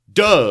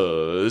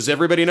Does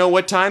everybody know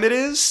what time it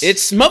is?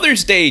 It's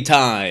Mother's Day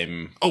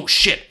time! Oh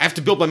shit, I have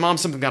to build my mom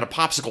something out of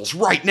popsicles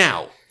right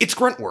now. It's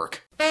grunt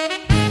work.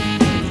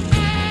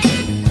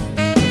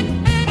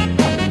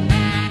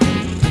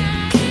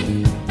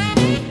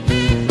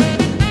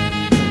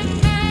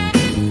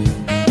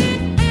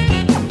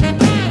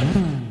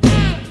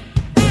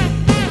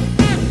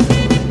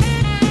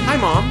 Hi,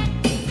 Mom.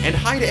 And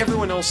hi to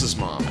everyone else's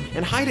mom.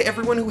 And hi to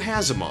everyone who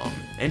has a mom.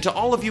 And to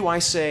all of you I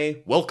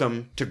say,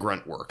 welcome to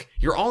Grunt Work,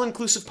 your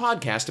all-inclusive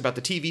podcast about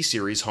the TV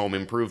series Home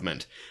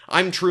Improvement.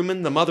 I'm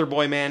Truman, the mother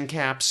boy man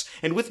Caps,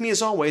 and with me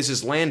as always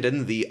is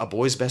Landon, the a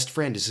boy's best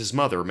friend is his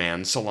mother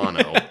man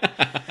Solano.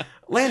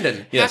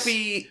 Landon, Yes.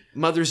 Happy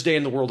Mother's Day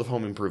in the world of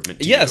Home Improvement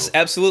to Yes, you.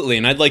 absolutely.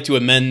 And I'd like to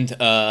amend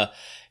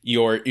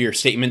your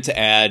statement to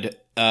add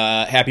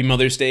Happy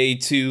Mother's Day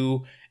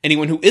to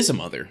anyone who is a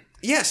mother.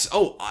 Yes.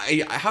 Oh,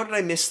 how did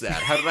I miss that?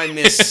 How did I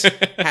miss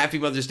Happy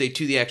Mother's Day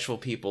to the actual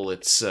people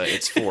it's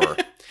for?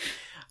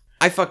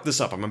 I fucked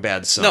this up. I'm a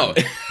bad son. No,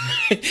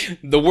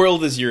 the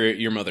world is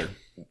your mother.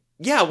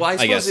 Yeah, well, I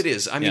suppose guess. it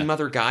is. I mean, Yeah.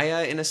 Mother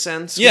Gaia, in a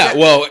sense. Yeah,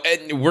 well,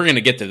 we're going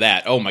to get to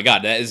that. Oh my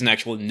god, that is an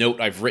actual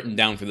note I've written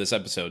down for this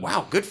episode.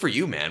 Wow, good for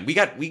you, man.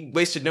 We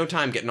wasted no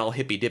time getting all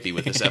hippy-dippy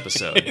with this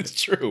episode. It's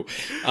true.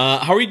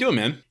 How are you doing,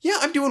 man? Yeah,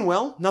 I'm doing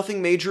well.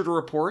 Nothing major to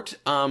report.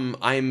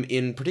 I'm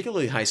in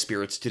particularly high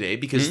spirits today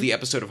because the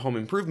episode of Home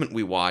Improvement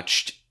we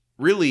watched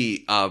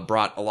really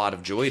brought a lot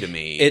of joy to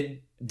me.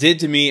 It did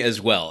to me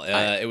as well.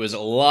 It was a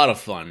lot of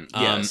fun.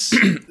 Yes.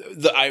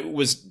 I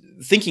was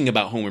thinking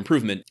about Home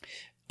Improvement.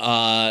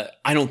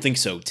 I don't think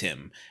so,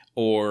 Tim.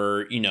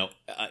 Or,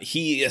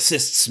 he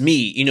assists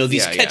me. These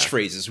Yeah, yeah.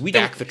 catchphrases. We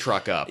Back don't. the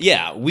truck up.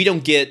 Yeah, we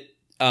don't get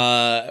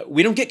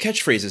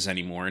catchphrases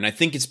anymore, and I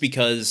think it's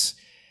because,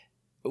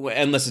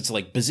 unless it's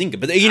like Bazinga,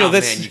 but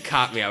that's. Man, you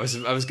caught me. I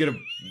was gonna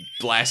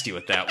blast you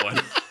with that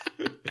one.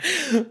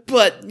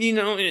 But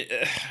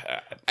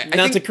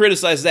not to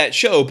criticize that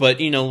show, but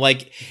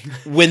like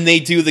when they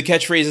do the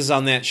catchphrases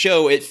on that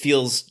show, it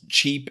feels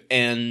cheap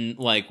and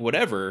like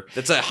whatever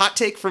That's a hot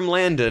take from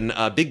Landon.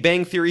 Big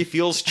Bang Theory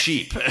feels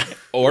cheap.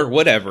 or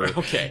whatever.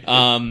 Okay.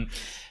 And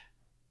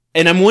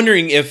I'm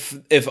wondering if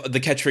the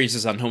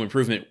catchphrases on Home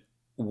Improvement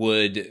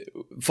would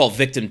fall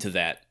victim to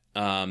that.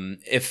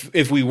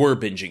 If we were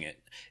binging it.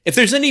 If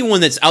there's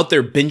anyone that's out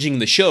there binging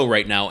the show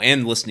right now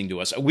and listening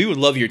to us, we would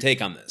love your take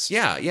on this.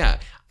 Yeah.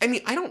 I mean,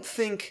 I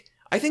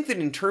think that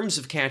in terms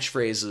of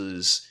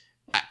catchphrases,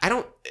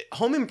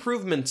 Home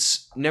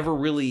Improvement's never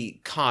really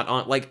caught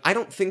on. Like, I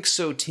don't think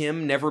So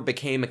Tim never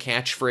became a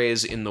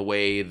catchphrase in the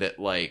way that,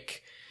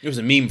 like, It was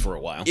a meme for a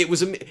while. it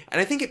was and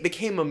I think it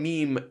became a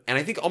meme, and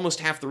I think almost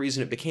half the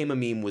reason it became a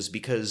meme was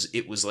because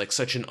it was, like,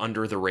 such an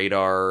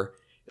under-the-radar.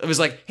 It was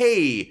like,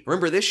 hey,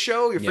 remember this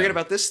show? You're forgetting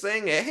about this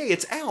thing? Hey,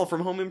 it's Al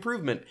from Home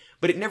Improvement.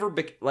 But it never,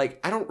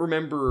 I don't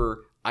remember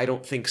I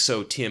Don't Think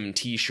So Tim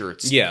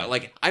t-shirts. Yeah.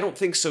 Like, I Don't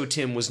Think So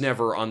Tim was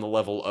never on the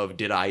level of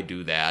Did I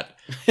Do That?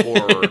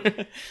 Or,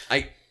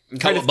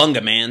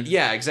 Cowabunga, man.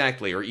 yeah,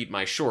 exactly. Or Eat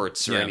My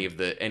Shorts, or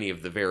Yeah. any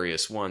of the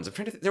various ones. I'm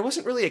trying to there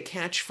wasn't really a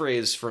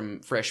catchphrase from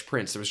Fresh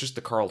Prince. There was just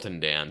the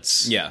Carlton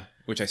dance. Yeah,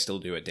 which I still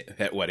do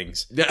at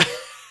weddings. Yeah.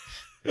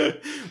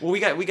 Well, we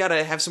got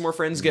to have some more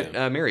friends get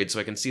married so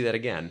I can see that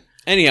again.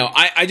 Anyhow,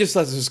 I just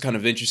thought this was kind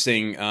of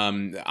interesting.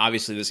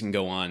 Obviously,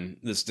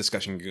 this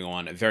discussion can go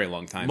on a very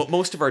long time.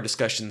 Most of our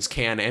discussions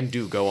can and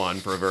do go on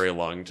for a very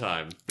long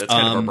time. That's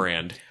kind of our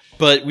brand.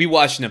 But we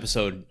watched an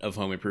episode of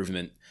Home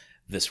Improvement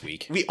this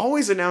week. We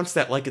always announce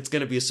that like it's going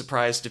to be a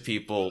surprise to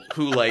people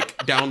who like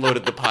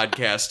downloaded the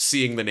podcast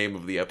seeing the name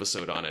of the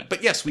episode on it.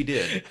 But yes, we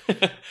did.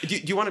 Do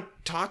you want to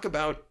talk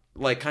about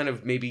like kind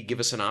of maybe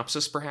give a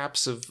synopsis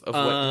perhaps of what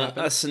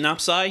happened? A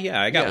synopsis?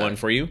 Yeah, I got Yeah. one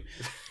for you.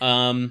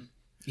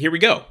 Here we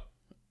go.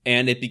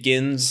 And it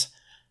begins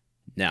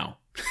now.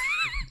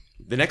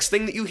 The next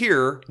thing that you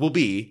hear will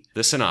be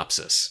the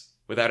synopsis.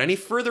 Without any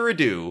further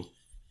ado,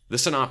 the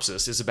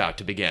synopsis is about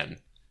to begin.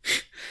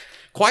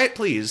 Quiet,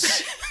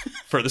 please,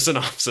 for the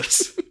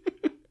synopsis.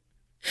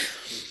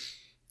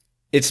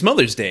 It's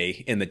Mother's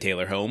Day in the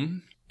Taylor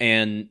home,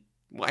 and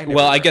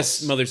I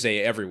guess Mother's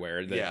Day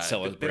everywhere that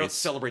celebrates. They don't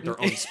celebrate their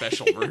own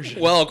special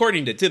version. Well,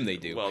 according to Tim, they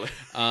do. Well,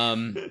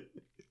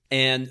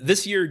 And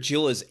this year,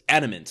 Jill is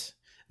adamant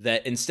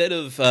that instead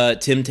of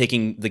Tim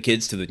taking the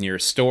kids to the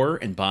nearest store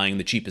and buying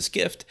the cheapest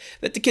gift,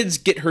 that the kids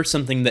get her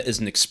something that is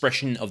an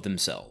expression of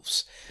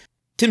themselves.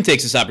 Tim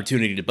takes this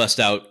opportunity to bust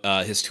out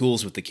his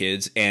tools with the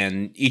kids,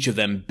 and each of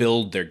them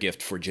build their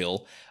gift for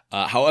Jill.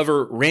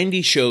 However,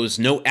 Randy shows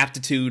no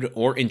aptitude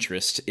or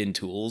interest in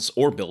tools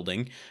or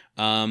building,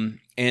 and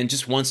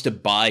just wants to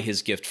buy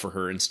his gift for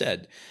her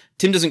instead.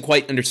 Tim doesn't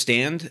quite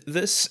understand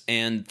this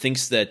and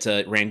thinks that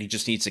Randy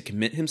just needs to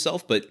commit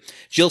himself, but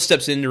Jill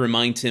steps in to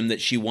remind Tim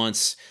that she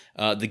wants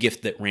the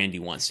gift that Randy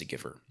wants to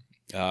give her,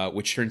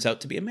 which turns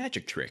out to be a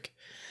magic trick,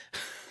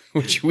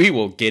 which we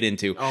will get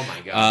into. oh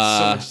my god,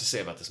 so much to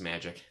say about this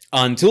magic.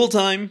 On Tool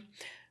Time,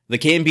 the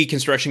K&B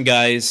construction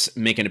guys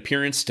make an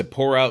appearance to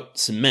pour out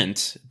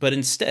cement, but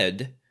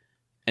instead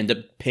end up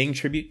paying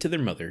tribute to their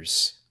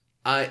mothers.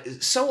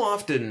 So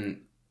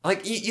often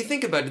Like, you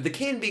think about it, the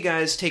K&B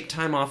guys take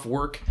time off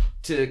work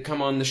to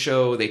come on the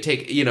show. They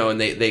take, you know,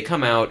 and they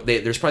come out.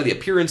 There's probably the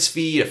appearance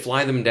fee to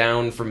fly them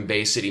down from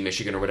Bay City,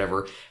 Michigan or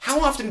whatever.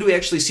 How often do we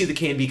actually see the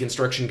K&B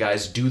construction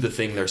guys do the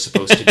thing they're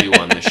supposed to do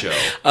on the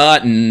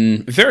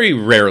show? Very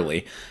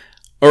rarely.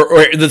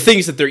 Or the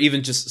things that they're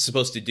even just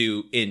supposed to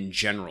do in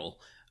general.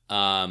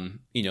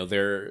 You know,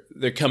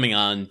 they're coming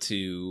on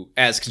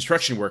as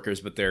construction workers,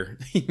 but they're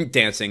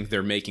dancing,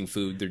 they're making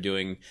food, they're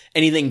doing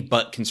anything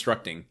but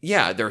constructing.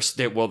 Yeah,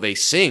 they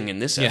sing in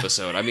this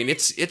episode. I mean,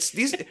 it's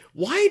these.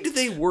 Why do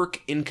they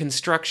work in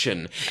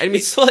construction? I mean,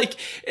 it's like,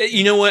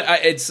 you know what?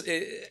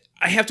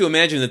 I have to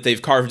imagine that they've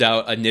carved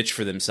out a niche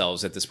for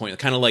themselves at this point,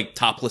 kind of like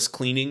topless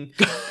cleaning,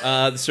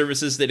 the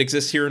services that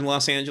exist here in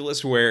Los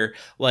Angeles, where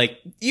like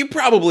you're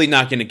probably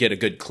not going to get a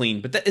good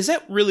clean, but is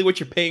that really what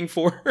you're paying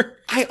for?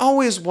 I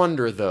always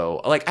wonder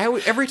though, like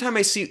every time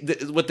I see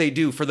what they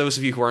do, for those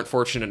of you who aren't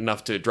fortunate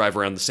enough to drive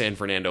around the San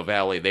Fernando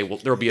Valley,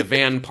 there'll be a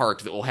van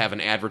parked that will have an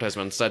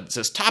advertisement on the side that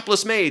says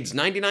topless maids,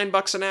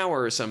 $99 an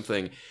hour or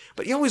something.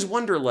 But you always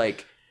wonder,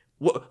 like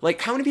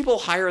how many people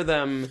hire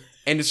them?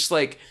 And it's just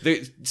like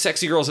the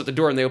sexy girls at the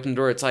door, and they open the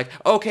door. It's like,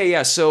 okay,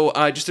 yeah, so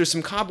just there's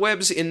some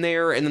cobwebs in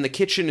there, and then the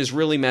kitchen is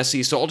really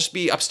messy. So I'll just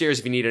be upstairs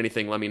if you need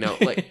anything. Let me know.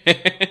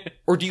 Like,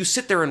 or do you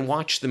sit there and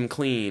watch them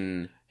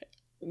clean?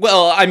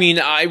 Well, I mean,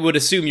 I would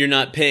assume you're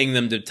not paying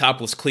them to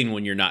topless clean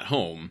when you're not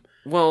home.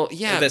 Well,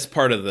 yeah, that's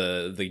part of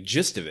the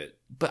gist of it.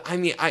 But I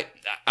mean,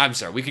 I'm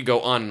sorry, we could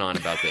go on and on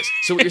about this.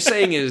 So what you're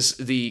saying is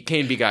the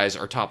K&B guys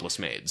are topless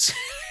maids.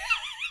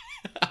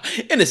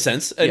 In a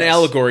sense, an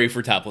allegory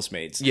for topless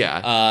maids.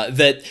 Yeah.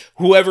 That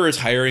whoever is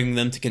hiring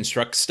them to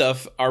construct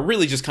stuff are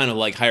really just kind of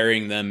like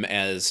hiring them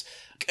as,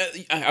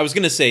 I was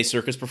going to say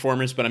circus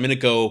performers, but I'm going to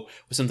go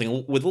with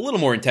something with a little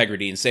more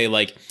integrity and say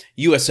like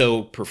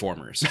USO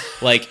performers.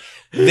 Like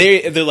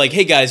they're like,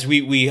 hey guys,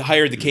 we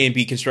hired the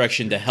K&B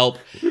construction to help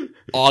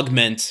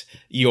augment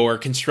your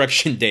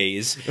construction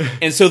days,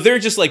 and so they're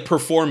just like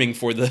performing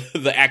for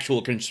the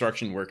actual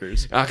construction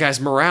workers. Guys,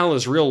 morale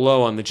is real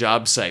low on the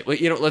job site.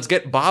 You know, let's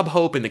get Bob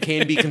Hope and the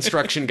K&B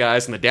construction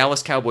guys and the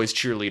Dallas Cowboys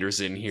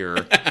cheerleaders in here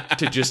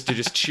to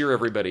just cheer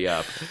everybody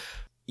up.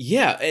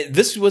 Yeah,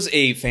 this was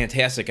a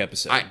fantastic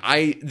episode.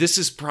 This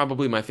is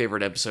probably my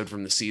favorite episode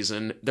from the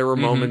season. There were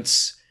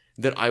moments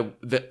that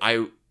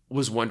I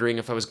was wondering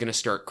if I was going to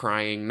start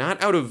crying,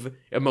 not out of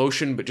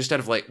emotion, but just out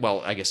of like,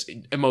 well, I guess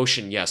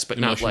emotion, yes, but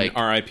not like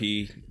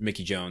R.I.P.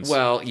 Mickey Jones.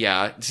 Well,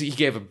 yeah, he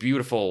gave a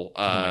beautiful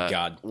oh my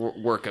God.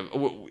 Work of,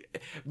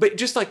 but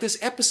just like this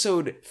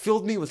episode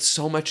filled me with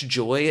so much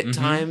joy at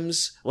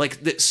times, like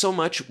so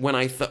much when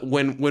I thought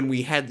when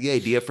we had the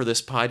idea for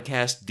this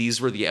podcast, these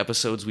were the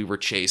episodes we were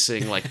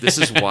chasing. Like this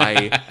is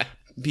why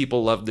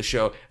people love the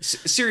show.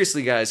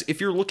 Seriously, guys,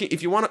 if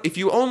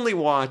you only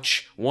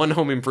watch one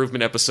Home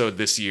Improvement episode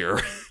this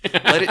year,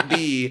 let it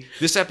be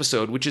this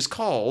episode, which is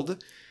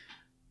called.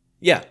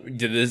 Yeah,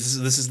 this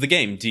is the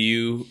game. Do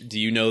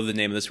you know the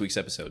name of this week's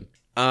episode?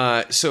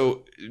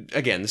 So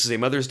again, this is a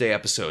Mother's Day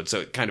episode, so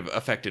it kind of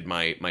affected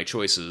my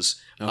choices.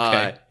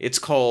 Okay. It's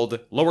called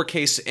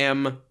lowercase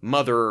m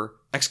mother !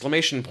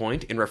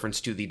 In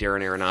reference to the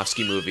Darren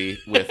Aronofsky movie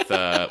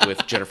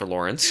with Jennifer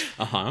Lawrence.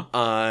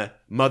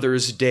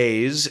 Mother's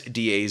Days,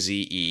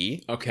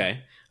 Daze.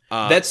 Okay.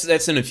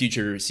 That's in a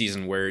future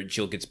season where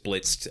Jill gets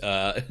blitzed.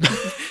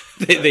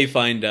 They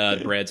find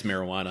Brad's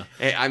marijuana.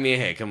 Hey, I mean,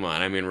 hey, come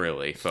on. I mean,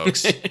 really,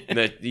 folks.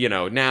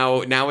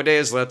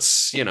 Nowadays,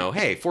 let's,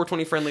 hey,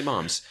 420 friendly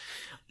moms.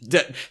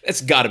 That's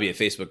got to be a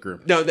Facebook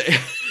group. No,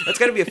 that's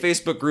got to be a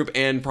Facebook group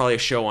and probably a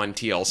show on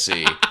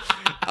TLC.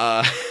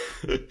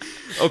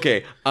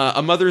 Okay,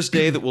 A Mother's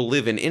Day That Will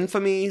Live in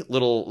Infamy,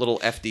 little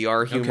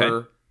FDR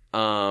humor.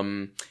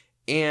 Okay.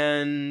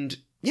 And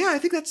yeah, I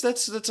think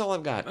that's all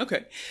I've got.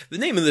 Okay. The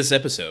name of this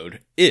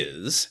episode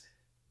is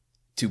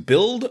To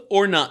Build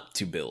or Not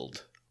to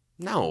Build.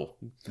 No,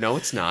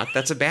 it's not.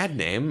 That's a bad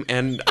name,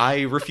 and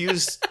I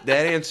refuse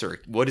that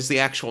answer. What is the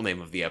actual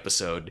name of the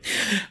episode?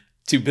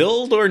 To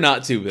build or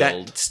not to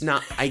build? That's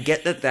not. I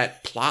get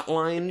that plot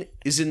line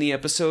is in the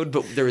episode,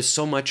 but there is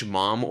so much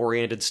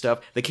mom-oriented stuff.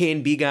 The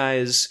K&B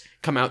guys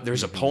come out.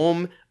 There's a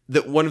poem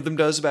that one of them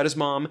does about his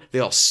mom. They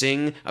all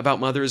sing about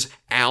mothers.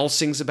 Al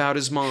sings about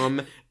his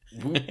mom.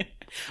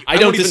 I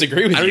don't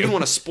disagree with you. I don't even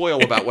want to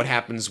spoil about what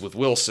happens with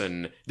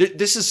Wilson.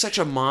 This is such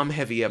a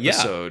mom-heavy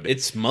episode. Yeah,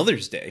 it's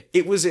Mother's Day.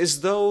 It was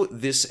as though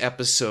this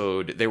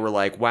episode, they were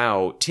like,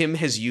 wow, Tim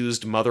has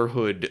used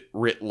motherhood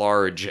writ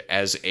large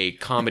as a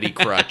comedy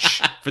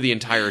crutch for the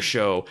entire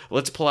show.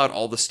 Let's pull out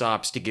all the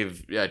stops to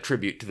give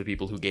tribute to the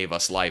people who gave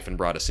us life and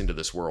brought us into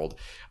this world.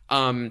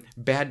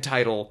 Bad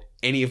title.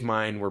 Any of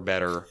mine were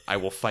better. I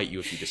will fight you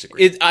if you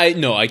disagree.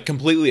 I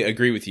completely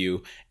agree with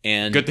you.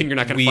 And good thing you're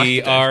not going to fight.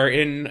 We are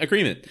in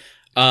agreement.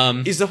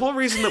 Is the whole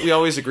reason that we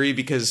always agree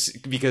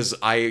because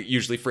I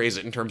usually phrase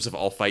it in terms of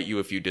I'll fight you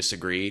if you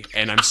disagree,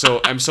 and I'm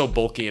so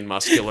bulky and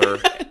muscular.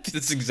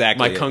 That's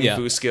exactly my kung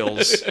fu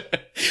skills.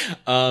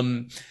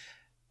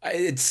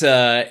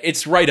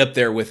 It's right up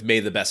there with May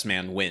the Best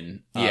Man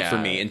Win for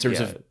me in terms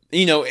of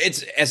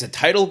it's as a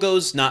title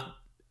goes, not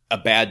a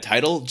bad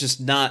title, just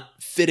not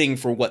fitting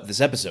for what this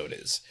episode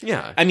is.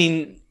 Yeah. I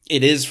mean,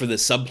 it is for the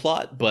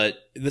subplot, but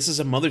this is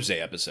a Mother's Day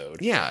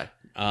episode. Yeah.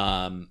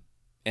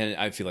 And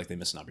I feel like they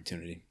missed an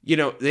opportunity. You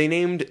know, they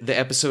named the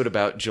episode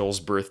about Jill's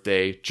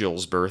birthday,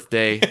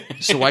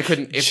 so why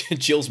couldn't...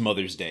 Jill's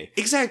Mother's Day.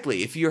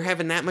 Exactly. If you're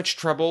having that much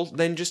trouble,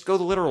 then just go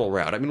the literal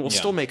route. I mean, we'll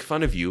still make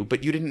fun of you,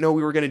 but you didn't know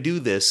we were going to do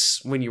this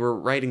when you were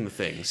writing the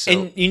thing. So.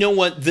 And you know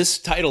what? This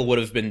title would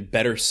have been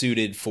better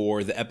suited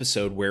for the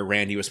episode where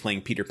Randy was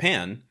playing Peter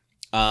Pan.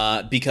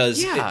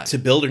 Because To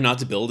Build or Not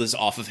to Build is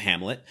off of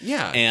Hamlet.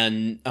 Yeah.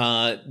 And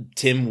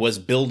Tim was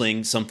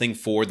building something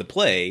for the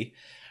play.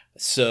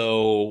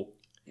 So...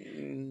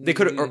 They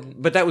could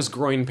have, but that was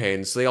groin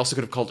pains. So they also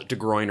could have called it To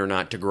Groin or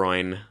Not to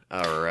Groin,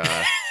 or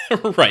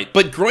right.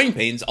 But Groin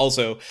Pains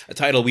also a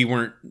title we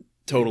weren't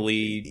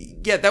totally.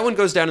 Yeah, that one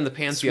goes down in the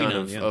pantheon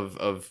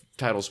of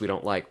titles we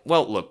don't like.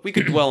 Well, look, we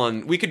could dwell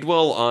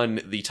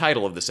on the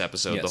title of this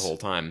episode the whole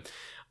time.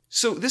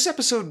 So this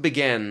episode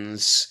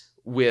begins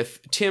with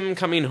Tim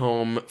coming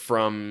home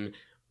from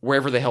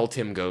wherever the hell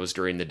Tim goes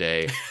during the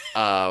day,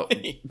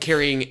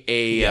 carrying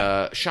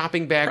a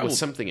shopping bag with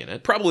something in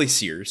it. Probably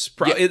Sears.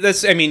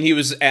 He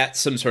was at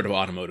some sort of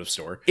automotive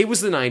store. It was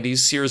the 90s.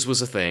 Sears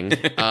was a thing.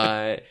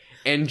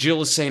 And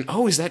Jill is saying,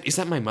 "Oh, is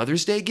that my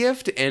Mother's Day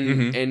gift?"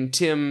 And and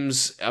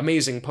Tim's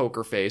amazing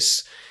poker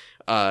face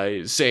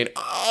saying,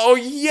 "Oh,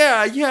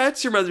 yeah,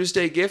 it's your Mother's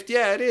Day gift.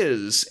 Yeah, it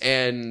is."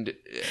 And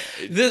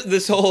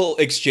this whole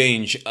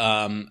exchange,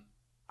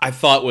 I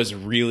thought was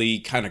really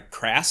kind of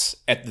crass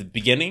at the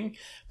beginning,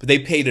 but they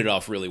paid it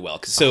off really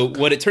well. So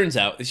what it turns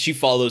out is she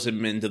follows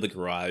him into the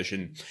garage,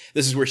 and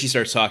this is where she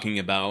starts talking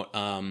about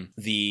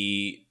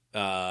the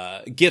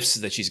gifts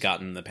that she's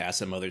gotten in the past.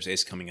 That Mother's Day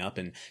is coming up,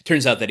 and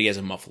turns out that he has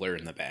a muffler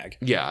in the bag.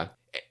 Yeah,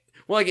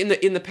 well, like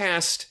in the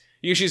past.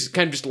 She's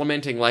kind of just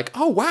lamenting, like,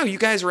 "Oh wow, you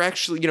guys are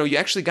actually, you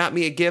actually got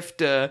me a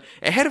gift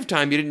ahead of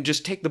time. You didn't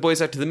just take the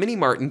boys out to the mini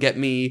mart and get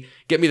me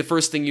the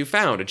first thing you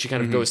found." And she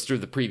kind of goes through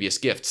the previous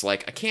gifts,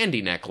 like a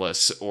candy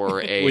necklace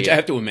or a which I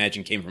have to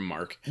imagine came from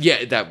Mark.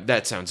 Yeah,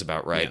 that sounds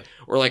about right. Yeah.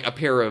 Or like a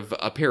pair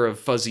of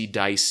fuzzy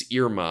dice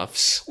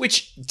earmuffs,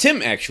 which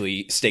Tim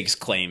actually stakes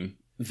claim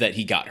that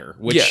he got her,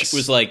 which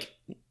was like,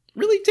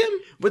 really, Tim?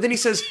 But then he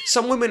says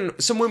some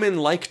women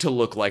like to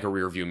look like a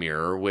rearview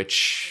mirror,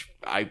 which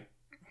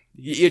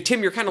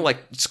Tim, you're kind of like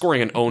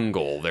scoring an own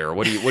goal there.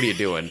 What are you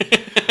doing?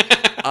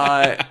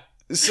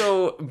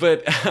 So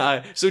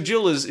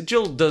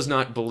Jill does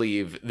not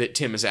believe that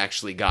Tim has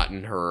actually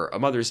gotten her a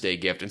Mother's Day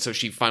gift, and so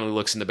she finally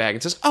looks in the bag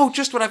and says, "Oh,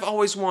 just what I've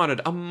always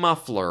wanted, a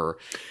muffler."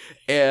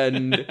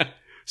 And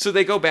so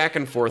they go back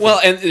and forth. Well,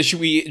 and should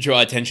we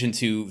draw attention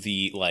to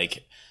the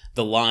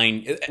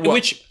line,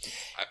 which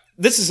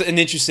this is an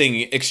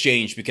interesting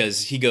exchange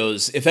because he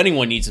goes, "If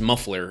anyone needs a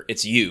muffler,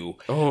 it's you."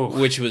 Oh,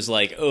 which was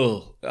like,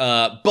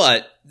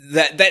 but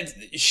that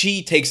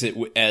she takes it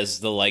as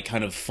the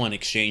kind of fun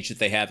exchange that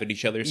they have at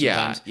each other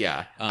sometimes.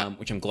 Yeah.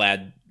 Which I'm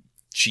glad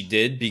she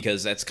did,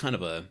 because that's kind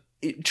of a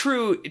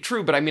true.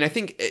 But I mean, I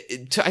think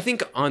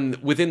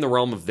within the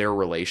realm of their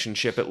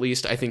relationship, at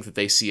least, I think that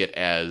they see it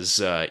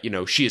as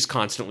she is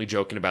constantly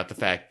joking about the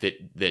fact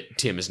that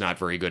Tim is not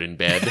very good in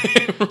bed.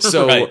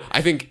 So right.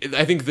 I think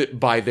that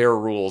by their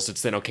rules,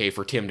 it's then okay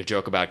for Tim to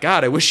joke about,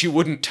 "God, I wish you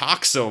wouldn't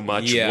talk so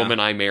much,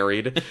 woman I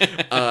married."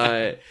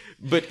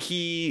 But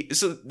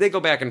so they go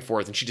back and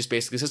forth, and she just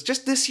basically says,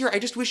 "Just this year, I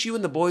just wish you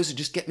and the boys would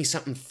just get me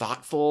something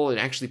thoughtful and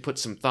actually put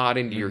some thought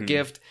into your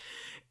gift."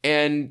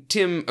 And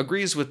Tim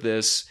agrees with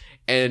this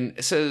and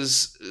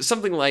says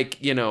something like,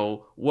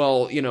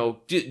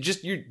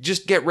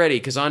 just get ready,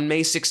 because on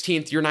May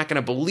 16th, you're not going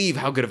to believe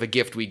how good of a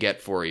gift we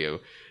get for you.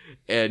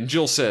 And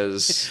Jill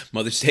says,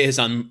 "Mother's Day is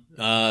on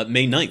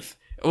May 9th.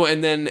 Oh,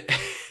 and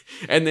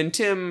then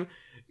Tim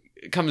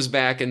comes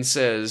back and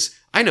says,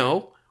 "I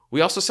know. We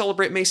also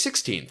celebrate May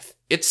 16th.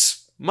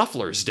 It's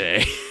Muffler's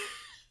Day."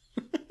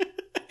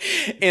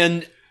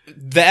 And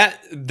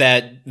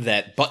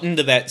that button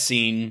to that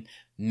scene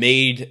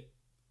made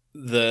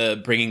the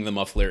bringing the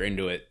muffler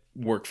into it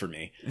work for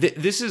me.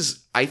 This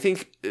is, I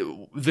think,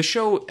 the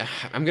show.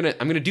 I'm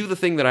gonna do the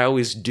thing that I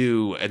always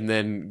do and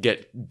then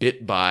get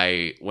bit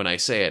by when I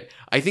say it.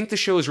 I think the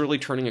show is really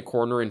turning a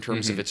corner in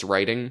terms of its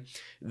writing.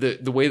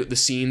 The way that the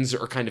scenes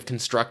are kind of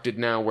constructed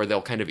now, where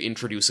they'll kind of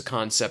introduce a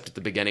concept at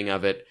the beginning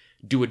of it,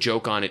 do a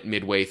joke on it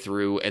midway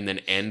through, and then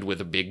end with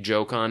a big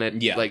joke on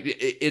it. Yeah. Like,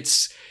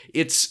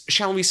 it's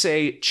shall we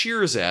say,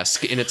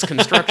 Cheers-esque in its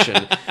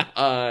construction.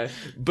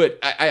 But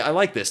I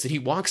like this, that he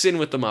walks in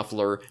with the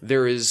muffler.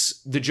 There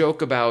is the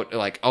joke about,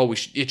 like, "Oh,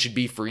 it should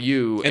be for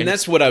you." And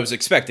that's what I was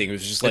expecting. It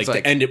was just like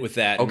to end it with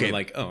that. Okay. And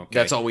like, oh, okay.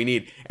 That's all we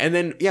need. And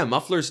then,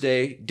 Muffler's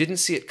Day, didn't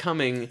see it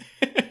coming.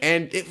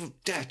 And it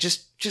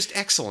just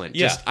excellent.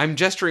 Yeah. I'm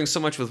gesturing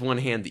so much with one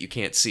hand that you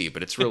can't see,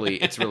 but it's really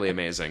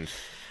amazing.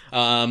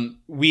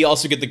 We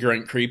also get the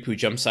grunt creep who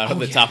jumps out of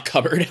the top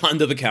cupboard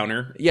onto the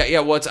counter.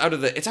 Yeah. Well, it's out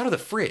of the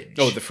fridge.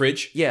 Oh, the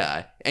fridge?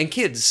 Yeah. And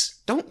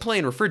kids, don't play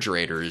in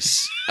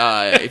refrigerators.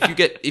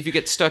 If you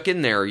get stuck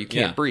in there, you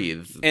can't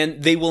breathe.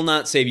 And they will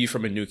not save you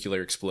from a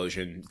nuclear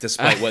explosion,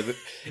 despite what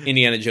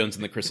Indiana Jones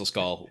and the Crystal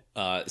Skull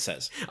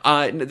says.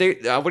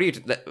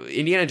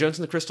 Indiana Jones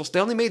and the Crystal Skull?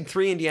 They only made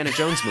 3 Indiana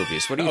Jones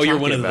movies. What are you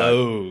talking about?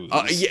 Oh, you're one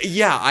of those.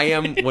 Yeah, I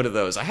am one of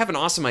those. I have an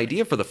awesome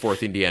idea for the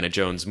 4th Indiana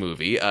Jones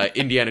movie,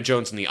 Indiana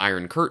Jones and the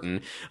Iron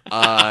Curtain.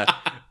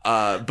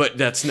 But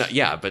that's not.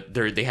 Yeah, but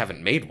they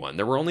haven't made one.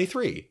 There were only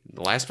 3.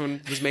 The last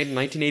one was made in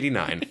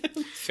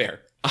 1989.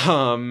 Fair.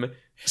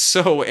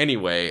 So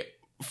anyway,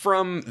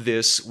 from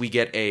this we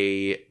get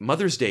a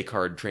Mother's Day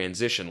card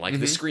transition. Like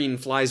the screen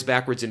flies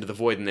backwards into the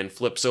void and then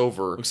flips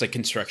over. Looks like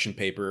construction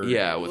paper.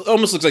 Yeah, It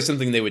almost looks like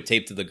something they would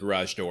tape to the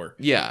garage door.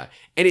 Yeah,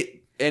 and it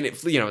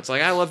it's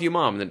like, I love you,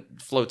 Mom, and then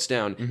floats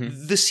down.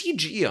 The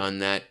CG on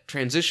that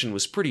transition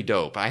was pretty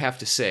dope, I have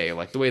to say.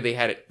 Like the way they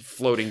had it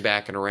floating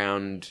back and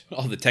around.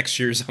 All the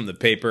textures on the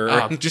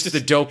paper. Just the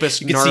dopest,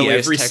 you can see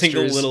every textures.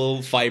 single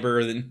little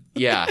fiber. Then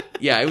yeah.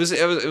 It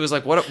was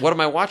like, what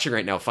am I watching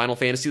right now? Final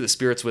Fantasy: The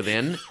Spirits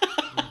Within,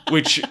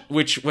 which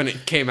when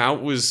it came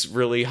out was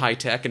really high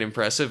tech and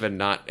impressive, and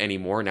not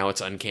anymore. Now it's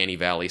Uncanny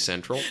Valley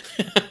Central.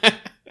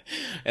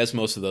 As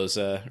most of those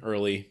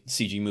early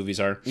CG movies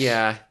are.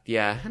 Yeah.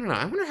 I don't know.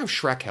 I wonder how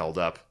Shrek held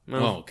up.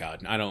 Well, oh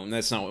God, I don't.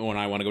 That's not one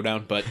I want to go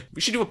down. But we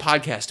should do a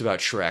podcast about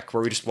Shrek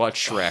where we just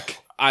watch Shrek.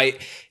 I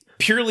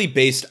purely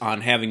based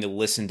on having to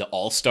listen to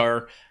All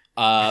Star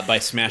by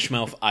Smash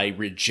Mouth, I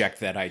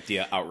reject that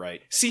idea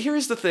outright. See,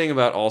 here's the thing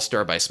about All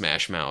Star by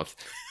Smash Mouth.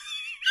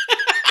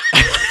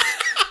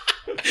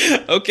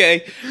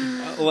 Okay,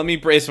 let me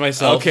brace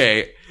myself.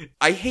 Okay,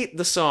 I hate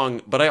the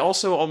song, but I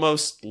also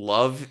almost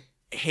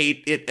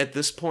hate it at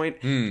this point.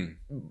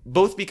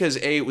 Both because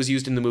A, it was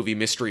used in the movie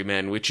Mystery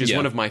Men, which is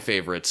one of my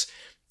favorites.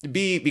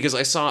 B, because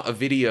I saw a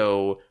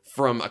video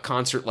from a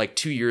concert like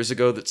 2 years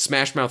ago that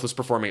Smash Mouth was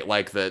performing at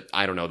like the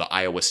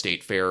Iowa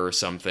State Fair or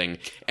something,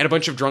 and a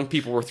bunch of drunk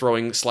people were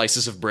throwing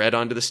slices of bread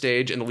onto the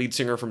stage, and the lead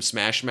singer from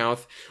Smash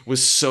Mouth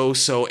was so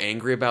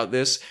angry about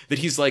this that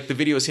he's like, the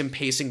video is him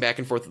pacing back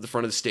and forth at the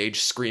front of the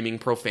stage screaming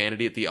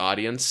profanity at the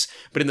audience,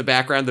 but in the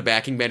background the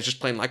backing band is just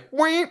playing like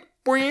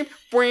he's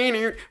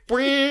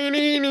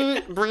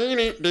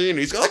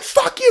like,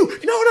 fuck you,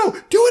 no,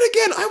 do it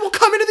again, I will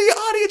come into the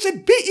audience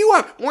and beat you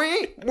up.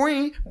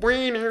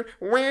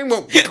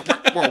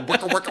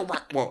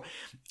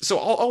 So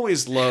I'll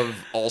always love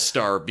All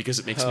Star because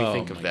it makes me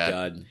think of that.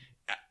 God.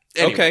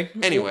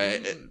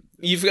 Anyway,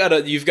 you've got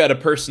a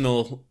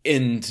personal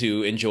in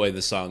to enjoy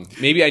the song.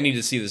 Maybe I need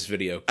to see this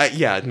video.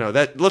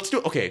 Let's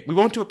do. Okay, we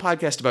won't do a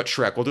podcast about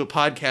Shrek. We'll do a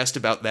podcast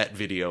about that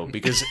video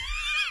because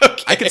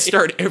Okay. I could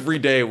start every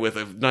day with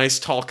a nice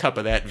tall cup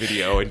of that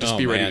video and just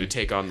be ready to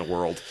take on the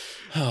world.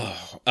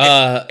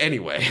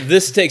 Anyway.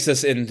 This takes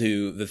us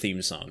into the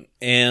theme song.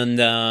 And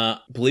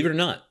believe it or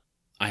not,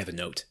 I have a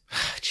note.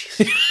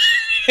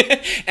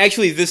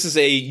 Actually, this is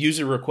a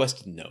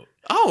user-requested note.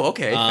 Oh,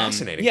 okay.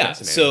 Fascinating. Yeah,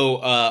 fascinating.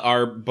 So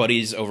our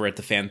buddies over at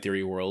the Fan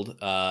Theory World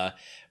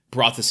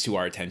brought this to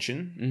our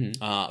attention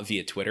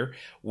via Twitter,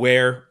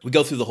 where we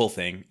go through the whole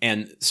thing.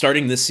 And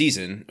starting this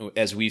season,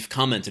 as we've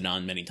commented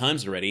on many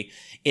times already,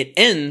 it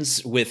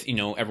ends with,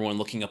 everyone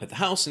looking up at the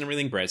house and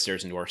everything. Brad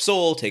stares into our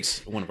soul,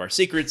 takes one of our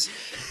secrets,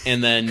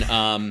 and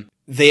then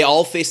they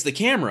all face the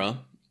camera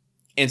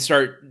and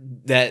start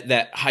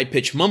that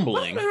high-pitched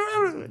mumbling.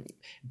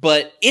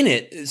 But in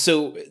it,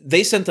 so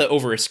they sent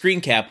over a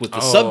screen cap with the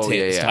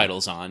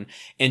subtitles on,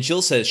 and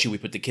Jill says, should we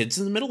put the kids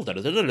in the middle?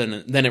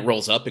 And then it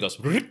rolls up, it goes,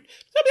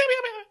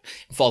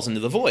 falls into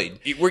the void.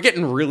 We're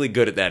getting really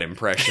good at that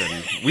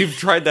impression. We've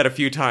tried that a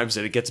few times,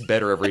 and it gets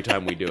better every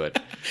time we do it.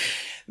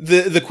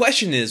 The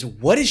question is,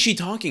 what is she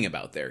talking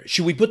about there?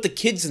 Should we put the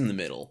kids in the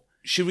middle?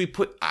 Should we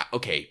put...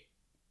 okay.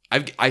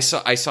 I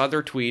saw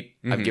their tweet.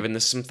 I've given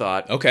this some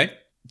thought. Okay.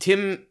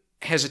 Tim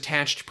has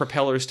attached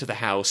propellers to the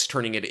house,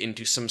 turning it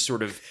into some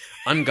sort of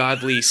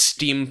ungodly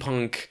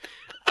steampunk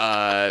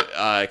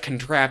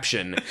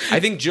contraption. I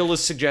think Jill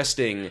is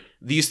suggesting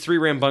these 3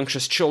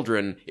 rambunctious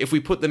children, if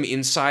we put them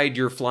inside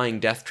your flying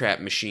death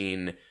trap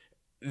machine,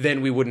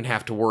 then we wouldn't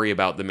have to worry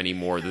about them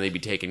anymore, then they'd be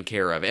taken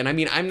care of. And I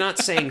mean, I'm not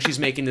saying she's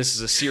making this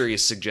as a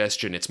serious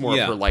suggestion. It's more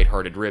of her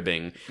lighthearted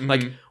ribbing.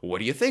 Like, what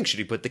do you think? Should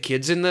we put the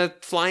kids in the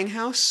flying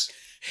house?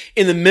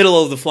 In the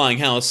middle of the flying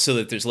house so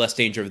that there's less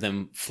danger of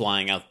them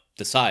flying out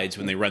the sides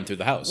when they run through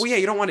the house. Well, yeah,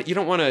 you don't want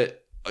to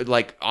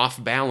like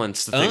off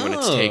balance the thing when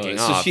it's taking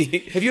off.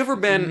 Have you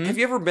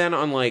ever been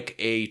on like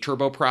a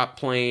turboprop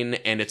plane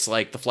and it's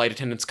like the flight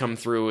attendants come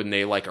through and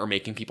they like are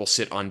making people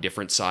sit on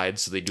different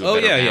sides so they do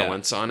a better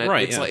balance on it?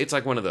 Right, it's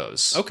like one of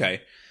those.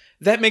 Okay.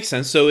 That makes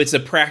sense. So it's a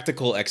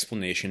practical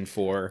explanation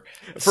for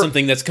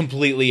something that's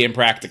completely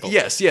impractical.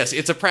 Yes.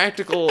 It's a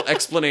practical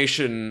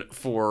explanation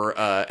for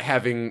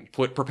having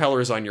put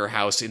propellers on your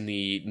house in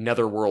the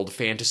netherworld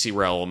fantasy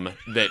realm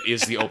that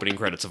is the opening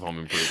credits of Home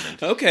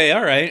Improvement. Okay,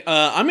 all right.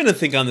 I'm going to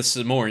think on this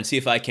some more and see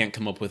if I can't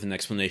come up with an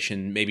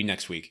explanation maybe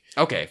next week.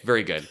 Okay,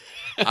 very good.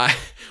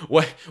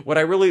 What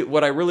I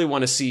really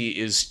want to see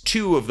is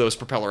two of those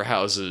propeller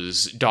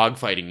houses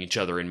dogfighting each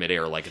other in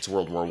midair like it's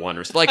World War One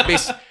or like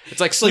it's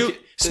like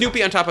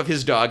Snoopy on top of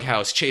his dog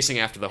house chasing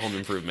after the Home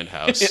Improvement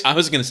house. I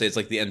was gonna say it's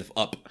like the end of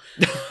Up,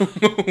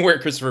 where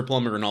Christopher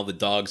Plummer and all the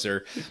dogs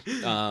are,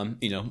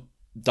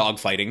 dog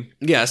fighting.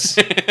 Yes.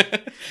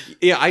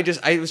 Yeah,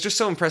 it was just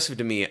so impressive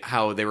to me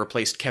how they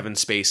replaced Kevin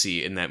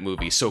Spacey in that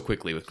movie so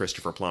quickly with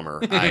Christopher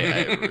Plummer.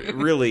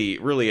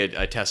 Really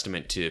a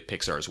testament to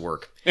Pixar's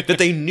work that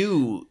they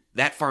knew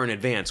that far in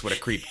advance what a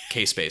creep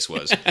K-Space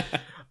was.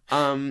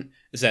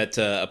 Is that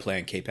a play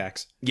on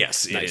K-Pax?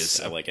 Yes, it Nice.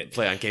 is. I like it.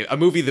 Play on K, a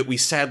movie that we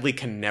sadly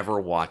can never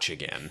watch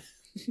again.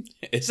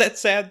 Is that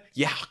sad?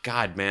 Yeah,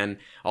 God, man.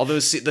 Although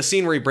the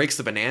scene where he breaks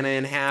the banana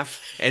in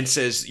half and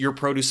says, "Your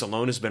produce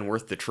alone has been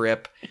worth the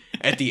trip,"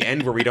 at the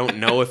end where we don't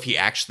know if he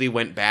actually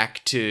went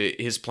back to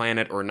his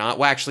planet or not.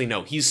 Well, actually,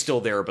 no, he's still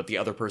there, but the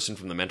other person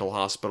from the mental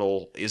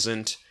hospital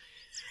isn't.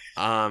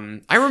 I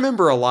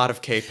remember a lot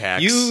of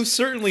K-Pax. You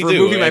certainly for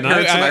do. A movie my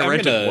parents and I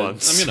rented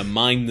once. I'm going to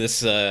mine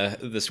this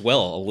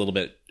well a little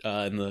bit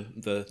in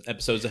the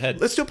episodes ahead.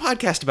 Let's do a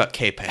podcast about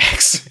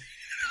K-Pax.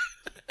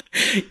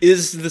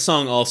 Is the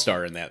song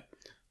All-Star in that?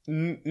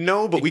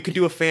 No, but we could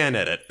do a fan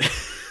edit.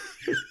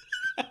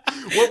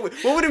 What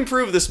would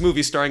improve this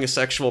movie starring a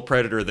sexual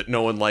predator that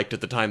no one liked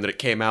at the time that it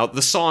came out?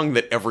 The song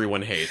that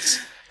everyone hates.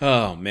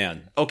 Oh,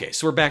 man. Okay,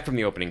 so we're back from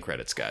the opening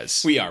credits,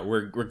 guys. We are.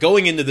 We're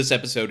going into this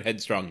episode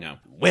headstrong now.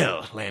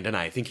 Well, Landon,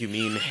 I think you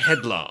mean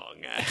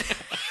headlong.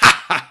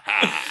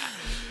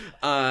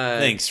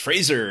 Thanks,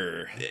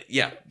 Fraser.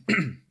 Yeah.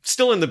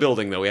 Still in the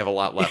building, though. We have a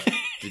lot left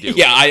to do.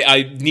 Yeah,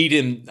 I need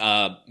him,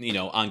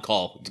 on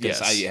call because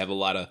Yes. I have a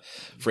lot of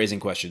phrasing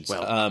questions.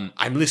 Well,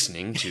 I'm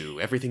listening to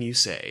everything you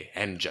say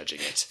and judging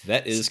it.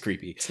 That is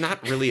creepy. It's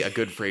not really a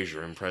good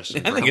Frasier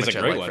impression. I think it's a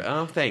great one.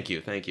 Oh, thank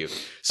you.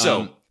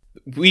 So,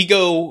 we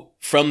go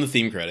from the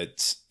theme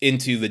credits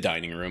into the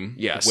dining room.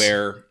 Yes.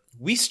 Where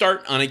we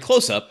start on a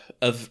close-up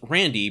of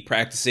Randy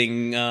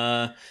practicing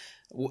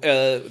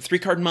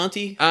three-card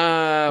Monty.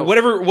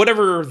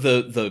 Whatever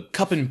the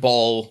cup and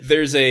ball.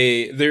 There is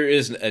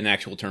an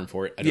actual term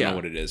for it. I don't know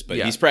what it is, but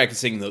he's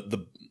practicing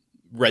the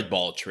red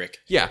ball trick.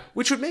 Yeah,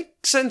 which would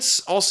make sense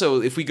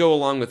also if we go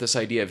along with this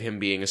idea of him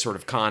being a sort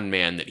of con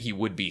man that he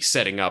would be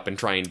setting up and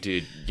trying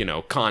to,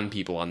 con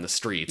people on the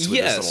streets. With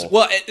Yes. this little...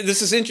 Well,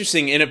 this is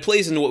interesting, and it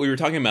plays into what we were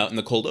talking about in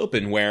the cold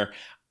open, where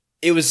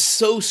it was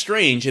so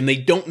strange, and they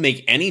don't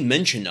make any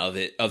mention of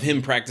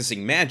him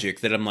practicing magic,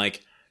 that I'm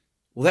like,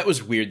 well, that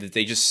was weird that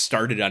they just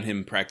started on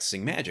him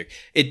practicing magic.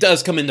 It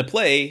does come into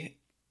play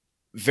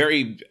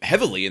very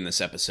heavily in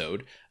this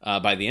episode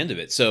by the end of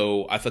it.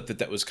 So I thought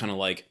that was kind of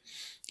like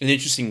an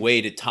interesting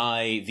way to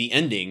tie the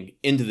ending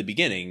into the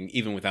beginning,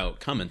 even without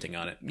commenting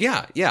on it.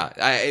 Yeah.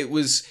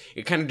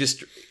 It kind of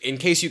just, in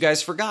case you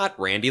guys forgot,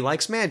 Randy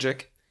likes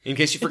magic. In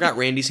case you forgot,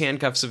 Randy's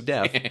handcuffs of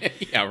death.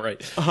 Yeah,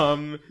 right.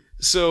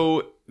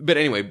 But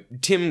anyway,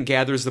 Tim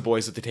gathers the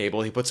boys at the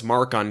table. He puts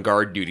Mark on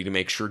guard duty to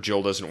make sure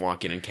Jill doesn't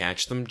walk in and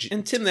catch them.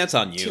 And Tim, that's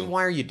on you. Tim,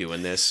 why are you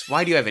doing this?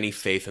 Why do you have any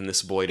faith in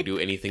this boy to do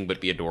anything but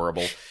be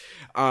adorable?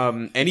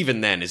 And even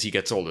then, as he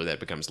gets older,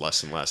 that becomes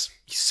less and less.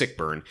 Sick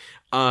burn.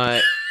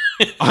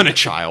 On a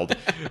child.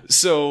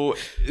 So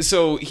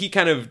he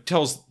kind of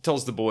tells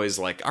the boys,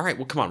 like, all right,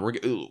 well, come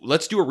on,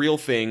 let's do a real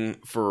thing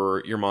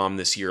for your mom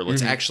this year.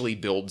 Let's actually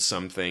build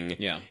something.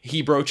 Yeah.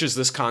 He broaches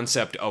this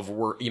concept of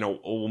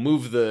we'll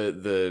move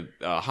the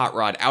hot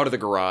rod out of the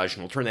garage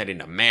and we'll turn that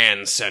into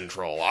Man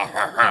Central.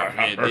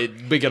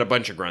 We get a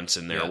bunch of grunts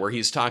in there where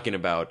he's talking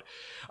about,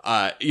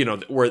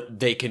 where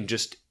they can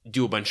just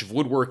do a bunch of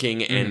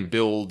woodworking and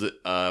build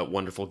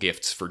wonderful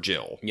gifts for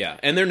Jill. Yeah,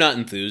 and they're not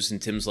enthused,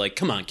 and Tim's like,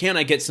 come on, can't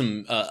I get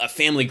some a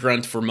family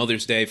grunt for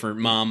Mother's Day for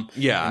Mom?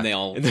 Yeah. And they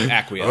all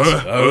acquiesce.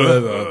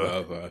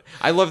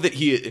 I love that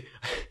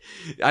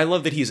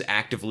he's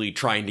actively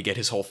trying to get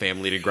his whole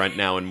family to grunt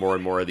now in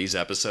more of these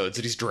episodes,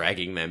 that he's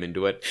dragging them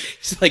into it.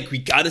 It's like, we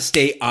gotta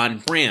stay on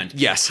brand.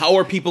 Yes. How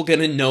are people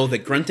gonna know that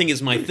grunting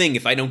is my thing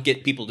if I don't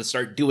get people to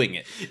start doing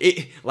it?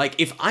 Like,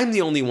 if I'm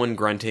the only one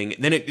grunting,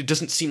 then it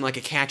doesn't seem like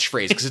a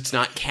catchphrase because it's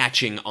not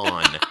catching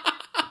on.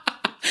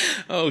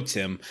 Oh,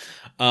 Tim.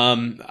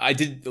 I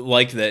did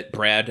like that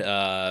Brad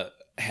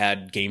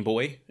had Game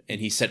Boy,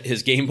 and he set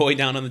his Game Boy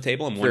down on the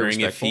table. I'm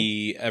wondering if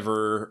he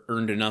ever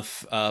earned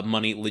enough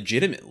money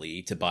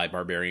legitimately to buy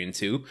Barbarian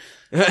 2.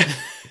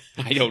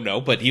 I don't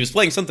know, but he was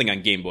playing something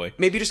on Game Boy.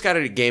 Maybe just got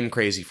it at Game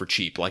Crazy for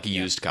cheap, like a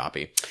used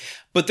copy.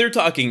 But they're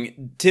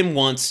talking, Tim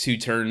wants to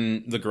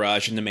turn the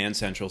garage into Man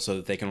Central so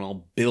that they can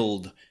all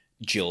build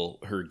Jill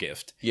her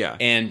gift. Yeah.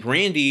 And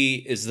Randy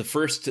is the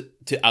first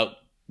to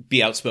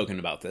be outspoken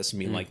about this and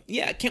being like,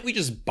 yeah, can't we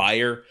just buy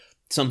her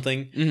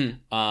something?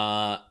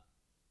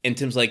 And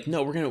Tim's like,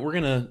 no, we're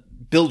gonna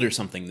build her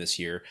something this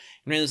year.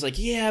 And Randy's like,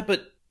 yeah,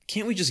 but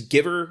can't we just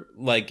give her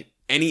like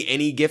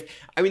any gift?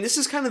 I mean, this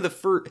is kind of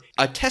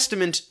a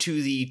testament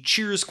to the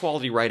Cheers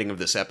quality writing of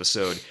this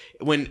episode.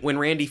 When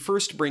Randy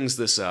first brings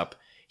this up,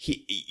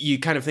 you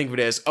kind of think of it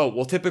as, oh,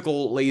 well,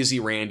 typical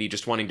lazy Randy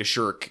just wanting to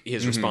shirk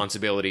his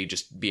responsibility,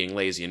 just being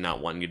lazy and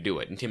not wanting to do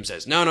it. And Tim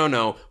says, no,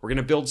 we're going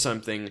to build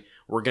something.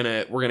 We're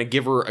gonna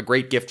give her a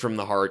great gift from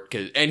the heart.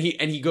 And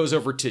he goes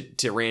over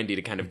to Randy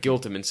to kind of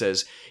guilt him and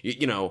says,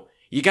 you know,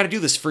 you got to do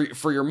this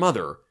for your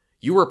mother.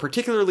 You were a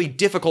particularly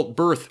difficult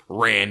birth,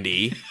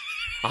 Randy.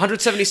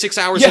 176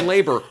 hours in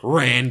labor,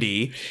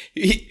 Randy.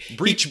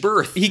 Breech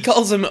birth. He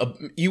calls him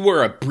you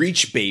were a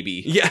breech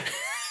baby. Yeah.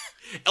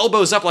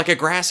 Elbows up like a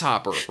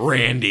grasshopper,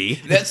 Randy.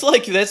 That's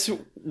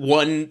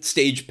one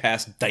stage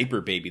past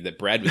diaper baby that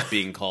Brad was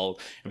being called.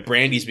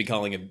 Brandy's be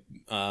calling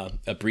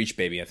a breech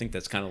baby. I think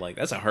that's kind of like,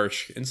 that's a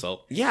harsh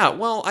insult. Yeah,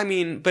 well, I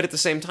mean, but at the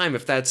same time,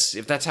 if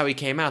that's how he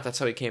came out, that's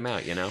how he came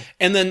out, you know?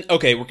 And then,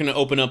 okay, we're going to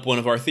open up one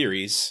of our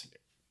theories.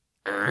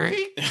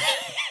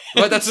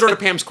 Well, that's sort of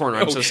Pam's corner.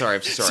 I'm so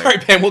sorry. Sorry,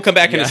 Pam. We'll come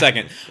back in a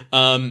second.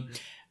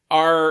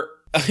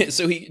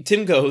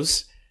 Tim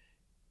goes,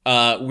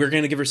 we're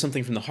going to give her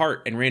something from the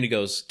heart. And Randy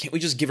goes, can't we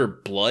just give her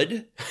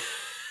blood?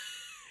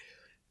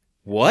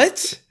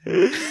 What?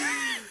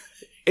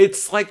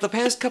 It's like the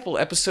past couple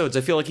episodes,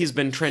 I feel like he's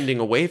been trending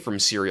away from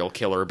serial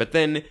killer. But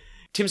then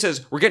Tim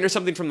says, we're getting her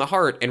something from the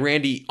heart. And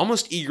Randy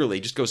almost eagerly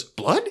just goes,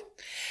 blood?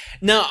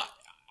 Now,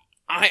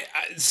 I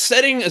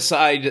setting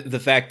aside the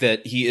fact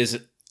that he is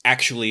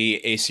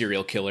actually a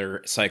serial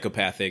killer,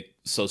 psychopathic,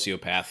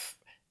 sociopath,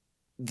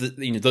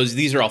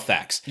 these are all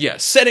facts.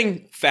 Yes.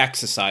 Setting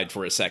facts aside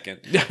for a second.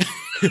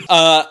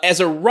 As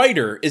a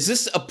writer, is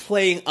this a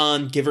play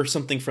on give her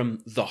something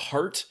from the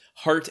heart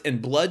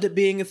and blood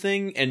being a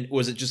thing? And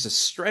was it just a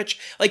stretch?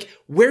 Like,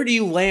 where do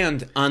you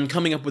land on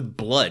coming up with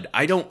blood?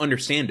 I don't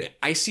understand it.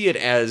 I see it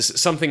as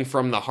something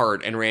from the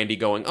heart and Randy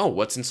going, oh,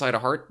 what's inside a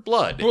heart?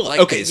 Blood.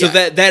 Well, okay, so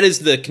that is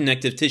the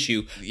connective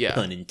tissue. Yeah.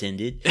 Pun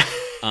intended.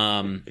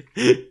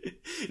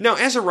 Now,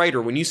 as a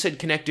writer, when you said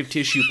connective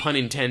tissue, pun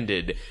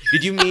intended,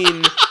 did you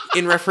mean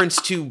in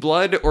reference to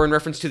blood or in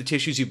reference to the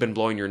tissues you've been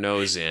blowing your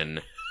nose in?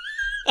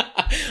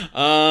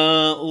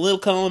 Little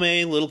column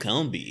A, little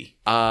column B.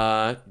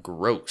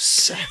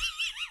 Gross.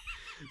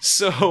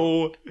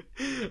 So,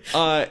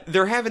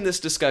 they're having this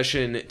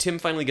discussion. Tim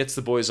finally gets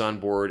the boys on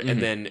board,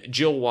 and then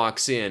Jill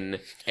walks in,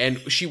 and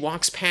she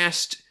walks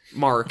past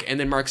Mark, and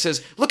then Mark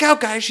says, look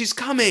out, guys, she's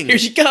coming. Here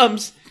she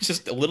comes.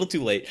 Just a little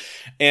too late.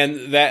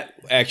 And that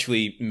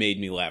actually made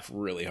me laugh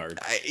really hard.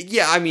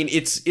 I mean,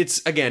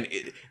 it's again,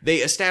 they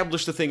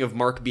established the thing of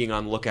Mark being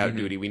on lookout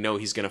duty. We know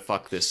he's going to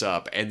fuck this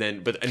up.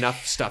 But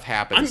enough stuff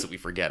happens that we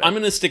forget it. I'm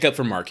going to stick up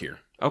for Mark here.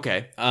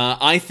 Okay.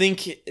 I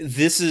think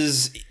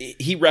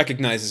he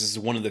recognizes as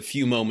one of the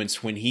few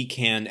moments when he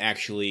can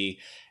actually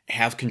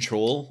have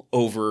control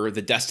over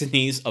the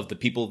destinies of the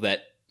people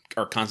that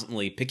are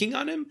constantly picking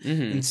on him.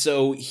 And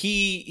so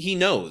he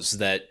knows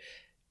that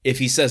if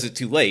he says it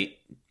too late,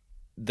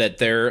 that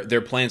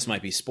their plans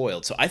might be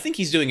spoiled. So I think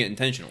he's doing it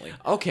intentionally.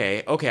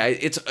 Okay.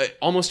 It's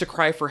almost a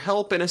cry for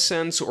help in a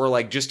sense, or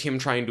like just him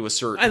trying to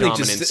assert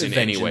dominance in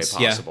any way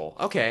possible.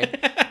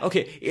 Yeah.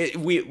 Okay.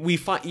 We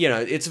find,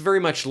 it's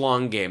very much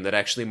long game that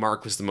actually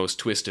Mark was the most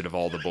twisted of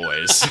all the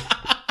boys.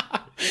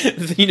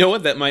 You know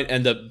what? That might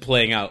end up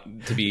playing out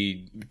to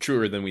be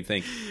truer than we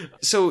think.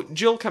 So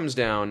Jill comes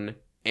down,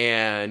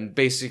 and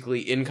basically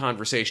in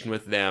conversation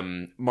with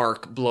them,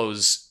 Mark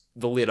blows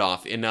the lid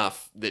off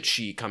enough that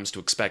she comes to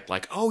expect,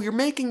 like, oh, you're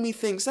making me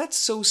things. That's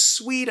so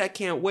sweet. I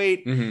can't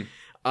wait. And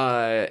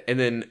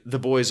then the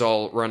boys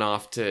all run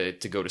off to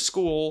go to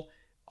school.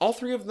 All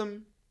three of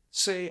them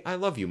say, I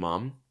love you,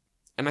 Mom.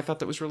 And I thought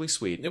that was really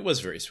sweet. It was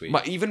very sweet.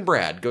 Even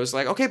Brad goes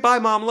like, okay, bye,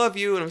 Mom, love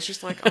you. And I was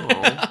just like,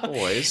 oh,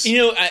 boys.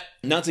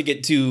 Not to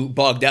get too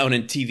bogged down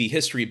in TV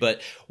history,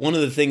 but one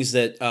of the things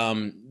that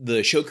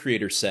the show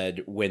creators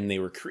said when they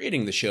were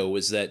creating the show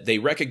was that they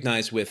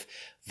recognized with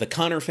the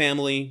Connor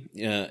family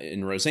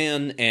in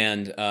Roseanne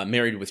and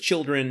Married with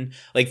Children,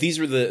 like these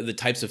were the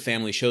types of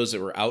family shows that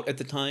were out at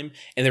the time,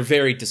 and they're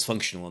very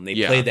dysfunctional, and they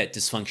play that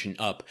dysfunction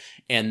up,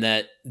 and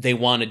that they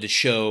wanted to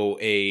show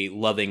a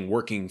loving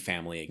working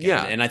family again.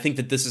 Yeah. And I think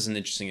that this is an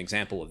interesting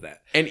example of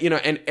that. And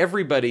and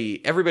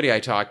everybody I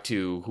talk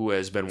to who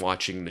has been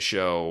watching the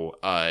show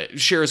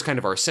shares kind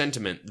of our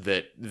sentiment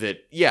that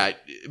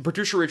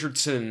Patricia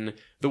Richardson,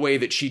 the way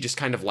that she just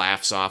kind of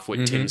laughs off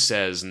what Tim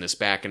says and this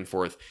back and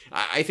forth,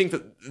 I think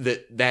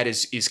that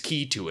is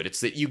key to it.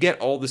 It's that you get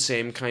all the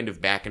same kind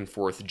of back and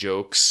forth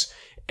jokes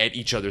at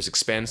each other's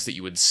expense that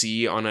you would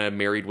see on a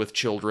Married with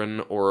Children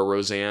or a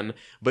Roseanne.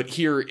 But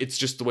here, it's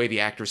just the way the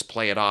actors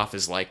play it off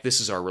is like,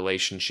 this is our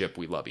relationship,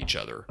 we love each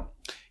other.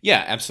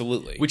 Yeah,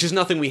 absolutely. Which is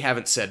nothing we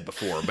haven't said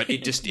before, but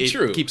it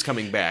keeps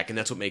coming back, and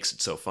that's what makes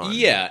it so fun.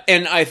 Yeah,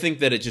 and I think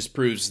that it just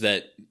proves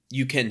that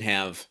you can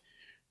have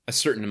a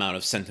certain amount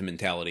of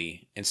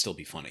sentimentality and still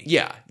be funny.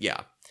 Yeah.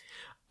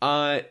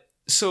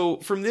 So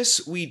from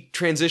this, we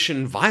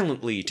transition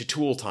violently to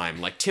Tool time.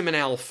 Like Tim and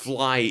Al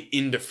fly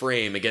into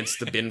frame against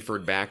the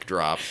Binford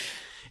backdrop.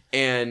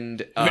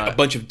 And a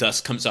bunch of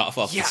dust comes off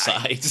the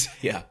sides.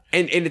 Yeah.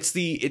 And it's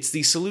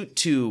the salute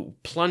to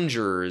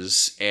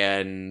plungers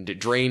and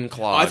drain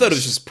clogs. I thought it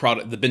was just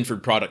the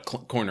Binford product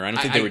corner. I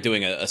don't think they were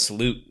doing a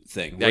salute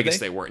thing. I guess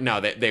they weren't.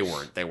 No, they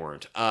weren't. They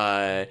weren't.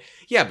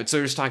 Yeah, but so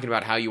they're just talking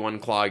about how you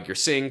unclog your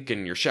sink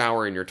and your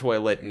shower and your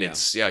toilet, and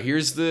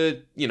here's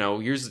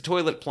the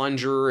toilet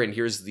plunger, and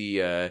here's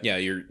the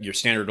your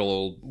standard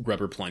old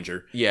rubber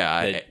plunger.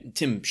 Yeah, that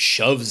Tim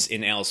shoves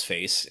in Al's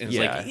face, and it's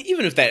Yeah. like,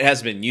 even if that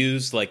hasn't been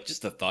used, like,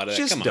 just the thought of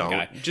that. Come on,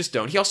 guy. Just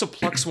don't. He also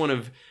plucks one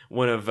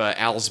of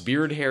Al's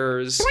beard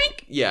hairs.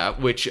 Boink! Yeah,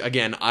 which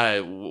again,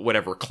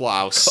 whatever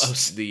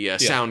Klaus. The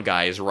sound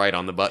guy is right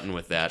on the button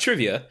with that.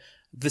 Trivia: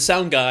 the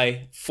sound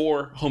guy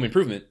for Home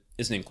Improvement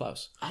is named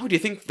Klaus. Oh, do you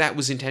think that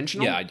was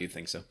intentional? Yeah, I do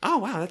think so. Oh,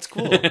 wow, that's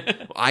cool.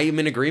 I am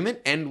in agreement,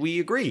 and we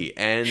agree,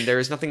 and there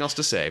is nothing else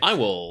to say. I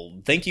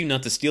will thank you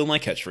not to steal my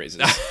catchphrases.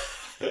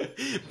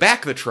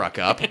 Back the truck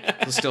up.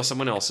 Let's steal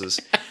someone else's.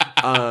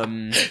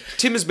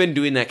 Tim has been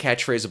doing that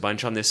catchphrase a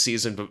bunch on this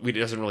season, but it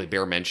doesn't really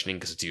bear mentioning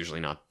because it's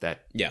usually not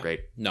that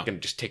great. No. I'm going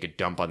to just take a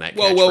dump on that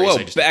Whoa, catchphrase whoa, whoa.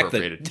 I just Back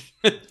appropriated.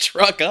 the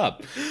truck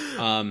up.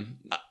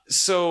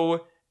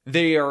 So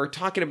they are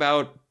talking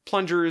about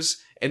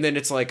plungers, and then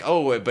it's like,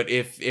 oh, but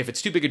if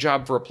it's too big a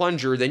job for a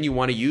plunger, then you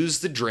want to use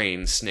the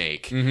drain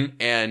snake. Mm-hmm.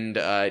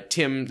 And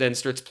Tim then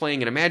starts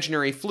playing an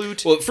imaginary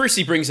flute. Well, first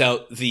he brings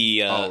out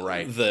the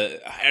right.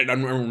 I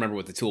don't remember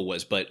what the tool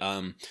was, but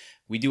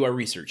we do our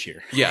research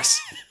here.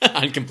 Yes.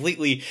 On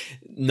completely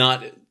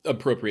not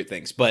appropriate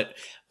things. But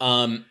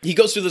he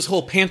goes through this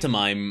whole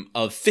pantomime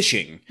of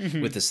fishing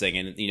with this thing.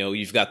 And,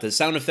 you've got the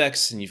sound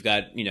effects, and you've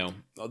got,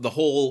 the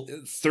whole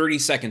 30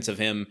 seconds of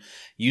him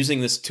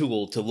using this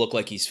tool to look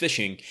like he's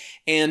fishing.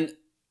 And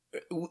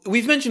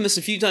we've mentioned this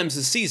a few times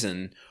this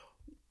season.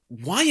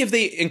 Why have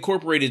they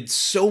incorporated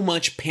so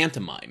much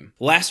pantomime?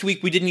 Last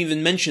week we didn't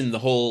even mention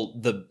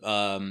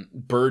the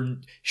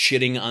bird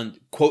shitting on,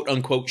 quote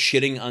unquote,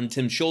 shitting on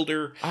Tim's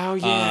shoulder. Oh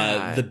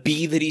yeah. The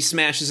bee that he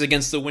smashes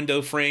against the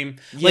window frame.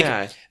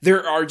 Yeah. Like,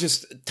 there are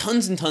just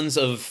tons and tons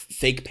of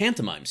fake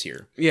pantomimes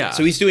here. Yeah.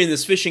 So he's doing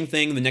this fishing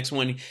thing. The next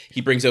one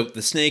he brings out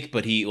the snake,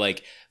 but he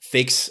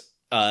fakes.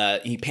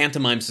 He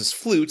pantomimes his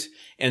flute,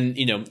 and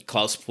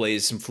Klaus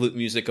plays some flute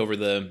music over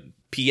the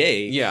PA.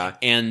 Yeah.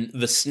 And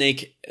the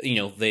snake,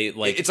 they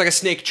like... It's like a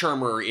snake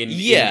charmer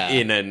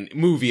in a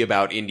movie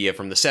about India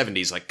from the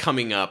 70s, like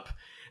coming up.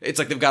 It's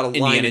like they've got a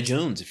line... Indiana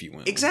Jones, if you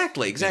will.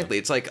 Exactly. Yeah.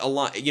 It's like a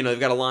line, they've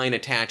got a line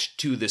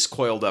attached to this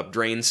coiled up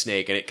drain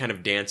snake, and it kind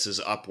of dances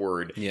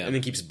upward and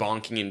then keeps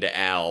bonking into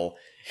Al.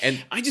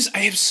 And I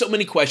have so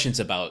many questions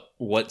about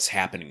what's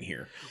happening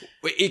here.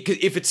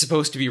 If it's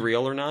supposed to be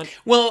real or not?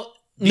 Well...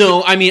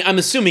 No, I mean, I'm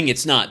assuming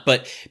it's not,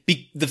 but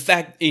the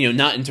fact,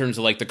 not in terms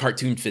of like the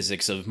cartoon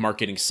physics of Mark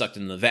getting sucked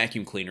in the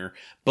vacuum cleaner,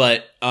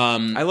 but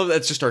I love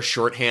that's just our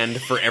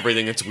shorthand for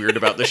everything that's weird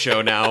about the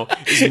show now,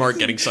 is Mark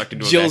getting sucked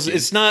into a vacuum.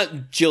 It's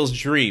not Jill's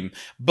dream,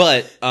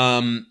 but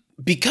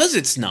because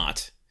it's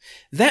not,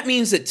 that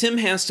means that Tim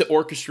has to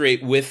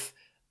orchestrate with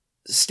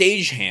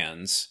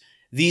stagehands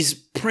these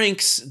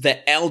pranks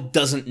that Al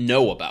doesn't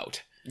know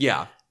about.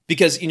 Yeah.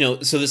 Because,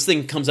 so this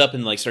thing comes up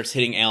and, starts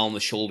hitting Al on the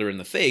shoulder and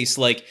the face.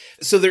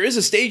 So there is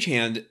a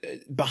stagehand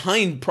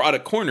behind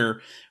Product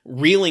Corner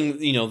reeling,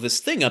 this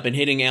thing up and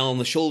hitting Al on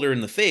the shoulder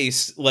and the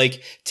face.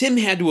 Tim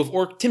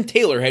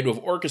Taylor had to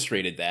have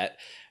orchestrated that.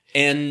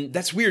 And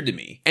that's weird to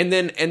me. And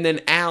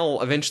then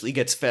Al eventually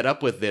gets fed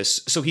up with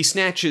this. So he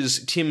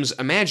snatches Tim's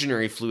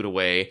imaginary flute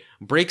away,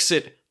 breaks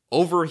it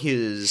over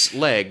his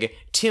leg.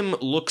 Tim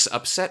looks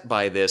upset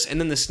by this,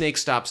 and then the snake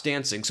stops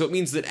dancing. So it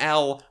means that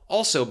Al,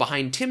 also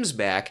behind Tim's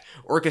back,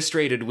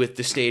 orchestrated with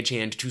the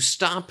stagehand to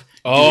stop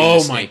doing the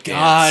snake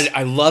dance. God,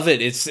 I love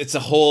it. It's a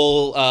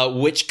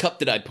whole which cup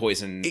did I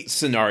poison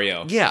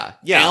scenario. Yeah.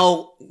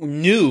 Al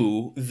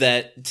knew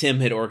that Tim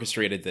had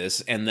orchestrated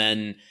this, and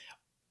then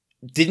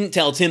didn't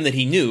tell Tim that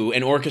he knew,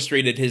 and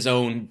orchestrated his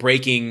own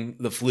breaking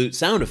the flute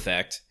sound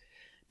effect,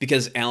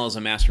 because Al is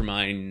a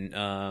mastermind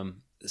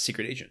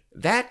secret agent.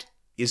 That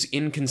is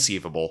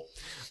inconceivable.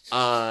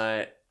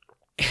 And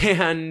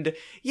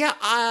yeah,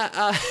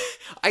 I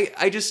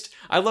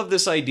love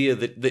this idea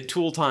that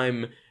Tool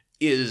Time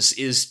is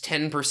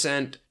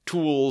 10%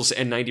 tools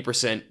and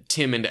 90%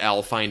 Tim and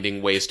Al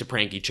finding ways to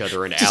prank each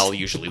other, and Al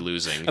usually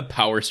losing. A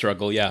power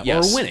struggle, yeah.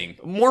 Yes. Or winning.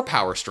 More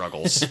power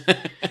struggles.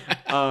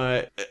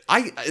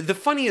 The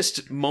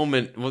funniest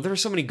moment, well, there are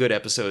so many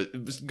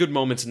good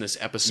moments in this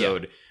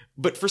episode,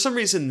 but for some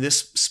reason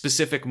this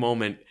specific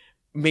moment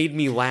made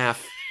me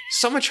laugh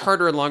so much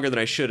harder and longer than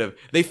I should have.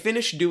 They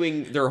finished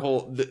doing their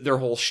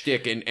whole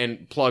shtick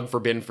and plug for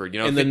Binford,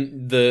 and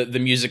then the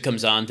music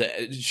comes on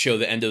to show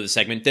the end of the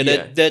segment.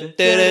 Yeah, they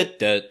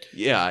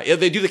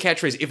do the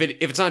catchphrase. If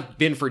it's not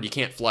Binford, you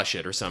can't flush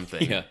it or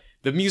something. Yeah.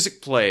 The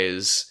music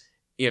plays.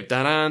 I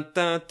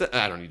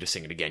don't need to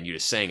sing it again. You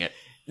just sang it.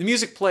 The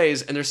music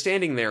plays, and they're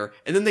standing there,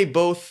 and then they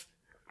both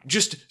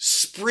just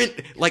sprint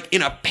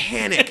in a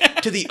panic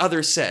to the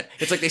other set.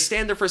 It's like they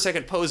stand there for a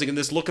second posing, and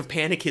this look of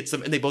panic hits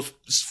them, and they both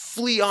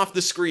flee off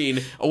the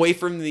screen away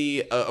from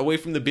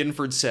the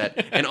Binford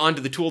set and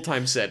onto the Tool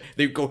Time set.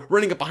 They go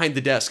running up behind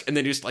the desk, and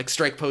then just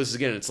strike poses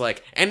again. And it's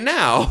like, and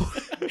now,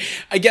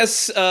 I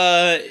guess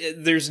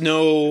there's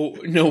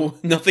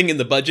nothing in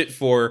the budget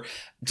for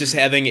just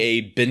having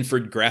a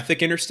Binford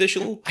graphic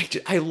interstitial.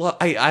 I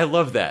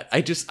love that.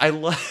 I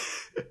love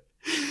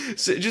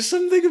so just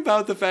something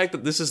about the fact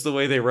that this is the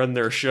way they run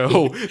their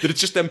show, that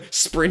it's just them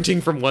sprinting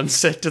from one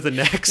set to the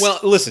next. Well,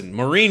 listen,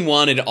 Maureen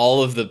wanted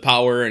all of the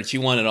power and she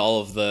wanted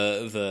all of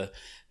the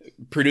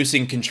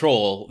producing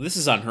control. This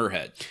is on her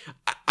head.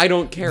 I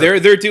don't care.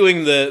 They're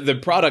doing the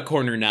product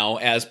corner now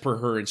as per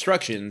her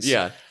instructions.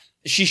 Yeah.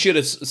 She should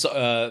have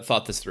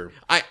thought this through.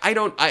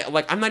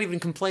 I'm not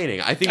even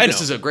complaining. I think this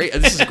is a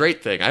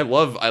great thing. I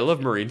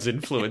love Maureen's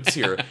influence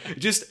here.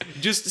 just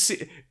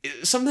see,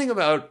 something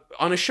about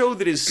on a show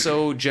that is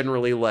so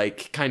generally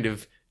like kind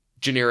of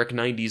generic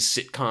 90s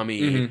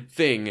sitcom-y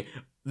thing,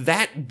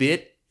 that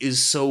bit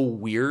is so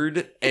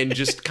weird and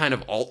just kind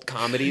of alt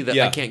comedy that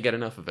I can't get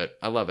enough of it.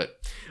 I love it.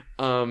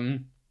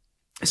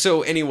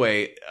 So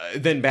anyway,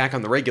 then back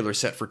on the regular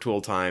set for Tool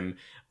Time,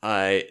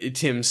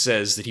 Tim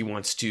says that he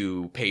wants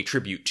to pay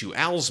tribute to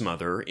Al's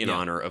mother in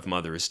honor of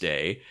Mother's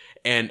Day,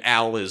 and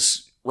Al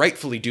is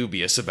rightfully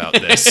dubious about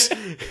this.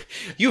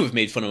 You have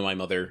made fun of my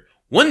mother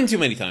one too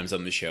many times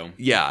on the show.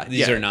 Yeah.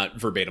 These are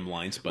not verbatim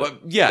lines, but well,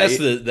 that's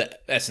the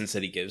essence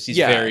that he gives. He's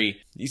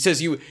very... He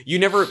says, you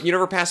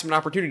never pass him an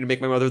opportunity to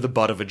make my mother the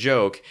butt of a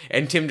joke.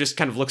 And Tim just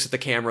kind of looks at the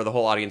camera, the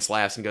whole audience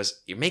laughs and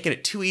goes, "You're making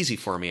it too easy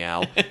for me,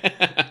 Al."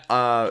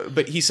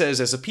 But he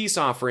says, as a peace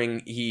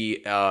offering,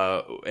 he's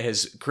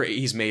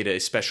made a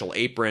special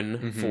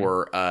apron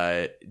for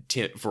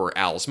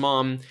Al's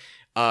mom.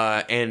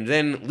 And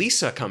then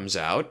Lisa comes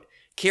out,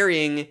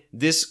 carrying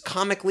this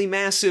comically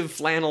massive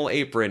flannel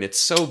apron. It's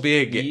so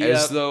big,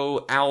 as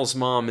though Al's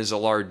mom is a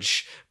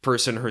large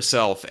person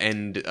herself,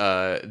 and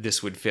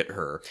this would fit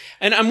her.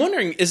 And I'm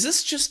wondering, is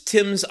this just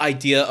Tim's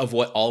idea of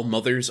what all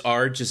mothers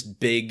are? Just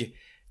big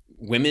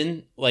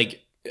women,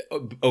 like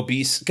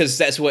obese? Because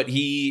that's what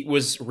he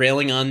was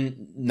railing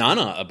on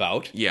Nana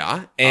about.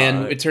 Yeah.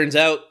 And it turns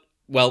out,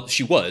 well,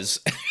 she was,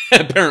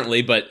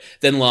 apparently, but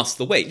then lost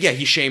the weight. Yeah,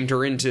 he shamed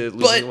her into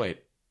losing the weight.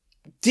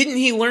 Didn't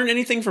he learn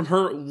anything from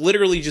her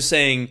literally just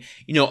saying,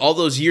 all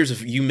those years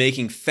of you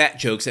making fat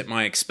jokes at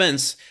my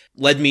expense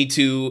led me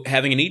to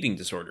having an eating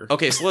disorder?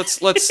 Okay, so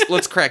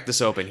let's crack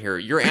this open here.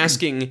 You're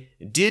asking,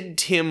 did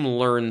Tim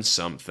learn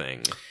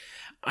something?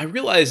 I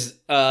realize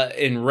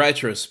in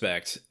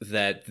retrospect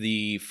that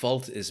the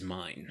fault is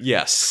mine.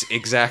 Yes,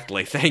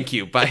 exactly. Thank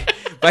you. By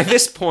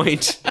this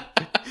point,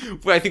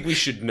 I think we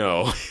should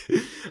know.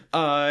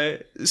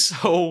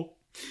 So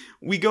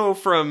we go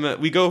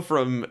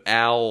from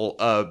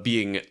Al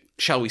being,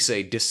 shall we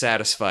say,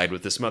 dissatisfied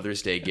with this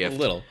Mother's Day gift, a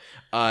little,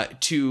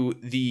 to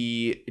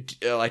the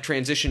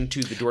transition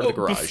to the door to the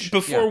garage.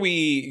 Before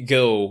we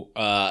go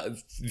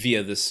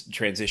via this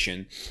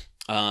transition,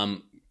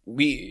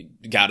 we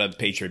gotta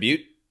pay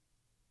tribute.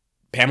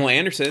 Pamela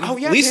Anderson. Oh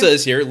yeah, Lisa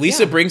is here.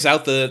 Lisa brings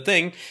out the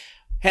thing.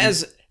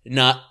 Has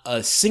not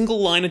a single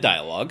line of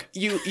dialogue.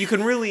 You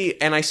can really,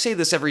 and I say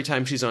this every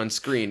time she's on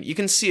screen, you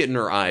can see it in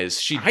her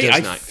eyes. She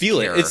does not feel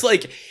care. It. It's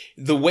like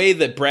the way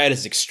that Brad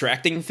is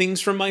extracting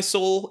things from my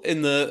soul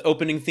in the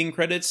opening theme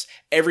credits.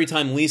 Every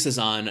time Lisa's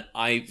on,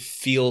 I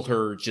feel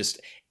her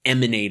just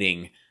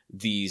emanating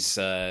these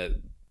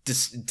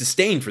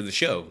disdain for the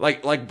show.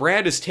 Like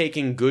Brad is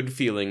taking good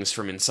feelings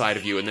from inside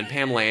of you, and then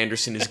Pamela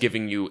Anderson is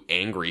giving you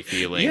angry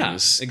feelings. Yeah,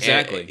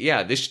 exactly.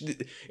 And, this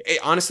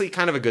honestly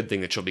kind of a good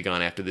thing that she'll be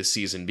gone after this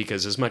season,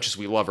 because as much as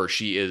we love her,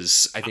 she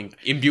is, I think,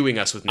 imbuing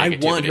us with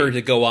negativity. I want her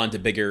to go on to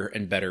bigger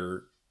and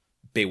better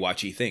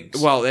Baywatchy things.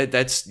 Well,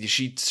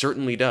 she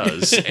certainly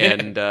does.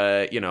 And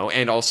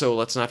and also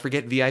let's not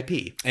forget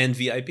VIP. And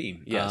VIP.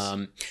 Yes.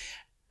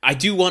 I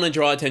do want to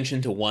draw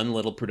attention to one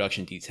little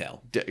production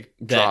detail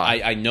that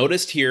I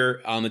noticed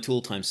here on the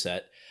Tool Time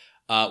set.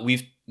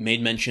 We've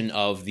made mention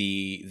of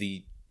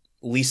the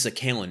Lisa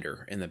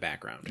calendar in the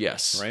background.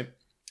 Yes. Right?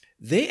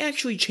 They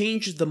actually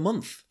changed the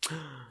month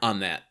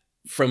on that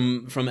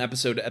from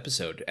episode to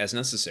episode as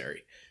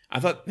necessary. I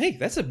thought, hey,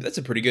 that's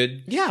a pretty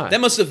good... Yeah. That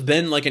must have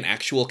been like an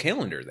actual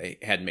calendar they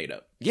had made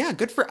up. Yeah,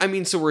 good for... I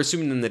mean, so we're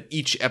assuming then that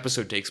each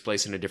episode takes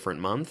place in a different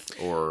month,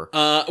 or...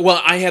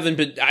 Well,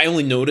 I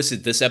only noticed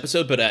it this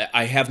episode, but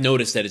I have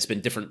noticed that it's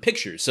been different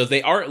pictures. So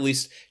they are at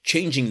least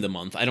changing the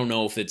month. I don't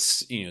know if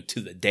it's,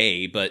 to the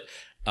day, but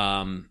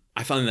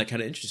I found that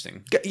kind of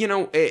interesting.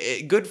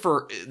 Good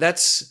for...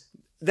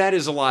 That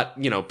is a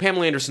lot...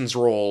 Pamela Anderson's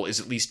role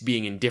is at least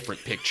being in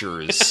different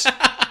pictures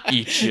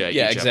each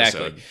exactly.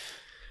 episode.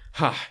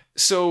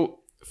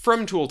 So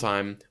from Tool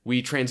Time,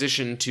 we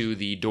transition to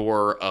the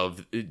door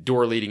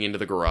leading into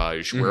the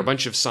garage, where a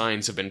bunch of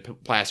signs have been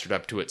plastered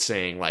up to it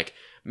saying, like,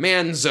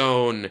 "Man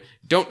Zone,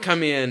 don't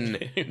come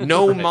in,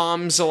 no right.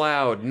 Moms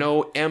allowed,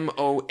 no MOM''S,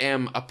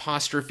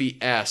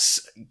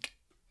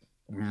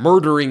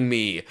 murdering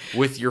me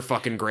with your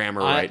fucking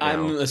grammar right now."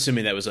 I'm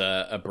assuming that was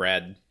a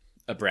Brad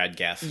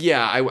gaffe.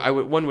 Yeah,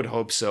 one would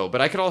hope so, but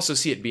I could also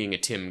see it being a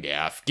Tim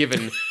gaffe,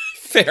 given...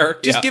 Fair.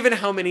 Given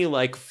how many,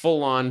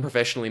 full-on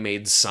professionally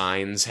made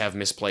signs have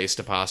misplaced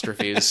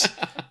apostrophes.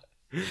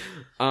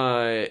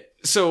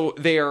 So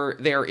they are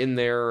in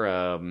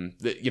there.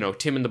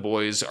 Tim and the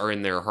boys are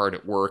in there hard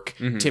at work.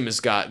 Mm-hmm. Tim has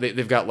got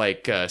they've got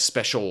like a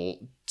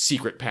special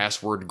secret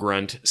password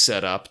grunt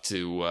set up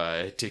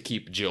to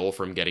keep Jill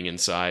from getting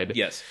inside.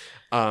 Yes.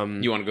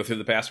 You want to go through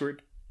the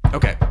password?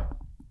 Okay.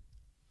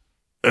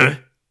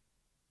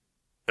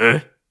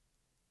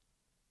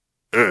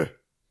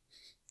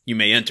 You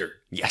may enter.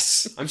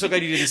 Yes. I'm so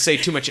glad you didn't say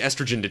too much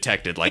estrogen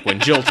detected, like when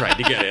Jill tried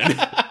to get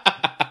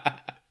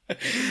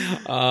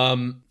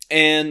in.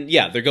 And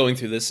yeah, they're going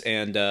through this,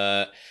 and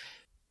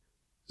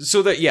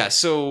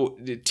So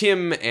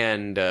Tim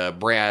and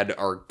Brad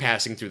are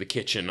passing through the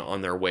kitchen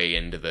on their way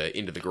into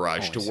the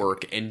garage to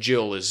work, and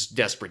Jill is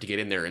desperate to get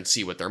in there and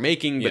see what they're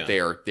making, but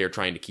they're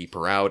trying to keep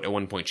her out. At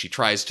one point, she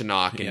tries to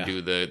knock and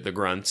do the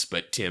grunts,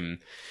 but Tim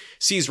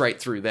sees right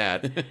through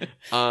that.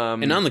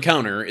 And on the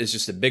counter is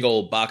just a big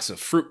old box of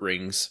fruit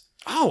rings.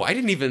 Oh, I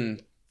didn't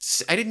even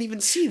see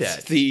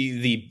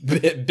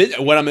that.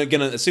 What I'm going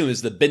to assume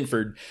is the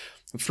Binford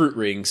fruit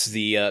rings,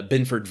 the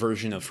Binford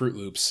version of Fruit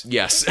Loops.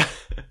 Yes.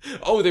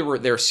 Oh,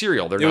 they're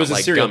cereal. They're not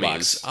like cereal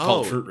gummies. Box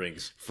called Fruit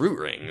Rings. Fruit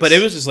Rings. But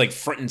it was just like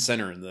front and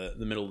center in the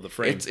middle of the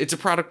frame. It's a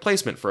product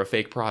placement for a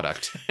fake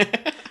product.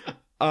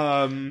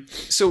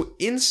 So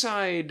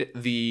inside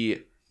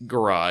the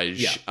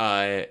garage,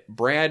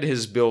 Brad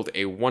has built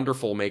a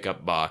wonderful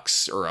makeup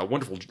box, or a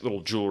wonderful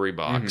little jewelry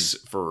box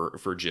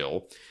for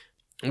Jill.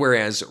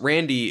 Whereas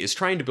Randy is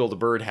trying to build a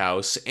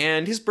birdhouse,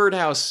 and his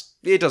birdhouse,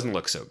 it doesn't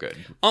look so good.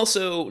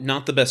 Also,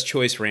 not the best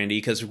choice, Randy,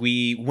 because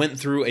we went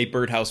through a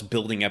birdhouse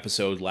building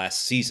episode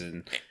last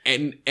season.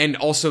 And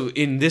also,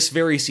 in this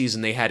very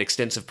season, they had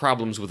extensive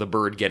problems with a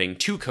bird getting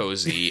too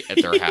cozy at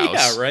their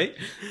house. Yeah, right?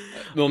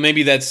 Well,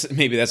 maybe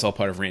that's all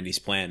part of Randy's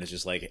plan. It's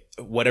just like,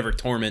 whatever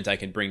torment I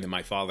can bring to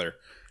my father.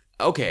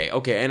 Okay,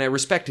 and I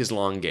respect his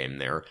long game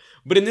there.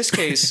 But in this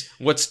case,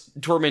 what's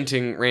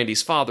tormenting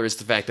Randy's father is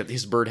the fact that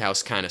his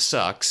birdhouse kind of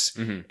sucks.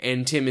 Mm-hmm.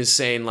 And Tim is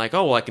saying, like,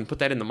 oh, well, I can put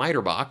that in the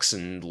miter box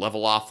and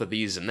level off the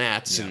these and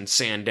that's and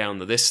sand down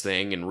the this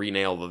thing and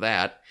renail the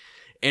that.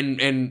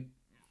 And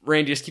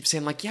Randy just keeps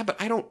saying, like, yeah, but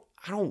I don't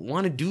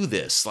want to do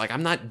this. Like,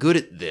 I'm not good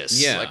at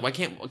this. Yeah. Like, why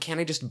can't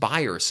I just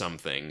buy her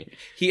something?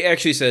 He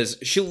actually says,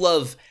 she'll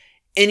love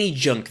any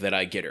junk that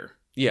I get her.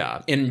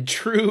 Yeah. In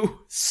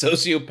true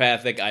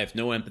sociopathic, I have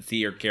no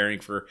empathy or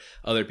caring for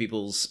other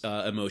people's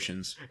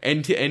emotions.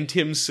 And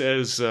Tim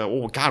says,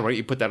 oh, God, why don't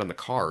you put that on the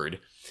card?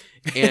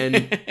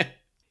 And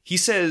he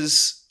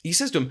says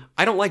to him,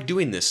 I don't like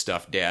doing this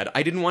stuff, Dad.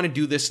 I didn't want to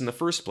do this in the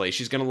first place.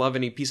 She's going to love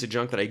any piece of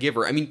junk that I give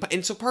her. I mean,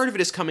 and so part of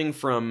it is coming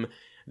from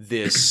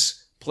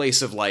this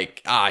place of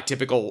like,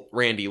 typical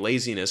Randy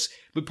laziness.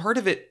 But part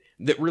of it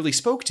that really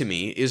spoke to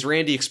me is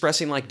Randy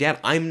expressing like, Dad,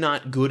 I'm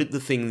not good at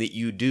the thing that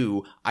you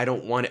do. I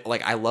don't want it.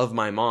 Like, I love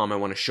my mom. I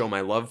want to show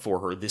my love for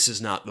her. This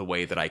is not the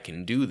way that I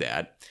can do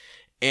that.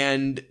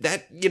 And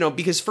that,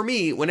 because for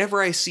me,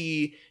 whenever I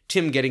see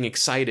Tim getting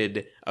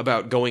excited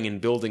about going and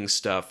building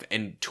stuff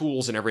and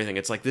tools and everything,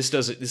 it's like, this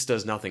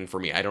does nothing for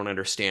me. I don't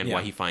understand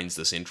why he finds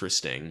this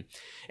interesting.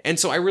 And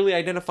so I really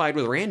identified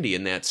with Randy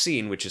in that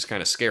scene, which is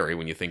kind of scary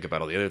when you think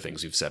about all the other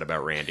things you've said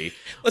about Randy.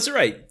 That's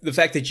right. The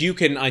fact that you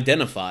can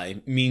identify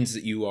means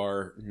that you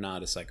are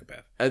not a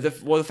psychopath.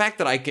 The fact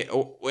that I can,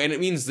 and it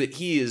means that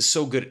he is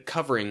so good at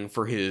covering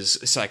for his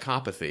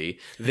psychopathy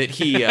that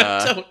he...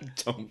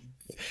 Don't.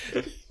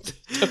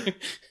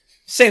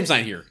 Sam's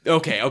not here.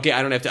 Okay.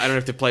 I don't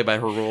have to play by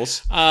her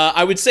rules.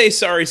 I would say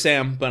sorry,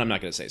 Sam, but I'm not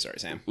going to say sorry,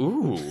 Sam.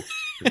 Ooh.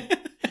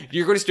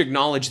 You're going to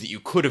acknowledge that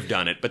you could have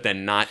done it, but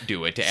then not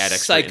do it to add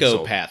extra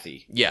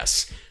psychopathy. Insult.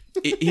 Yes.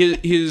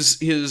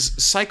 His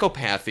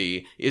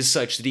psychopathy is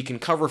such that he can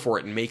cover for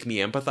it and make me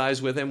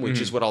empathize with him, which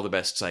is what all the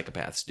best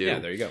psychopaths do. Yeah,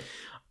 there you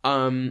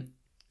go.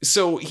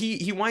 So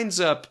he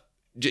winds up,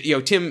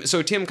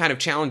 Tim kind of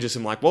challenges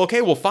him like, well,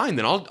 okay, well, fine,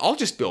 then I'll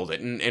just build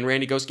it. And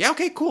Randy goes, yeah,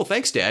 okay, cool,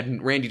 thanks, Dad.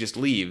 And Randy just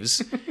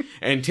leaves.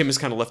 And Tim is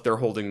kind of left there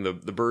holding the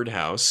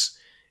birdhouse.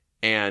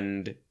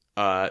 And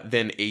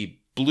then a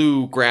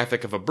blue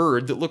graphic of a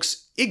bird that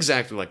looks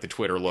exactly like the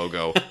Twitter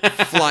logo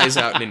flies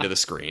out and into the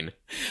screen.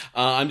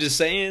 I'm just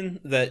saying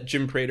that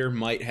Jim Prater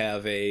might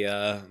have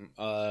a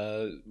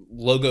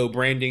logo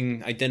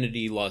branding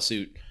identity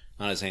lawsuit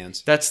on his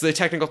hands. That's the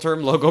technical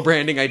term, logo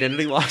branding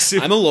identity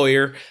lawsuit. I'm a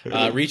lawyer.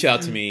 Reach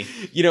out to me.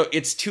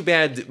 It's too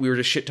bad that we were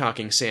just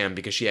shit-talking Sam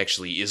because she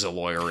actually is a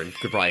lawyer and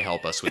could probably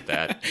help us with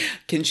that.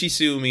 Can she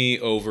sue me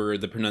over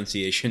the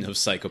pronunciation of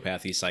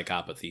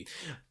psychopathy?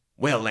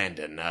 Well,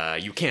 Landon,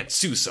 you can't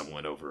sue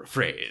someone over a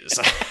phrase.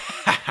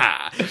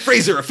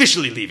 Fraser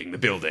officially leaving the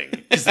building,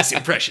 because this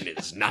impression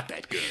is not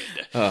that good.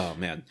 Oh,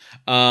 man.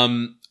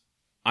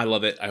 I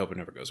love it. I hope it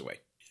never goes away.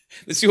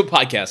 Let's do a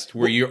podcast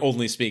where you're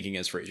only speaking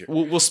as Fraser.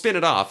 We'll spin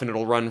it off, and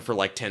it'll run for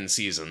like 10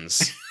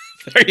 seasons.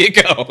 There you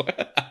go.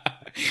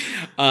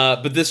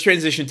 But this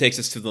transition takes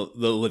us to the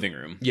living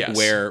room. Yes.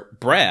 Where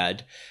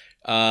Brad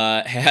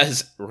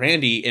has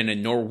Randy in a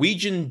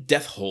Norwegian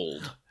death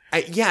hold.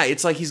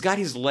 It's like he's got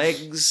his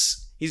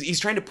legs. He's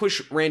trying to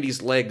push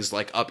Randy's legs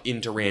like up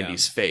into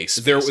Randy's face.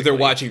 They're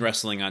watching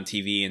wrestling on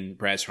TV, and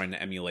Brad's trying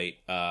to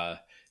emulate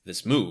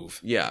this move.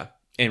 Yeah,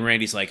 And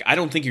Randy's like, I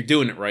don't think you're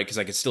doing it right because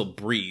I can still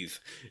breathe.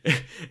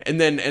 And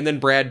then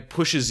Brad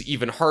pushes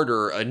even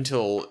harder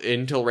until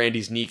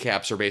Randy's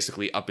kneecaps are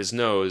basically up his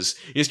nose.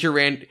 You just hear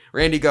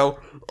Randy go,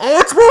 "Oh,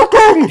 it's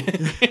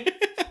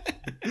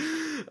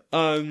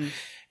working!"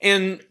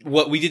 And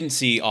what we didn't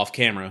see off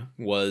camera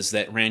was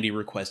that Randy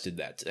requested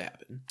that to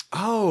happen.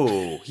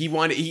 Oh, he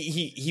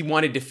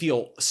wanted to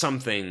feel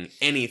something,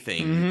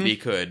 anything that he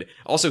could.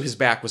 Also, his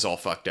back was all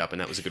fucked up,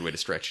 and that was a good way to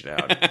stretch it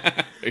out.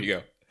 There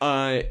you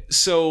go.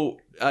 So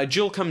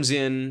Jill comes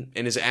in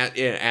and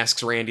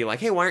asks Randy, like,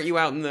 "Hey, why aren't you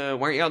out in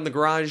the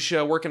garage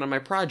working on my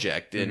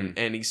project?"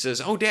 And he says,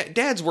 "Oh,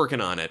 Dad's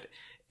working on it."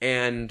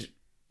 And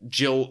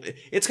Jill,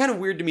 it's kind of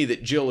weird to me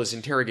that Jill is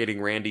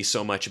interrogating Randy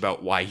so much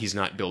about why he's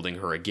not building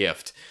her a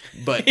gift,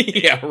 but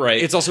yeah,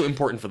 right. It's also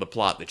important for the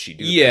plot that she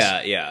do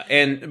this.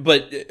 Yeah.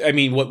 But I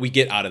mean, what we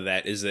get out of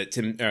that is that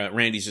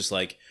Randy's just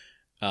like,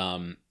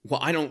 well,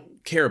 I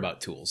don't care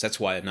about tools. That's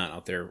why I'm not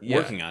out there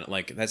working on it.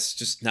 Like, that's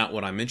just not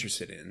what I'm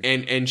interested in.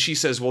 And she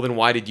says, "Well, then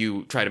why did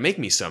you try to make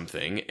me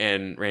something?"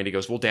 And Randy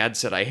goes, "Well, Dad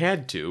said I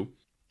had to."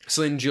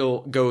 So then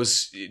Jill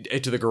goes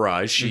into the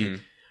garage. She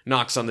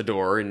knocks on the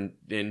door, and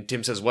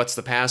Tim says, "What's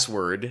the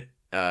password?"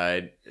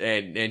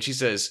 And she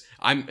says,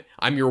 I'm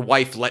your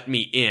wife, let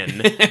me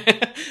in."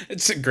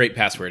 It's a great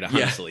password,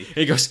 honestly. Yeah.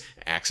 He goes,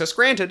 "Access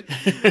granted."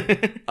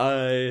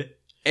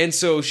 And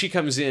so she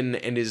comes in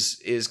and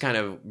is kind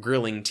of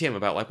grilling Tim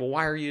about, like, "Well,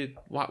 why are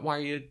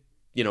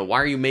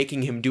you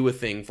making him do a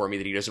thing for me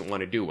that he doesn't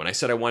want to do? When I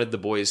said I wanted the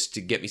boys to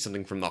get me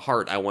something from the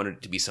heart, I wanted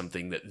it to be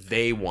something that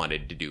they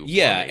wanted to do."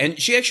 Yeah, for me. and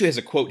she actually has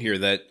a quote here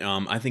that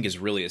I think is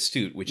really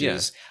astute, which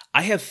is,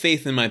 "I have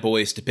faith in my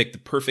boys to pick the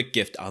perfect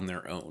gift on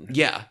their own."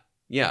 Yeah.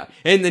 Yeah.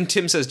 And then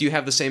Tim says, "Do you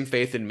have the same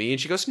faith in me?"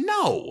 And she goes,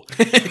 "No."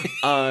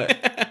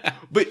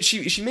 But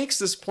she makes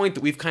this point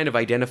that we've kind of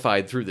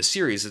identified through the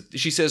series.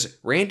 She says,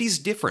 Randy's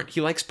different. He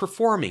likes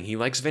performing. He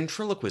likes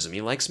ventriloquism. He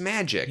likes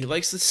magic. He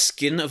likes the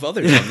skin of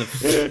others on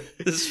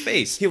his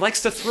face. He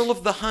likes the thrill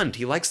of the hunt.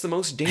 He likes the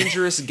most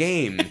dangerous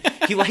game.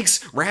 He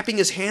likes wrapping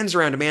his hands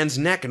around a man's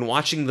neck and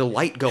watching the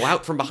light go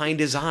out from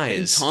behind his eyes.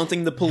 And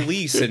taunting the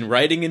police and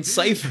writing in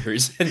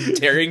ciphers and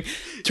tearing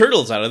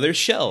turtles out of their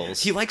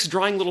shells. He likes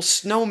drawing little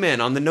snowmen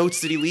on the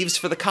notes that he leaves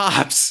for the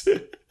cops.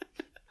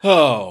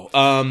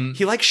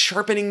 He likes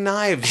sharpening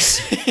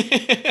knives.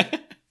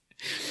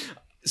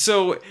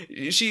 So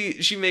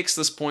she makes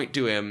this point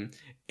to him,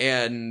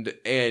 and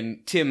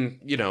Tim,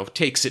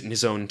 takes it in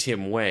his own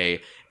Tim way,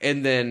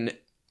 and then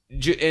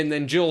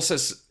Jill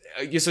says,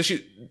 he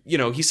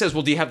says,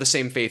 "Well, do you have the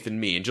same faith in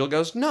me?" And Jill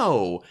goes,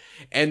 "No."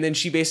 And then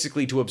she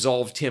basically, to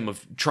absolve Tim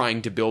of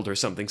trying to build her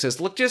something, says,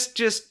 "Look,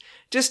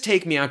 just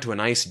take me out to a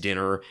nice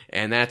dinner,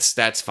 and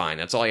that's fine.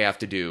 That's all you have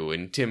to do."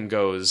 And Tim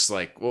goes,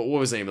 like, what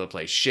was the name of the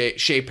place?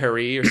 Chez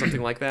Paris or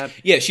something like that?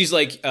 Yeah, she's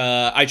like,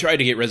 I tried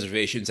to get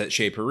reservations at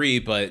Chez Paris,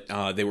 but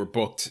they were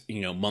booked,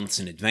 months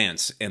in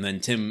advance. And then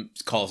Tim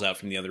calls out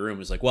from the other room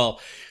and is like, "Well,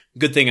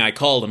 good thing I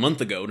called a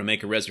month ago to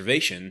make a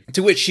reservation."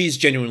 To which she's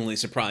genuinely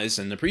surprised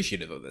and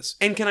appreciative of this.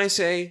 And can I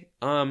say,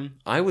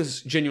 I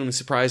was genuinely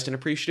surprised and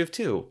appreciative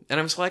too. And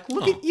I was like,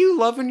 look at you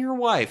loving your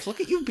wife. Look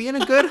at you being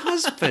a good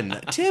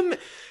husband.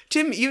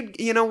 Tim,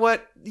 you know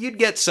what? You'd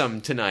get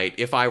some tonight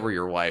if I were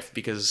your wife,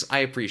 because I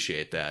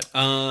appreciate that.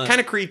 Kind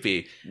of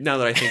creepy, now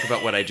that I think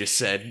about what I just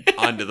said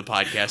onto the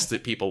podcast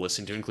that people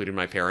listen to, including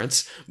my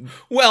parents.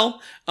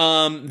 Well,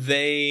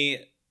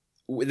 they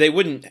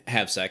wouldn't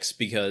have sex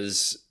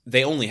because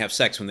they only have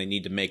sex when they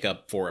need to make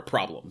up for a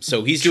problem.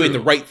 So he's doing the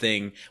right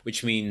thing,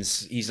 which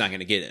means he's not going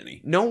to get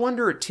any. No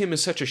wonder Tim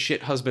is such a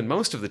shit husband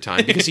most of the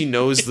time, because he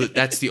knows that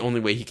that's the only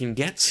way he can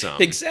get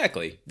some.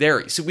 Exactly.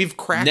 There. So we've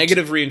cracked...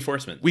 Negative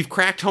reinforcement. We've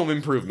cracked Home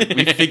Improvement.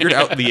 We've figured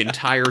out the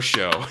entire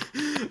show.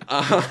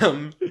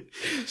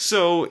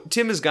 So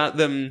Tim has got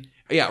them...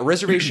 Yeah, a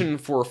reservation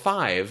for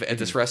 5 at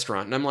this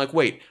restaurant. And I'm like,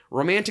 wait,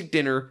 romantic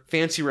dinner,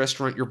 fancy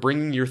restaurant, you're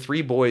bringing your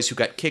 3 boys who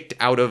got kicked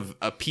out of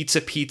a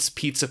Pizza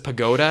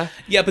Pagoda?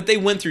 Yeah, but they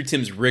went through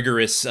Tim's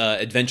rigorous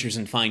adventures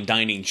in fine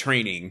dining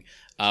training,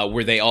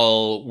 where they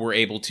all were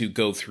able to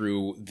go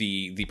through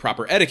the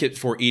proper etiquette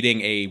for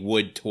eating a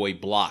wood toy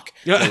block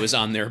that was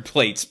on their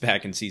plates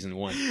back in season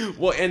 1.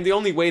 Well, and the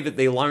only way that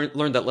they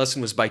learned that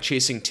lesson was by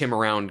chasing Tim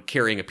around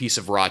carrying a piece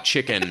of raw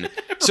chicken.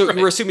 So right.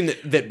 We're assuming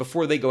that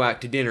before they go out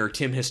to dinner,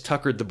 Tim has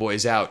tuckered the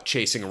boys out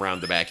chasing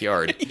around the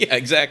backyard. Yeah,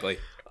 exactly.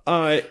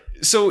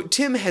 So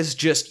Tim he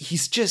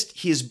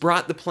has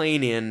brought the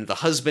plane in,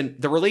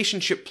 the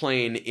relationship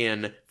plane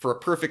in for a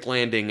perfect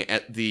landing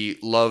at the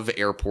Love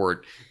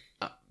Airport.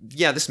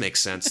 Yeah, this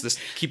makes sense.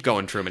 Keep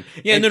going, Truman.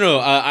 Yeah,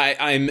 no.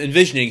 I'm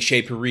envisioning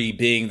Chez Paris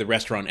being the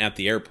restaurant at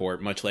the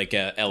airport, much like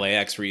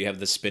LAX, where you have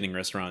the spinning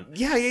restaurant.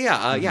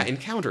 Yeah.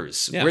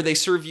 Encounters, where they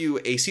serve you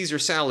a Caesar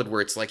salad, where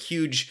it's like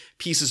huge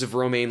pieces of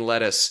romaine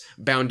lettuce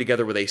bound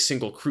together with a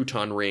single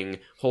crouton ring,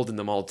 holding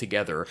them all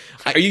together.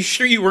 Are you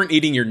sure you weren't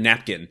eating your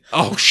napkin?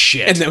 Oh,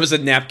 shit. And that was a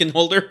napkin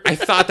holder? I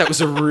thought that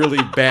was a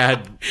really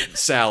bad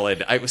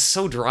salad. It was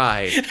so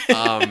dry.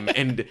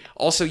 And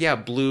also,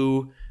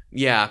 blue...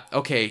 Yeah,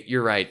 okay,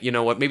 you're right. You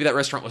know what? Maybe that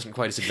restaurant wasn't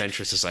quite as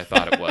adventurous as I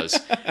thought it was.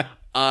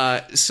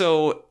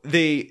 So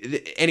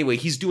anyway,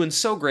 he's doing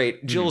so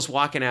great. Jill's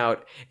walking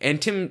out,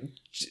 and Tim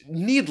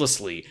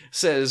needlessly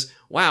says,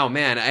 "Wow,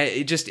 man,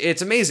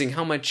 it's amazing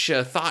how much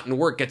thought and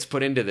work gets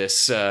put into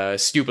this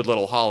stupid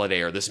little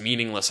holiday or this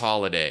meaningless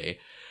holiday."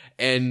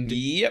 And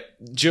Yep.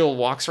 Jill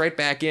walks right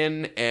back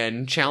in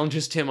and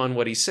challenges Tim on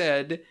what he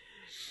said,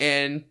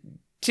 and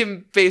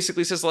Tim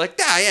basically says like,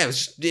 it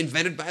was just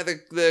invented by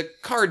the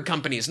card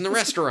companies and the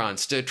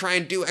restaurants to try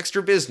and do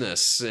extra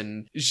business.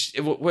 And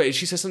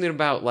she says something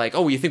about like,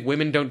 oh, you think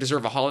women don't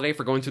deserve a holiday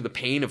for going through the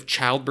pain of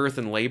childbirth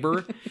and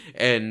labor?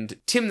 And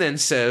Tim then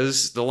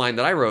says the line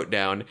that I wrote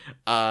down,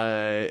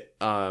 that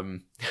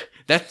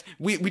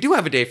we do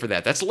have a day for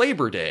that. That's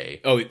Labor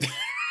Day. Oh,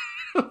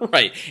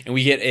 right. And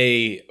we get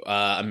a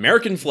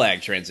American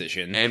flag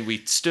transition. And we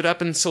stood up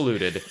and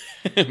saluted.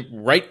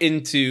 Right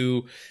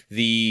into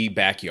the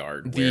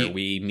backyard where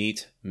we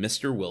meet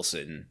Mr.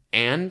 Wilson.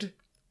 And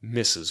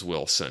Mrs.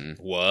 Wilson.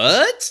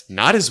 What?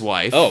 Not his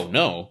wife. Oh,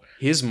 no.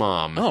 His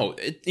mom. Oh,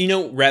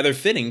 rather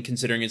fitting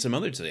considering it's a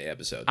Mother's Day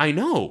episode. I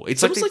know.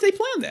 It's almost like they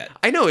planned that.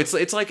 I know.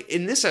 It's like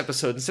in this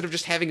episode, instead of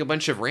just having a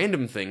bunch of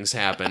random things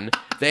happen,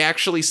 they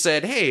actually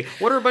said, hey,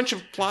 what are a bunch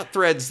of plot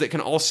threads that can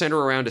all center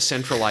around a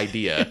central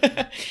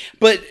idea?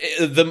 But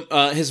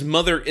his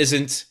mother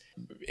isn't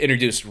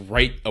introduced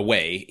right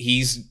away.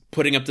 He's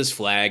putting up this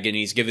flag and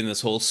he's giving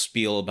this whole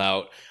spiel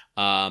about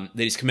that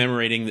he's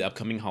commemorating the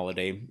upcoming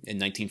holiday. In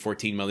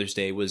 1914, Mother's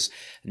Day was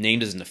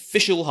named as an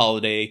official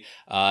holiday,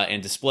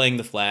 and displaying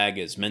the flag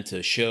is meant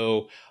to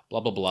show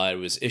blah, blah, blah. It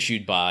was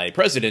issued by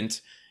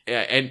President.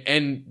 Yeah,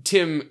 and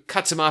Tim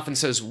cuts him off and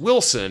says,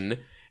 Wilson.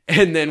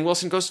 And then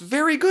Wilson goes,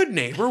 very good,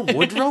 neighbor,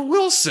 Woodrow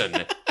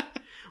Wilson.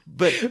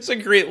 But it's a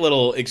great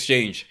little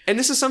exchange. And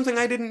this is something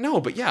I didn't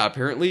know, but yeah,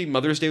 apparently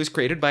Mother's Day was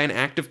created by an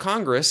act of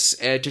Congress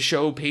to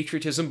show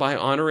patriotism by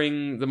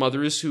honoring the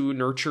mothers who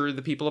nurture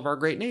the people of our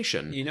great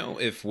nation. You know,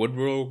 if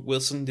Woodrow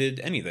Wilson did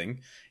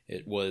anything,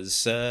 it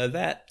was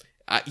that.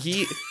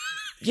 He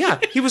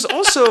was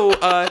also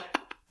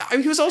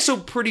he was also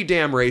pretty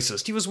damn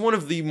racist. He was one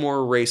of the more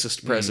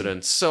racist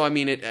presidents. So I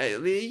mean,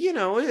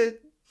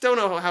 don't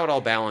know how it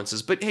all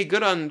balances, but hey,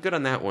 good on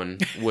that one,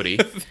 Woody.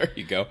 There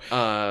you go.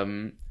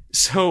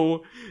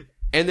 So,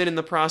 and then in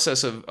the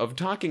process of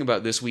talking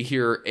about this, we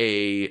hear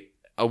a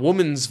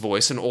woman's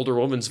voice, an older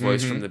woman's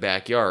voice from the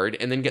backyard,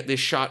 and then get this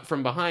shot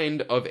from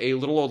behind of a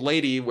little old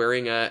lady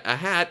wearing a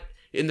hat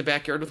in the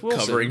backyard with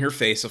Wilson. Covering her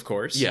face, of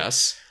course.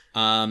 Yes.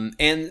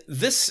 And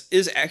this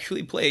is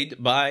actually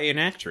played by an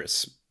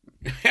actress.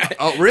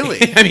 Oh, really?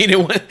 I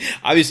mean,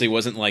 obviously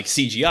wasn't like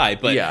CGI,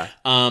 but yeah.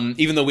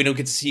 Even though we don't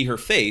get to see her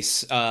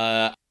face,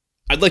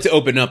 I'd like to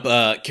open up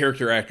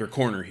character actor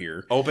corner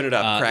here. Open it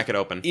up, crack it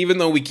open. Even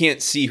though we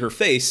can't see her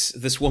face,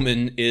 this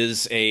woman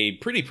is a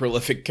pretty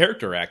prolific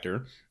character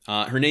actor.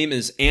 Her name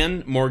is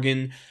Anne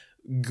Morgan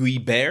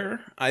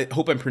Guibert. I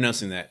hope I'm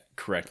pronouncing that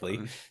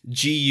correctly.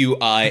 Guilbert.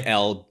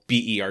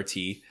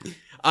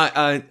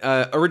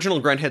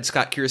 Original Grunthead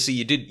Scott Kiersey,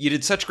 you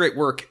did such great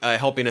work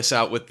helping us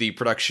out with the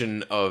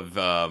production of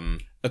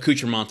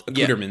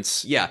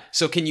accoutrements. Yeah.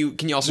 So can you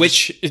also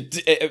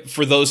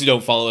for those who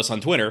don't follow us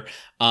on Twitter,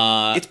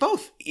 it's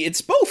both.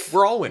 It's both.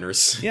 We're all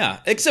winners. Yeah,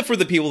 except for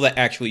the people that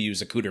actually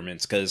use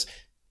accoutrements, because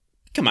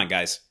come on,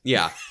 guys.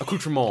 Yeah,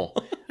 accoutrement.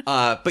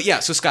 But yeah,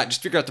 so Scott,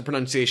 just figure out the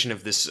pronunciation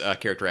of this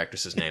character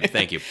actress's name.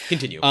 Thank you.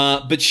 Continue.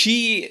 But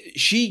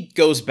she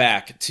goes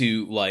back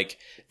to like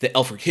the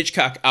Alfred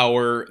Hitchcock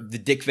Hour, the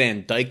Dick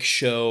Van Dyke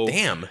Show.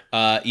 Damn.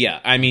 Yeah.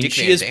 I mean, Dick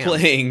she Van is Dam.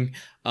 playing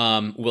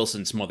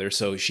Wilson's mother,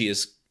 so she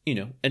is,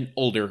 an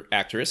older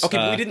actress. Okay,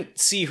 but we didn't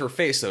see her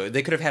face though.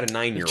 They could have had a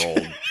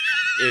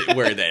 9-year-old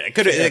wear that.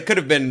 It could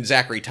have been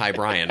Zachary Ty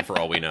Bryan for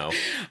all we know.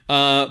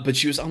 But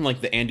she was on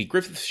like the Andy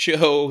Griffith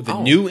Show,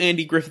 the new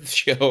Andy Griffith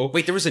Show.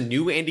 Wait, there was a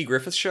new Andy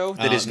Griffith Show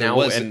that is there now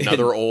was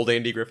another old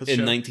Andy Griffith show?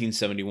 In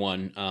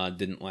 1971.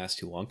 Didn't last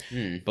too long.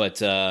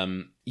 But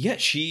yeah,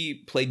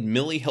 she played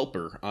Millie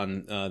Helper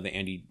on the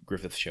Andy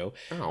Griffith Show.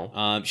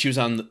 Oh. She was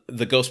on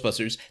the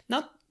Ghostbusters,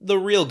 not the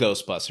real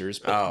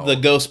Ghostbusters, but the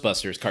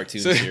Ghostbusters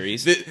cartoon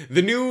series.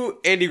 The new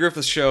Andy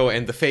Griffith Show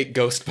and the fake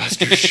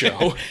Ghostbusters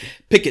show.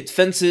 Picket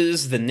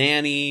Fences, The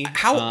Nanny.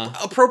 How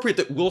appropriate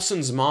that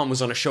Wilson's mom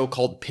was on a show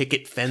called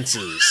Picket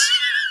Fences.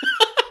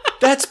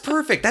 That's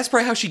perfect. That's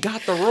probably how she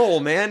got the role,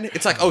 man.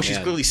 It's like, she's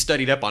clearly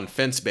studied up on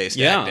fence-based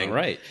acting. Yeah,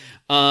 right.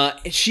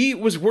 She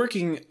was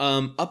working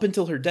up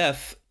until her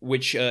death,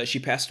 which she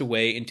passed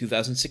away in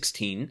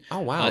 2016. Oh,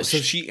 wow. So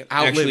she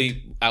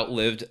actually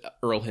outlived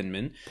Earl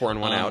Hindman. Pouring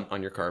one out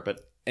on your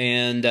carpet.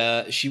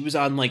 And she was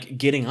on, like,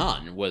 Getting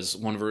On was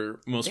one of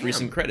her most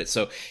recent credits.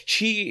 So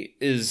she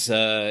is,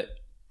 to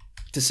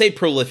say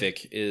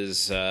prolific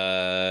is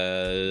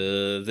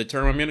the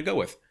term I'm going to go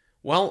with.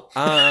 Well,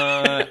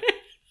 I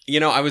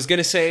was going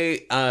to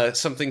say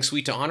something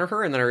sweet to honor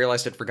her, and then I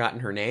realized I'd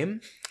forgotten her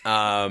name.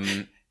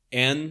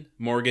 Anne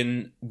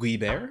Morgan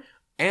Guibert?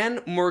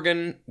 Anne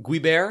Morgan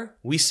Guibert,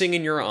 we sing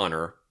in your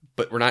honor.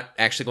 but we're not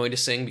actually going to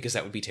sing because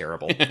that would be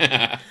terrible. She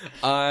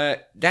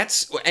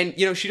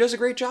does a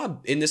great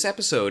job in this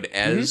episode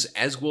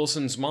as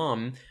Wilson's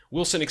mom.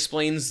 Wilson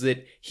explains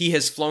that he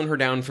has flown her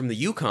down from the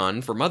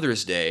Yukon for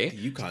Mother's Day.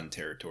 Yukon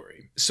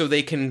territory. So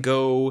they can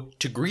go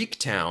to Greek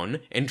town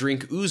and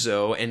drink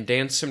ouzo and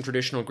dance some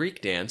traditional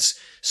Greek dance.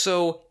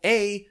 So,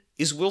 A,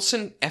 is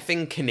Wilson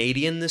effing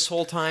Canadian this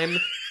whole time?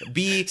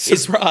 B,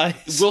 surprise.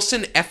 Is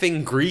Wilson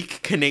effing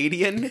Greek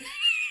Canadian?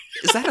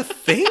 Is that a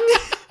thing?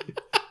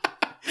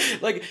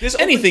 Like,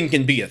 anything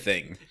can be a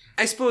thing.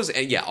 I suppose,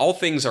 yeah, all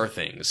things are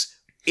things.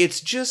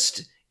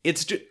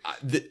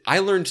 I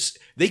learned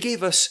they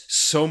gave us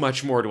so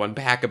much more to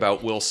unpack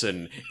about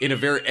Wilson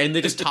and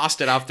they just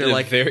tossed it off there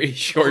like very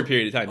short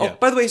period of time. Oh, yeah.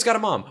 by the way, he's got a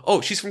mom.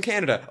 Oh, she's from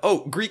Canada.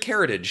 Oh, Greek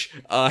heritage.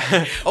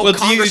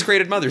 Congress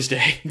created Mother's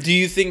Day. Do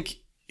you think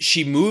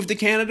she moved to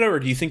Canada, or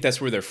do you think that's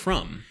where they're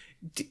from?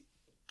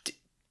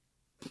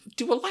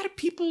 Do a lot of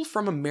people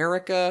from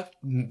America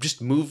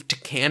just move to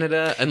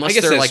Canada unless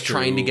guess they're that's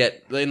trying to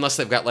true. unless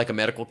they've got like a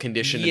medical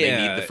condition and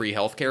they need the free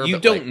healthcare? You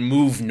don't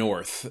move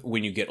north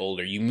when you get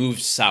older. You move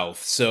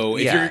south. So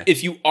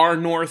if you are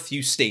north,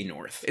 you stay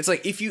north. It's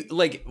like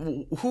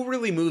who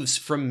really moves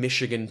from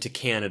Michigan to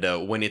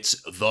Canada when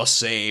it's the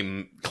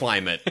same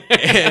climate?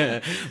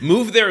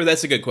 Move there?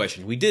 That's a good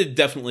question. We did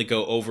definitely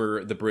go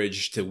over the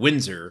bridge to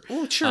Windsor.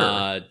 Oh,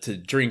 sure. To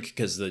drink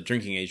because the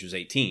drinking age was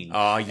 18.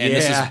 Oh, yeah. And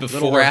this is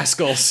before Little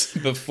rascals.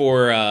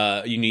 Before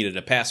you needed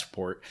a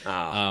passport.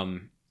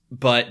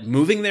 But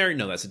moving there,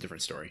 no, that's a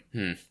different story.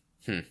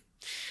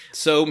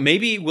 So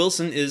maybe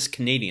Wilson is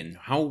Canadian.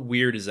 How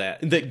weird is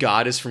that? That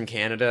God is from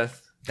Canada.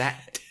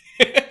 That.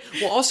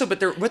 Well, also, but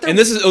they're and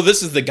this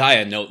is the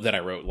Gaia note that I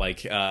wrote.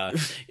 Like,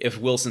 if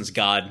Wilson's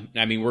God,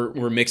 I mean,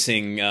 we're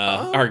mixing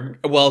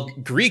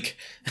Greek.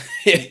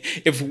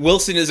 If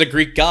Wilson is a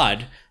Greek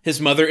god, his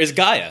mother is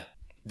Gaia.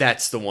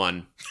 That's the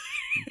one.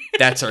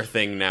 That's our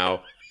thing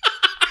now.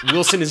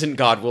 Wilson isn't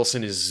God,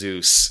 Wilson is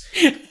Zeus.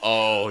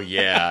 Oh,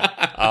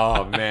 yeah.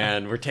 Oh,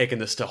 man. We're taking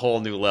this to whole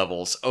new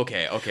levels.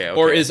 Okay.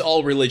 Or is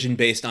all religion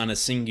based on a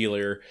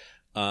singular,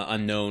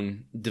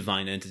 unknown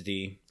divine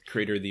entity,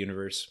 creator of the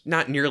universe?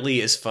 Not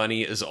nearly as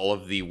funny as all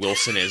of the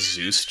Wilson as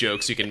Zeus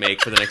jokes you can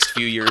make for the next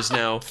few years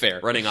now.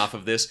 Fair. Running off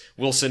of this.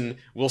 Wilson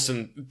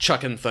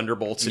chucking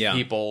thunderbolts at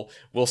people.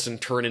 Wilson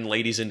turning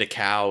ladies into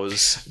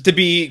cows. To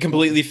be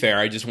completely fair,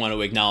 I just want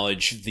to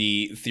acknowledge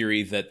the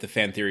theory that the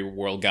Fan Theory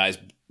World guys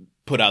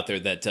put out there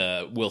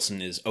that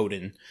Wilson is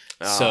Odin.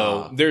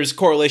 So there's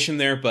correlation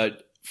there,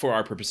 but for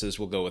our purposes,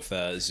 we'll go with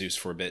Zeus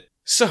for a bit.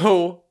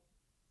 So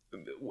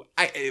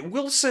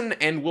Wilson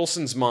and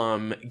Wilson's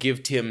mom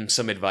give Tim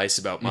some advice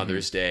about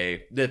Mother's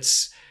Day.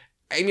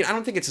 I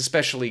don't think it's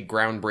especially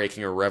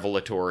groundbreaking or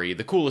revelatory.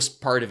 The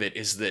coolest part of it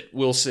is that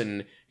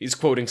Wilson is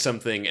quoting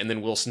something and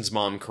then Wilson's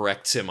mom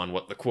corrects him on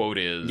what the quote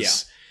is.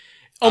 Yeah.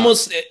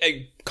 Almost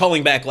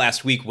calling back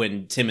last week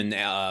when Tim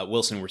and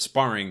Wilson were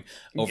sparring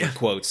over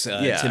quotes.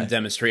 Tim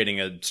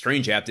demonstrating a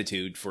strange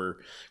aptitude for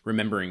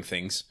remembering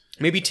things.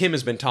 Maybe Tim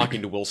has been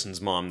talking to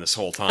Wilson's mom this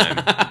whole time,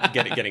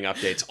 getting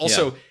updates.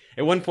 Also,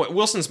 at one point,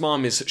 Wilson's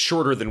mom is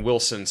shorter than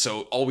Wilson,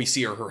 so all we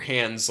see are her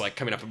hands like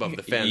coming up above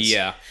the fence.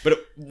 Yeah. But at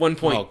one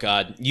point... Oh,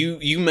 God.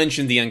 You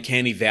mentioned the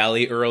Uncanny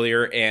Valley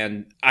earlier,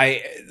 and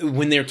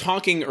when they're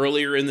talking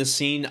earlier in the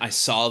scene, I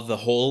saw the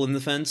hole in the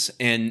fence,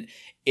 and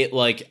it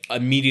like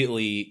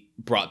immediately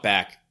brought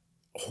back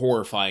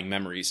horrifying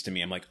memories to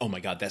me. I'm like, oh my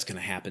God, that's going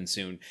to happen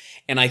soon.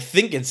 And I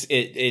think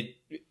it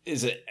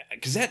is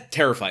because that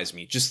terrifies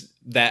me. Just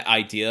that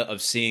idea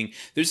of seeing,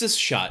 there's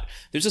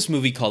this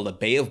movie called A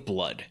Bay of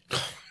Blood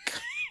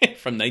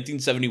from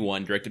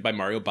 1971, directed by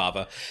Mario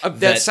Bava.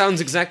 That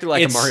sounds exactly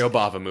like a Mario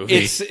Bava movie.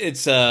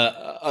 It's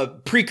a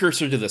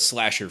precursor to the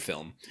slasher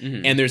film.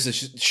 And there's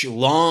this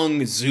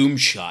long zoom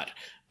shot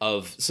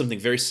of something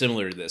very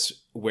similar to this,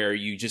 where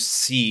you just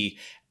see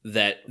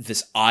that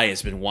this eye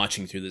has been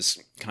watching through this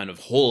kind of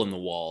hole in the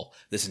wall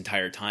this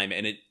entire time,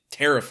 and it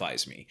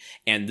terrifies me.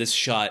 And this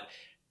shot,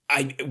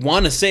 I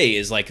want to say,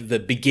 is like the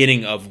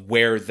beginning of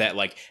where that,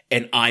 like,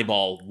 an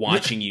eyeball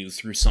watching you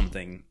through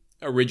something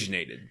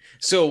originated.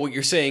 So what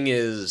you're saying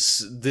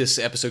is this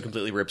episode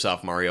completely rips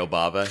off Mario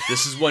Bava.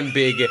 This is one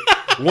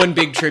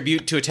big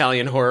tribute to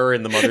Italian horror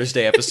in the Mother's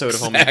Day episode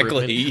of Home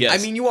Improvement. Yes.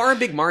 I mean, you are a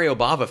big Mario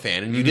Bava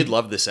fan, and you did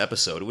love this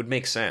episode. It would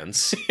make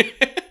sense.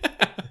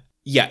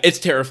 Yeah, it's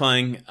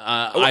terrifying.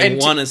 I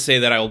want to say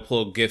that I will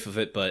pull a gif of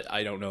it, but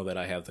I don't know that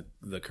I have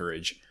the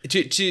courage.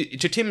 To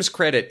Tim's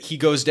credit, he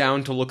goes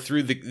down to look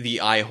through the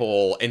eye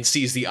hole and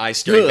sees the eye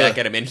staring back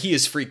at him, and he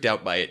is freaked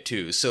out by it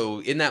too. So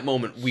in that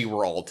moment, we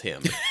were all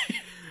Tim.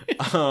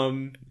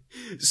 But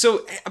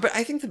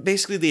I think that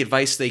basically the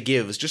advice they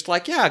give is just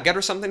like, yeah, get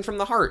her something from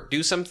the heart,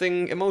 do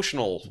something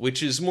emotional,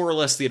 which is more or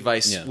less the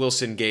advice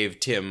Wilson gave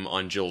Tim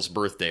on Jill's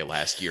birthday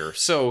last year.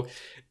 So...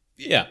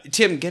 yeah,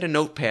 Tim, get a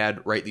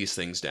notepad, write these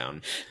things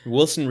down.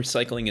 Wilson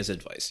recycling his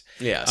advice.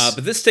 Yes.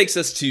 But this takes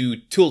us to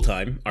Tool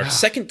Time, our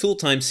second Tool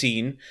Time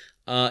scene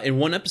in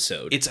one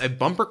episode. It's a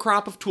bumper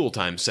crop of Tool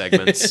Time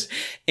segments.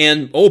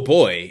 And oh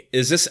boy,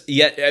 is this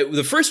yet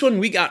the first one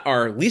we got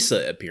our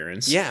Lisa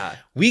appearance. Yeah.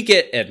 We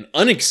get an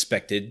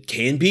unexpected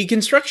K&B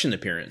Construction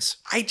appearance.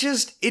 I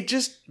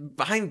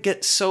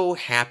get so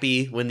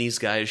happy when these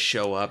guys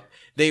show up.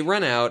 They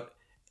run out.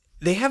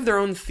 They have their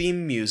own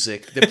theme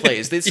music that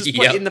plays. This is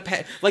in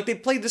the like they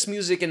played this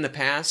music in the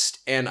past,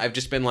 and I've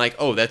just been like,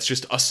 oh, that's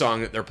just a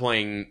song that they're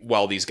playing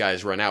while these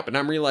guys run out. But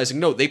I'm realizing,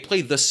 no, they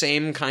play the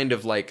same kind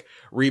of like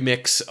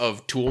remix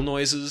of Tool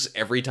noises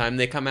every time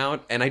they come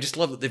out, and I just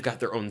love that they've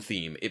got their own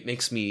theme. It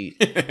makes me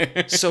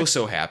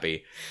so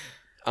happy.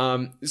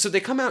 So they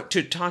come out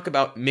to talk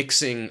about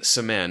mixing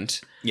cement.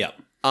 Yeah.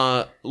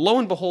 Lo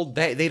and behold,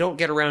 they don't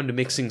get around to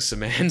mixing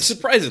cement.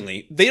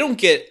 Surprisingly, they don't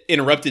get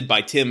interrupted by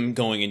Tim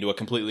going into a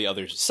completely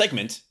other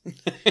segment.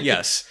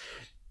 Yes.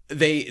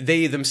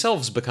 They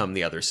themselves become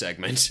the other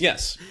segment.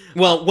 Yes.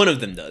 Well, one of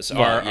them does.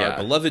 Our yeah.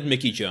 beloved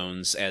Mickey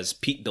Jones as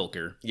Pete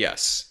Bilker.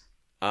 Yes.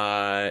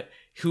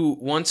 Who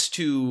wants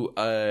to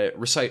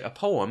recite a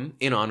poem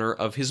in honor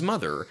of his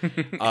mother.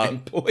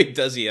 And boy,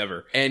 does he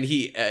ever. And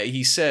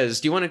he says,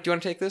 do you want to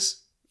take this?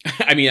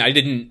 I mean, I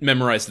didn't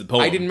memorize the poem.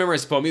 I didn't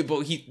memorize the poem,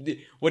 but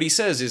what he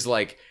says is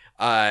like,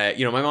 my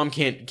mom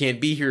can't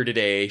be here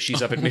today.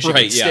 She's up at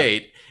Michigan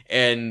State.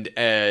 And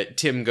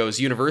Tim goes,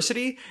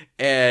 university?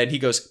 And he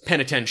goes,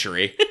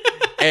 penitentiary.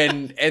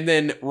 and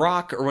then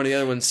Rock, or one of the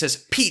other ones,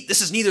 says, Pete, this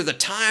is neither the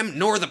time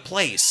nor the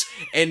place.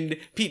 And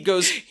Pete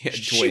goes,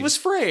 she was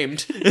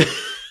framed.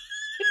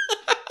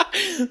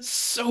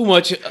 So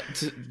much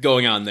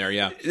going on there,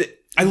 yeah.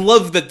 I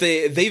love that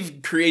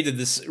they've created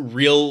this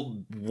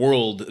real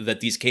world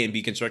that these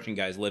K&B Construction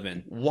guys live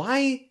in.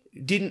 Why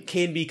didn't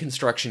K&B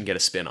Construction get a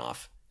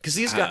spin-off? Because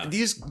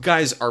these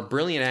guys are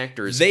brilliant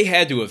actors. They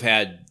had to have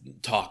had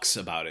talks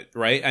about it,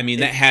 right? I mean,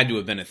 that had to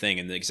have been a thing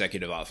in the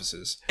executive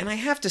offices. And I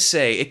have to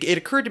say, it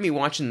occurred to me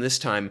watching this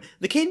time,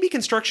 the K&B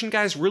Construction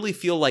guys really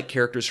feel like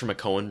characters from a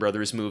Coen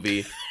Brothers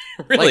movie.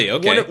 Really?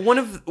 Like, okay.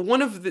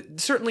 One of the,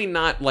 certainly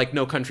not like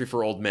No Country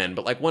for Old Men,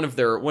 but like one of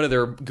their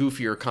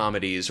goofier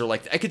comedies, or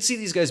like I could see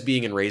these guys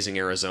being in Raising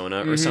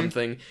Arizona or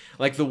something.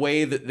 Like the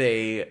way that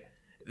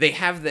they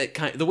have that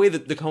kind, the way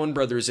that the Coen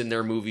brothers in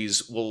their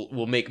movies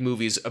will make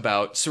movies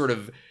about sort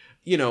of,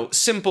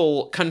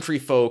 simple country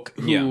folk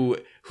who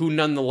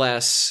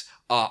nonetheless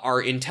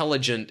are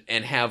intelligent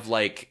and have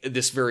like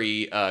this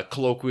very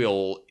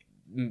colloquial,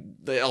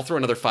 I'll throw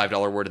another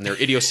 $5 word in there,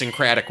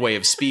 idiosyncratic way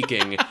of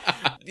speaking.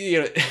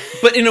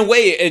 But in a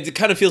way, it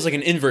kind of feels like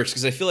an inverse,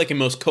 because I feel like in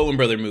most Coen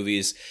brother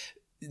movies,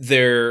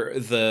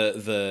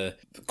 the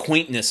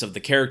quaintness of the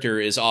character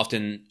is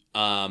often,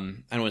 I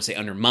don't want to say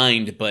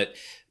undermined, but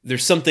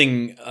there's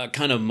something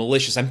kind of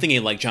malicious. I'm thinking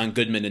of like John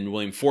Goodman and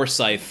William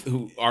Forsythe,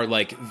 who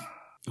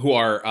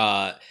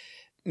are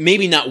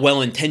maybe not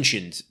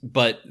well-intentioned,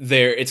 but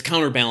it's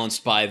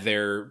counterbalanced by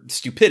their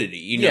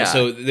stupidity, Yeah.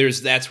 So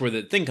that's where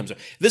the thing comes from.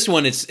 This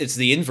one, it's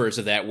the inverse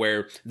of that,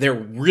 where they're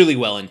really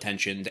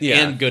well-intentioned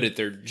and good at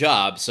their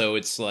job. So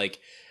it's like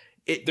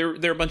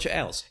they're a bunch of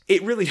owls.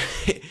 It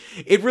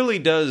really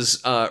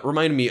does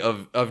remind me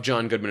of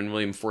John Goodman and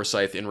William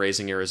Forsythe in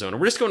Raising Arizona.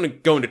 We're just going to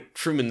go into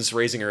Truman's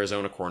Raising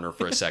Arizona corner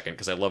for a second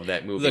because I love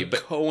that movie. The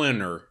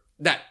Coener.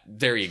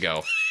 There you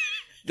go.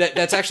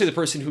 That's actually the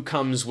person who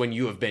comes when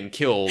you have been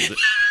killed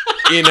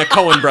in a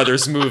Coen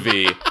Brothers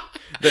movie.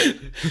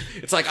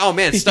 It's like, oh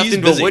man, stuffed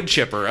into a wood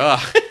chipper. And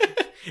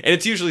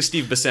it's usually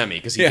Steve Buscemi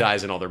because he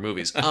dies in all their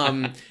movies.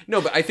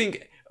 No, but I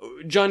think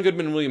John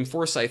Goodman and William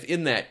Forsythe,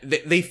 in that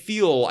they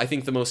feel, I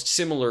think, the most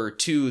similar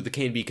to the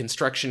K&B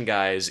Construction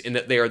guys in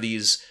that they are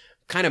these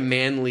kind of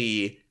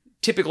manly,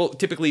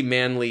 typically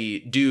manly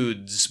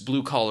dudes,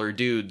 blue collar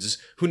dudes,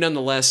 who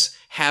nonetheless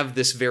have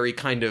this very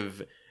kind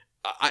of,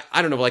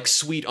 I don't know, like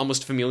sweet,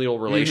 almost familial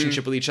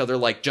relationship with each other.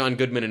 Like John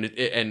Goodman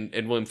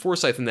and William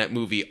Forsythe in that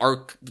movie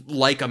are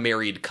like a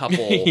married couple.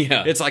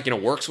 It's like,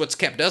 work's what's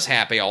kept us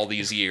happy all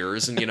these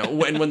years. And,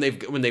 when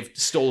they've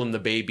stolen the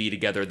baby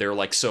together, they're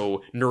like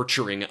so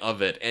nurturing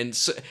of it. And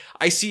so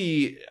I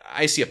see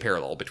a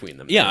parallel between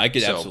them. Yeah, I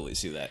could absolutely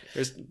see that.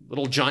 There's a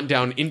little jaunt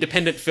down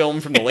independent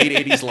film from the late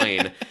 80s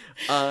lane.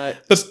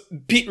 But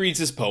Pete reads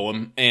his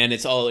poem, and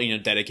it's all,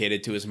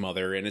 dedicated to his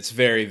mother, and it's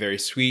very, very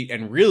sweet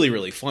and really,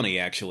 really funny,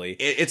 actually.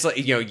 It's like,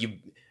 you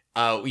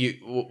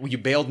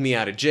bailed me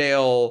out of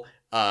jail.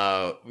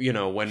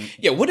 When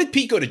what did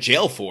Pete go to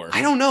jail for?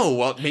 I don't know.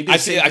 Well, maybe I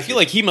feel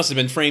like he must have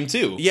been framed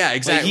too. Yeah,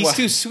 exactly. Like, he's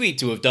too sweet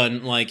to have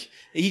done, like,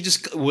 he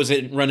just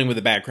wasn't running with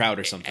a bad crowd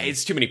or something.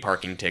 It's too many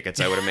parking tickets,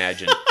 I would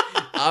imagine.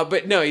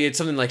 But no, it's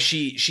something like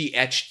she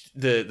etched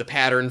the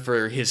pattern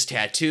for his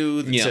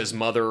tattoo that says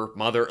mother.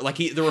 Like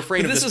the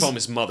refrain of this poem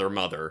is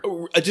mother.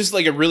 Just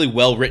like a really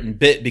well written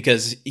bit,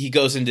 because he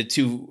goes into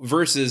two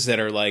verses that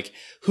are like,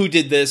 who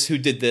did this,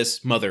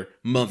 mother.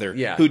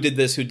 Yeah. Who did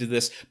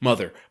this,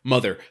 mother.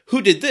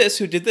 Who did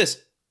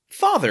this,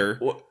 father.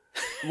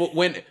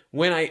 When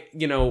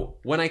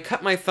I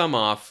cut my thumb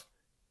off,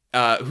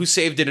 who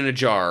saved it in a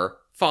jar?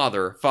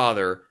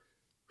 Father.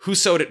 Who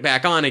sewed it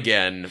back on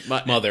again?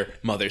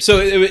 Mother. So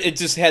it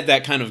just had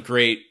that kind of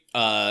great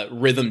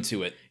rhythm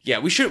to it. Yeah,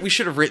 we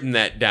should have written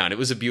that down. It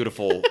was a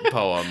beautiful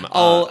poem.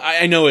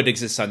 I know it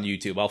exists on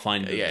YouTube. I'll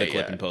find the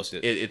clip and post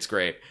it. It's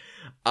great.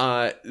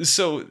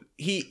 So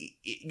he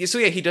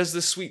does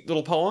this sweet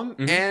little poem,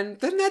 and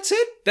then that's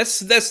it.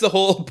 That's the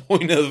whole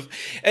point of,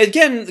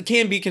 again, the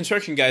KMB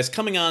Construction guys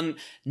coming on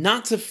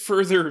not to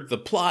further the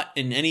plot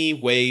in any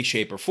way,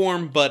 shape, or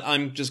form, but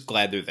I'm just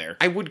glad they're there.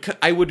 I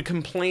would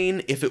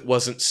complain if it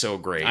wasn't so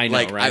great. I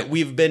know, right?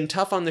 We've been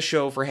tough on the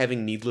show for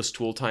having needless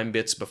tool time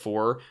bits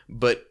before,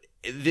 but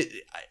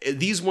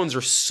these ones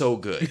are so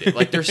good.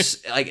 Like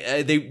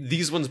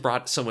these ones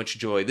brought so much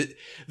joy.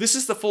 This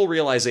is the full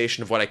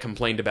realization of what I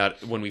complained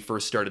about when we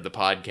first started the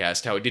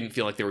podcast, how it didn't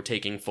feel like they were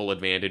taking full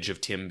advantage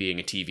of Tim being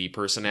a TV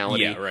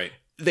personality. Yeah, right.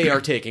 They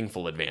are taking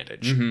full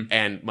advantage,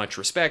 and much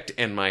respect,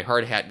 and my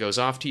hard hat goes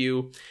off to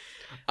you.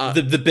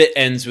 The bit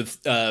ends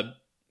with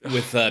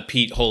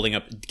Pete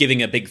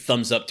giving a big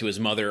thumbs up to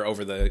his mother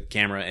over the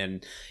camera,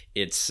 and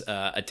it's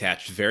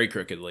attached very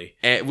crookedly.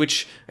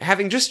 Which,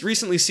 having just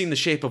recently seen The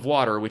Shape of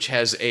Water, which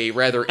has a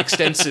rather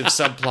extensive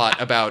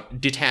subplot about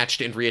detached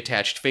and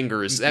reattached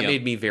fingers, that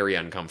made me very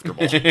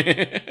uncomfortable.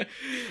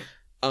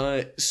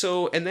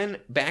 And then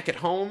back at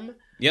home...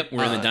 Yep,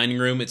 we're in the dining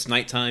room. It's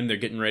nighttime. They're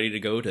getting ready to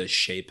go to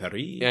Chez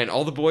Paris. And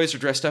all the boys are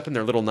dressed up in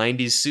their little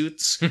 90s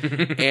suits.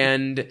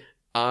 and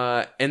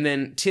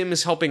then Tim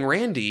is helping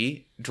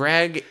Randy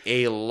drag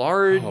a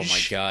large... Oh,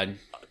 my God.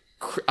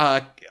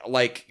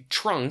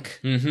 Trunk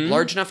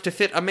large enough to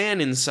fit a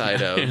man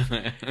inside of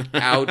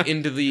out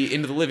into the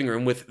living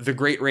room with "The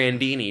Great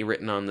Randini"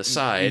 written on the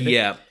side.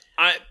 Yeah,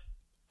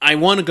 I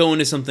want to go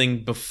into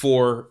something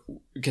before,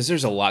 because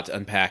there's a lot to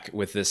unpack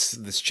with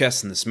this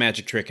chest and this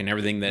magic trick and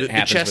everything that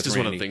happens. The chest with is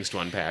Randy. one of the things to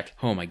unpack.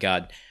 Oh my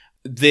God,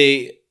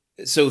 they're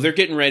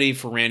getting ready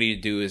for Randy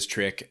to do his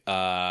trick,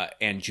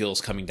 and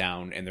Jill's coming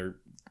down, and they're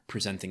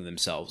presenting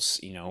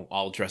themselves,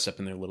 all dressed up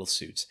in their little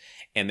suits,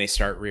 and they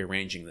start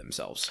rearranging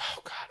themselves.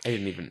 Oh God, I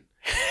didn't even.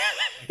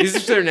 Is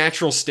this their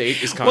natural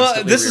state? Is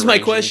constantly well, this is my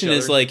question: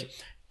 is like,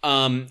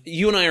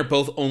 you and I are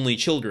both only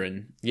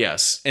children.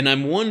 Yes, and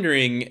I'm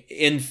wondering,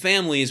 in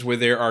families where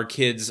there are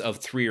kids of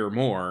 3 or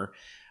more,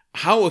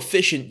 how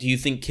efficient do you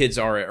think kids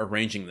are at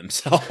arranging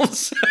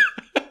themselves?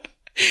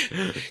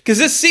 Because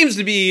this seems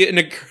to be a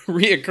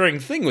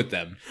reoccurring thing with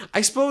them.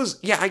 I suppose,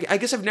 I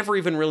guess I've never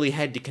even really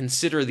had to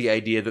consider the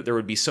idea that there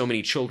would be so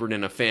many children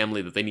in a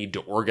family that they need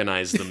to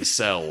organize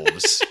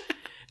themselves.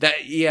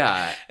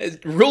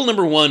 Rule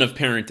number 1 of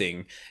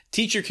parenting: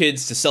 teach your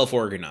kids to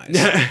self-organize.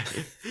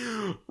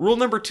 Rule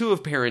number 2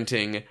 of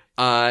parenting: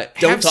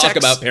 don't talk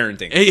about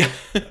parenting.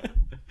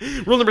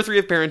 Rule number 3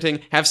 of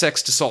parenting: have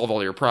sex to solve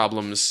all your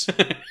problems.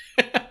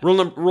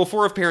 Rule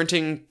 4 of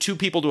parenting: 2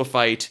 people to a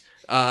fight.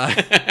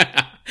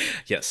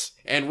 Yes.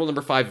 And rule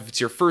number 5: if it's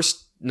your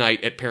first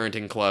night at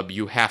parenting club,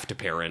 you have to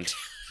parent.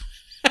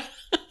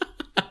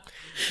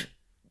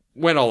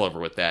 Went all over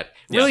with that.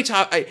 Really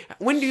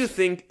when do you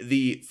think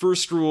the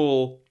first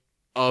rule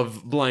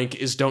of blank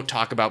is don't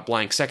talk about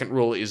blank, second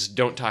rule is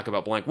don't talk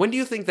about blank? When do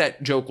you think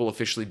that joke will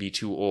officially be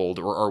too old,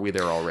 or are we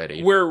there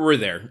already? We're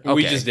there. Okay.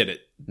 We just did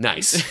it.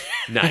 Nice.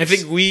 I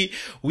think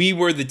we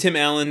were the Tim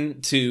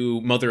Allen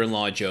to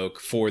mother-in-law joke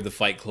for the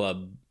Fight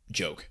Club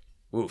joke.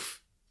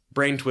 Oof.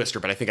 Brain twister,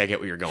 but I think I get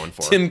what you're going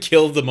for. Tim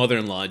killed the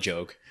mother-in-law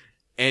joke.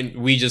 And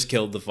we just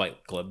killed the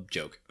Fight Club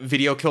joke.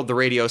 Video killed the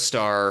radio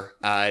star.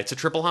 It's a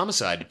triple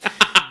homicide.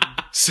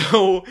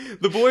 So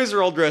the boys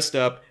are all dressed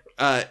up.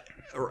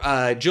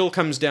 Jill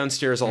comes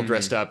downstairs all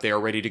dressed up. They are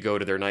ready to go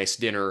to their nice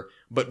dinner.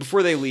 But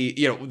before they leave,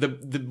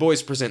 the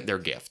boys present their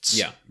gifts.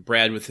 Yeah.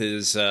 Brad with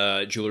his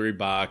jewelry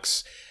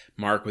box.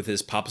 Mark with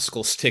his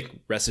popsicle stick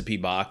recipe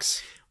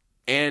box.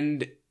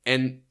 And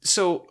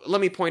so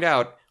let me point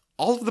out,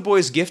 all of the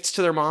boys' gifts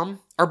to their mom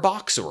are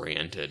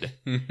box-oriented.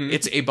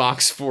 It's a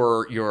box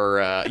for your,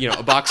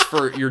 a box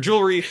for your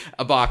jewelry,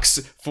 a box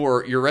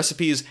for your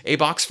recipes, a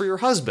box for your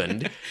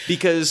husband.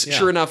 Because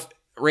sure enough,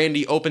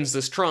 Randy opens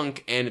this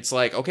trunk and it's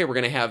like, okay, we're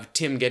going to have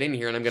Tim get in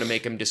here and I'm going to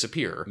make him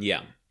disappear.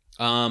 Yeah.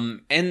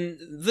 And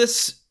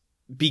this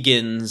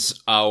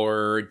begins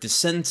our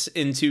descent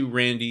into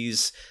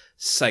Randy's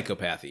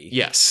psychopathy.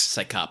 Yes.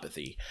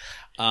 Psychopathy.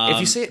 If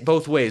you say it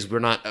both ways, we're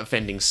not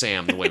offending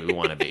Sam the way we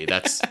want to be.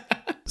 That's...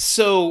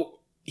 So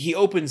he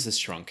opens this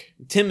trunk.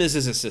 Tim is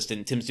his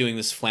assistant. Tim's doing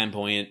this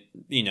flamboyant,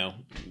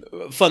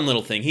 fun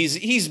little thing.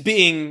 He's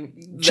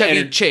being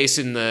Chevy Chase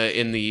in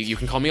the You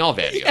Can Call Me All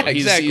video. Yeah,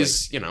 exactly.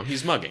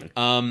 He's mugging.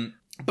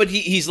 But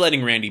he's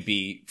letting Randy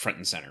be front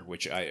and center,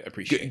 which I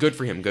appreciate. Good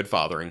for him. Good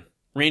fathering.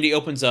 Randy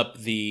opens up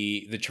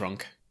the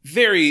trunk,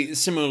 very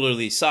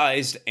similarly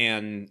sized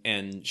and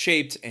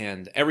shaped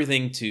and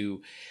everything,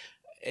 to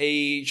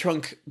a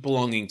trunk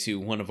belonging to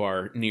one of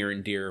our near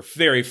and dear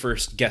very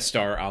first guest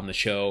star on the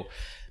show,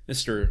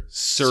 Mr.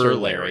 Sir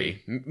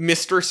Larry.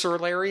 Mr. Sir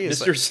Larry?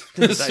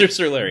 Mr.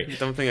 Sir Larry. I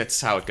don't think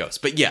that's how it goes,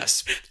 but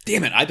yes.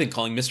 Damn it, I've been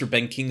calling Mr.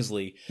 Ben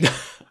Kingsley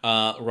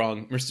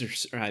wrong.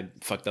 I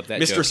fucked up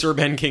that Mr. joke. Sir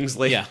Ben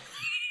Kingsley. Yeah.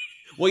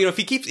 Well, if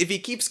he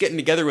keeps getting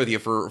together with you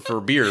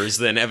for beers,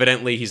 then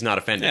evidently he's not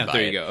offended by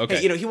there it. you go.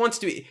 Okay. Hey, he wants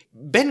to be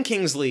Ben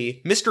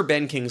Kingsley, Mr.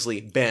 Ben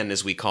Kingsley, Ben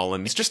as we call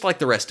him. He's just like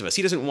the rest of us.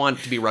 He doesn't want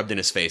to be rubbed in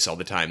his face all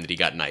the time that he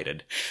got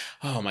knighted.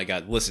 Oh my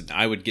God! Listen,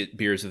 I would get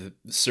beers with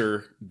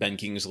Sir Ben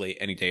Kingsley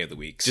any day of the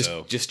week.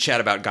 Just chat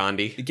about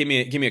Gandhi, give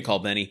me a call,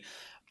 Benny.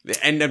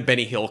 and then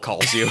Benny Hill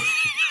calls you.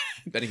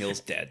 Benny Hill's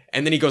dead.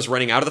 And then he goes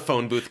running out of the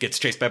phone booth, gets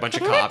chased by a bunch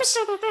of cops,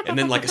 and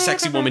then like a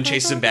sexy woman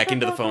chases him back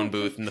into the phone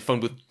booth, and the phone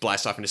booth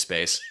blasts off into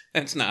space.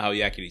 That's not how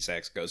Yakety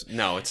Sax goes.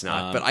 No, it's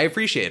not. But I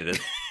appreciated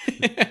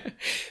it.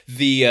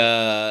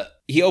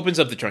 He opens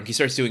up the trunk. He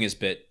starts doing his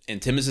bit,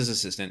 and Tim is his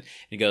assistant.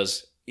 And he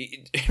goes.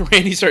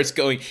 Randy starts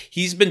going.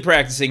 He's been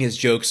practicing his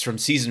jokes from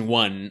season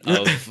 1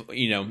 of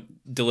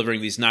delivering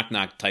these knock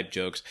type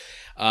jokes.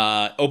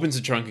 Opens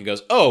the trunk and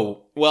goes,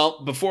 "Oh,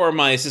 well, before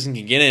my assistant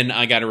can get in,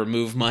 I got to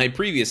remove my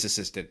previous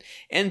assistant,"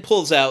 and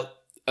pulls out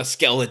a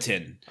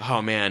skeleton.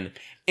 Oh man.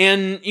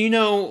 And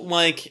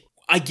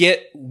I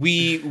get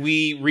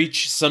we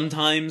reach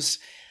sometimes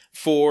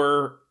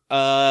for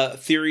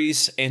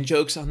theories and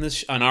jokes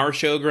on our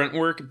show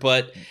Gruntwork,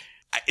 but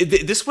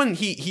this one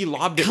he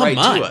lobbed it Come right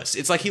on. to us.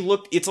 It's like he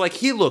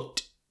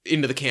looked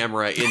into the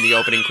camera in the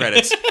opening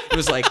credits. It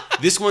was like,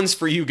 this one's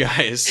for you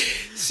guys.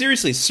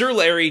 seriously, Sir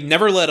Larry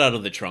never let out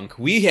of the trunk.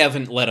 We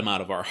haven't let him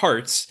out of our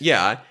hearts.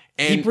 Yeah.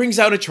 And He brings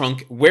out a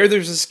trunk where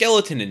there's a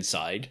skeleton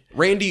inside.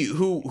 Randy,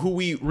 who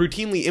we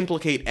routinely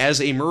implicate as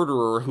a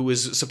murderer who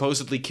is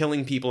supposedly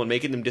killing people and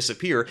making them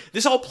disappear,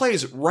 this all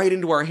plays right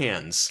into our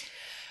hands.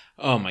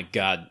 Oh my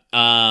God.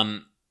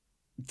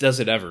 Does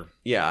it ever?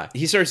 Yeah.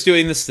 He starts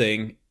doing this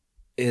thing,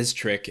 his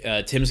trick.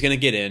 Tim's going to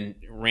get in.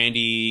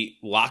 Randy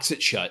locks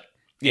it shut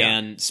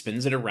and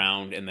spins it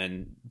around and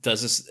then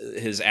does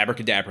his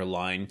abracadabra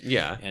line.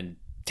 Yeah. And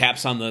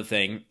taps on the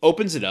thing,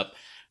 opens it up.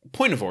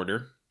 Point of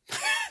order.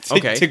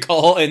 Okay. To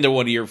call into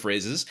one of your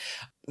phrases.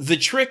 The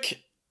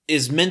trick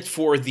is meant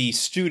for the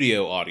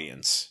studio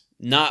audience,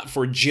 not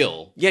for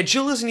Jill. Yeah,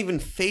 Jill isn't even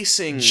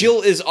facing...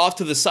 Jill is off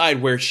to the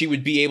side where she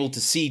would be able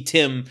to see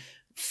Tim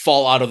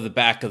fall out of the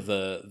back of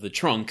the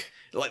trunk.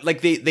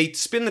 Like they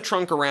spin the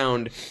trunk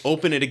around,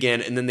 open it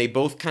again, and then they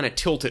both kind of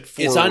tilt it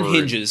forward. It's on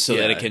hinges so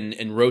that it can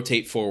and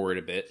rotate forward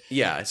a bit.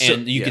 Yeah. So,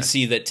 and you can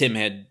see that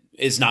Tim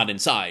is not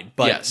inside.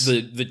 But Yes.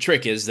 the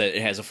trick is that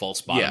it has a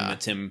false bottom, Yeah. that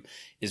Tim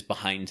is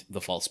behind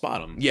the false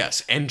bottom.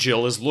 Yes, and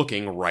Jill is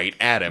looking right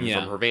at him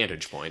Yeah. from her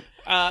vantage point.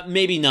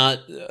 Maybe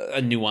not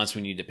a nuance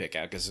we need to pick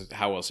out, because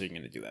how else are you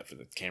going to do that for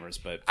the cameras?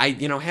 But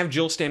Have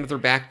Jill stand with her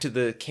back to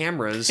the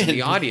cameras and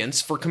the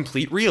audience for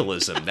complete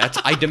realism.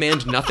 I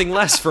demand nothing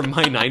less from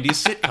my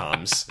 90s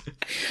sitcoms.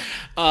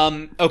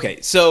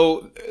 Okay,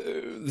 so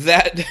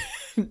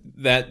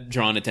that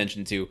drawn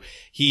attention to,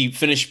 he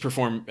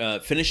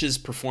finishes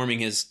performing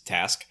his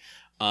task,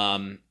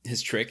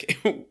 his trick,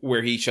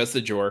 where he shuts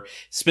the drawer,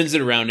 spins it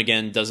around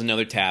again, does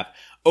another tap,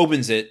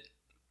 opens it.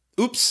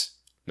 Oops.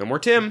 No more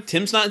Tim.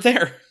 Tim's not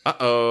there.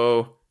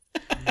 Uh-oh.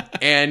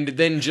 And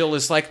then Jill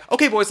is like,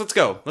 okay, boys, let's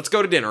go. Let's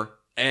go to dinner.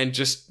 And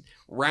just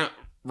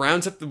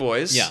rounds up the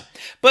boys. Yeah.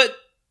 But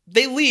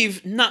they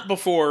leave not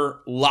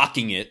before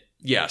locking it,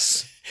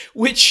 Yes.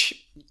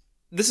 which,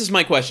 this is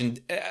my question,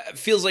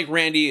 feels like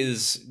Randy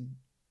is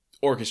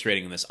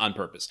orchestrating this on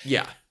purpose.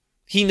 Yeah.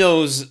 He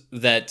knows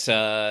that,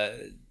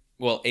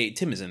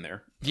 Tim is in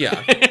there.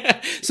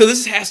 Yeah. So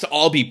this has to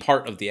all be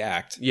part of the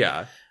act.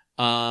 Yeah.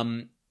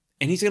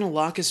 And he's going to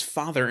lock his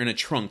father in a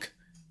trunk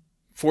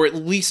for at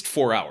least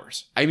 4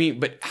 hours. I mean,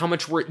 but how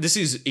much work... This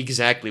is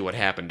exactly what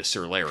happened to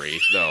Sir Larry,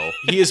 though.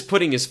 He is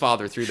putting his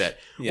father through that.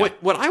 Yeah.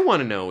 What I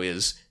want to know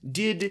is,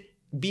 did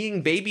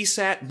being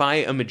babysat by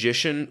a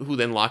magician who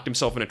then locked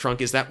himself in a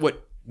trunk, is that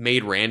what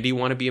made Randy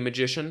want to be a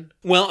magician?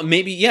 Well,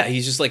 maybe, yeah,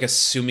 he's just like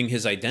assuming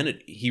his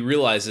identity. He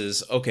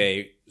realizes,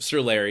 okay, Sir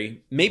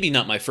Larry, maybe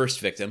not my first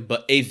victim,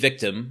 but a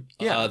victim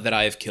that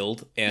I have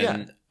killed.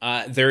 And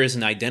there is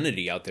an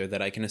identity out there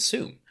that I can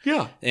assume.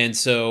 Yeah. And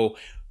so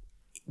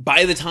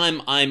by the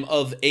time I'm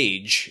of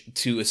age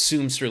to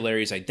assume Sir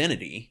Larry's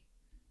identity,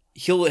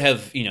 he'll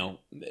have,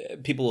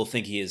 people will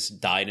think he has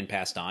died and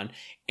passed on,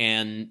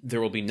 and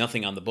there will be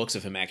nothing on the books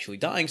of him actually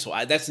dying. So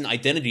that's an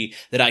identity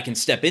that I can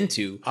step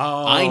into.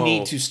 Oh. I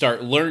need to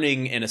start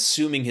learning and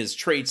assuming his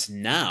traits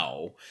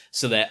now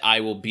so that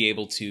I will be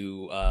able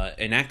to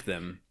enact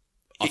them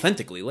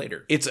authentically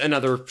later. It's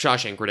another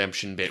Shawshank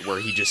Redemption bit where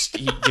he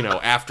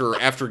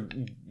after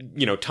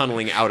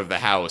tunneling out of the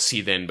house,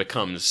 he then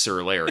becomes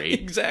Sir Larry.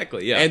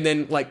 Exactly, yeah. And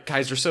then, like,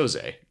 Kaiser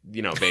Soze,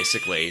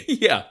 basically.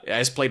 Yeah.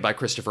 As played by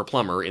Christopher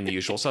Plummer in The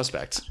Usual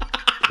Suspects.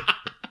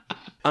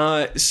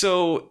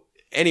 So,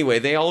 anyway,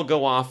 they all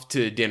go off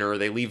to dinner,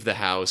 they leave the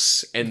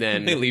house, and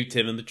then... They leave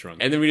Tim in the trunk.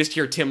 And then we just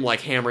hear Tim,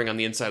 like, hammering on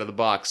the inside of the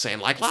box, saying,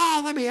 like,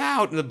 let me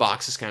out! And the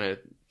box is kind of...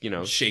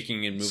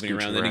 shaking and moving scooching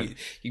around. around. Then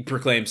he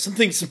proclaims,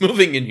 something's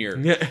moving in here.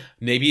 Yeah.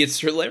 Maybe it's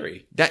Sir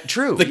Larry.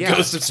 True. The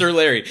ghost of Sir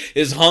Larry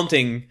is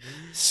haunting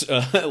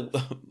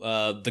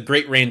the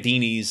great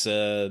Randini's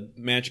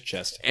magic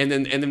chest. And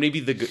then maybe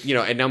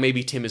and now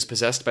maybe Tim is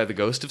possessed by the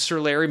ghost of Sir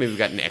Larry. Maybe we've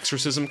got an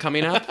exorcism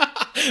coming up.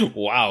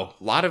 Wow.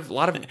 A lot of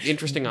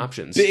interesting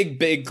options.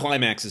 Big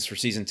climaxes for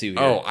season 2 here.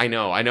 Oh, I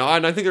know. And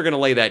I think they're going to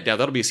lay that down.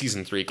 That'll be a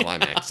season 3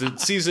 climax.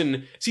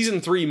 season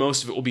 3,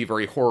 most of it will be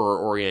very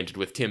horror-oriented,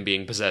 with Tim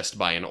being possessed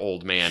by an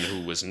old man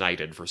who was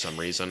knighted for some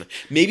reason.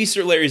 Maybe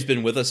Sir Larry's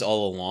been with us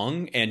all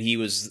along, and he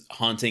was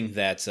haunting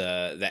that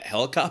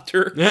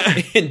helicopter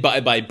and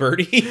by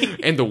Birdie.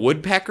 And the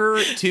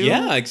woodpecker, too?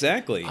 Yeah,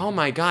 exactly. Oh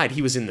my god,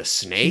 he was in the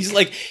snake?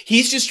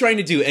 He's just trying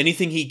to do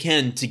anything he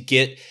can to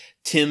get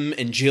Tim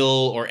and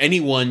Jill or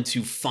anyone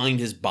to find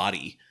his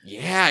body.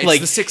 Yeah, it's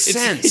the Sixth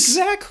Sense.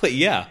 Exactly,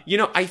 yeah.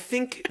 I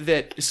think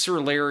that Sir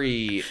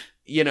Larry,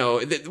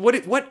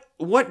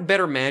 what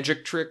better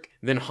magic trick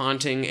than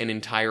haunting an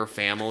entire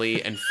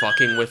family and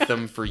fucking with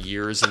them for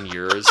years and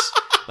years?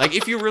 Like,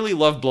 if you really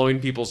love blowing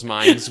people's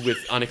minds with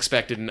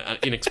unexpected and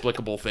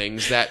inexplicable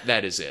things,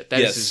 that is it.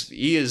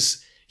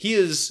 He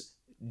is,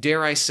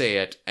 dare I say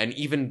it, an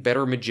even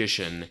better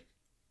magician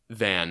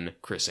than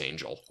Chris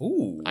Angel.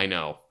 Ooh. I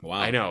know. Wow.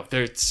 I know.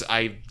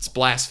 It's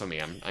blasphemy.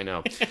 I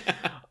know.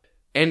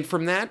 And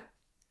from that,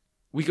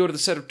 we go to the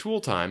set of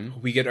Tool Time.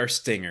 We get our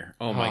stinger.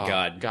 Oh my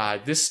god.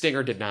 God, this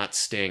stinger did not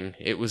sting.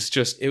 It was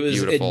just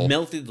beautiful. It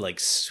melted like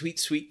sweet,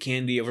 sweet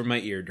candy over my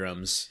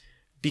eardrums.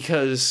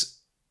 Because,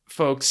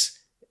 folks,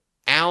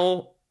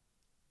 Al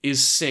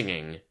is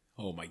singing.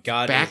 Oh my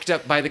god. Backed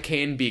up by the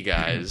K&B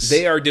guys.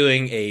 They are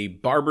doing a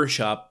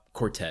barbershop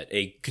quartet,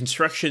 a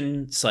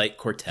construction site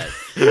quartet,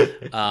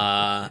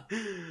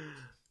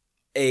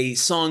 a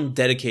song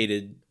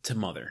dedicated to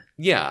Mother.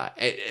 Yeah,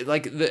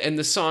 and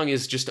the song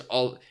is just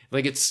all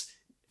it's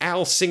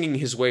Al singing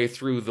his way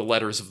through the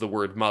letters of the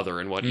word Mother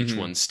and what each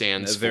one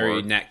stands for. A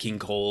very Nat King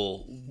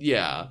Cole,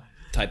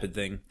 type of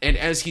thing. And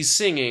as he's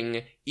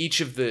singing, each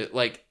of the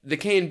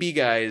K&B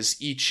guys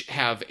each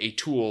have a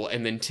tool,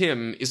 and then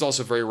Tim is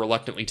also very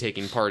reluctantly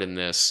taking part in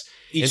this.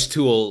 Each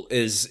tool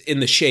is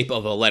in the shape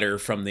of a letter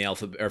from the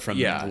alphabet, or from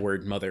the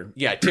word Mother.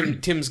 Yeah,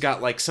 Tim's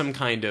got some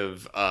kind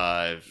of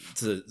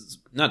it's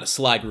not a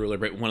slide ruler,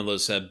 but one of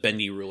those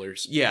bendy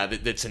rulers. Yeah,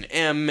 that's an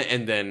M,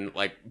 and then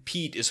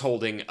Pete is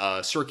holding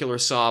a circular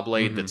saw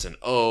blade that's an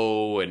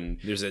O, and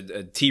there's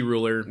a T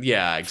ruler.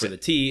 Yeah, for the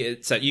T.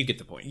 You get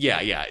the point.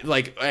 Yeah.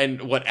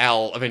 And what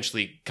Al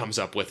eventually comes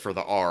up with for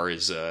the R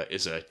is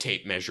a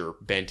tape measure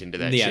bent into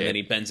that shape. Yeah, and then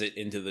he bends it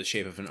into the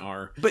shape of an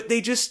R. But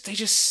they just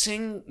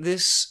sing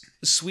this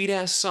sweet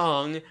ass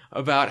song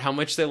about how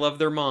much they love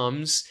their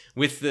moms,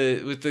 with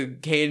the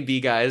K&B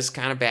guys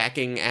kind of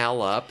backing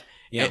Al up.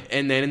 Yeah.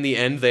 And then in the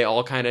end they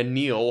all kind of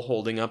kneel,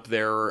 holding up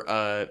their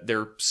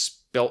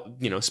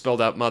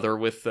spelled out Mother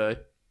with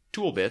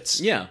tool bits.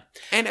 Yeah.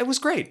 And it was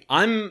great.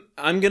 I'm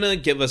going to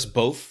give us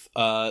both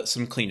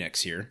some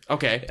Kleenex here.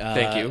 Okay.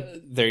 Thank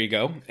you. There you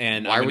go.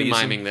 And why are we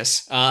miming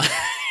this?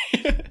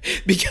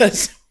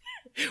 Because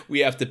we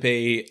have to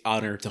pay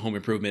honor to Home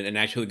Improvement and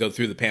actually go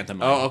through the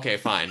pantomime. Oh, okay,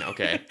 fine,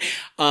 okay.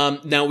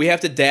 Now we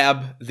have to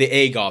dab the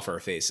egg off our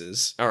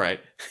faces. All right.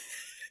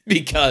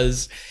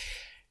 Because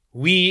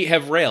we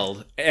have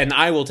railed, and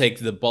I will take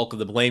the bulk of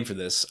the blame for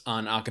this,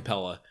 on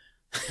acapella.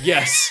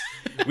 Yes,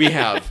 we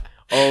have.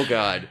 Oh,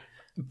 God.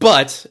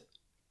 But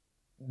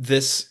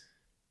this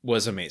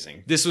was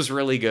amazing. This was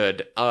really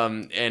good.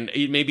 And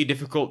it may be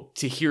difficult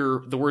to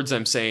hear the words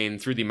I'm saying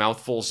through the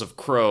mouthfuls of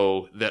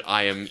crow that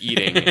I am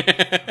eating.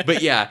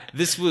 But yeah,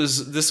 this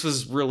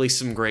was really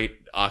some great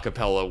a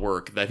cappella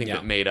work that I think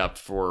that made up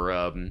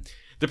for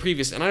the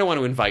previous, and I don't want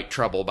to invite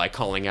trouble by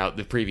calling out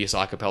the previous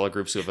a cappella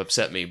groups who have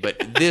upset me, but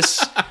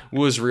this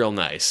was real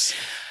nice.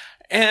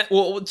 And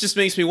well, it just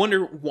makes me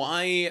wonder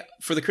why,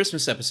 for the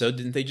Christmas episode,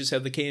 didn't they just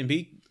have the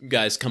K&B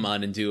guys come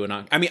on and do an?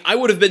 I mean, I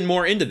would have been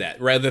more into that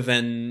rather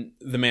than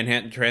the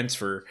Manhattan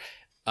Transfer.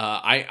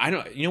 I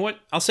don't. You know what?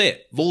 I'll say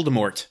it.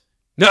 Voldemort.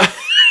 No,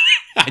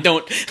 I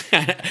don't.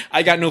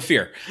 I got no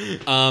fear.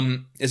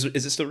 Is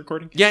it still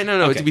recording? Yeah,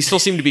 no. Okay. We still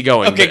seem to be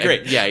going. Okay,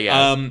 great.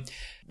 Yeah.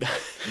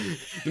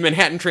 The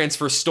Manhattan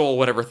Transfer stole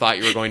whatever thought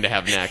you were going to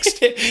have next.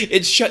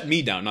 It shut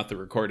me down, not the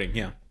recording.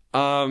 Yeah.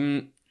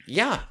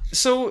 Yeah.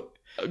 So.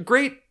 A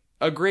great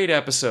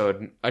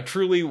episode. A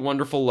truly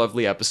wonderful,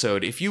 lovely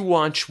episode. If you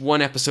watch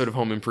one episode of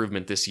Home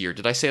Improvement this year,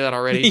 did I say that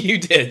already? You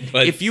did.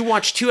 But... If you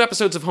watch 2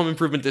 episodes of Home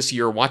Improvement this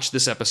year, watch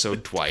this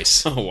episode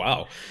twice. Oh,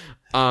 wow.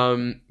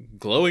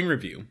 Glowing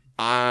review.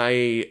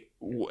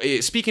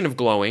 Speaking of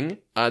glowing,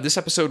 this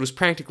episode was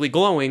practically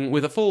glowing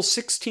with a full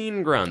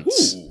 16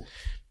 grunts.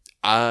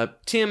 Ooh.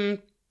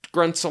 Tim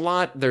grunts a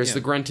lot. There's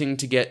the grunting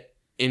to get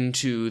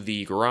into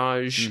the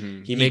garage.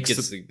 Mm-hmm. He makes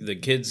the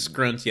kids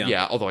grunt.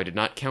 Yeah, although I did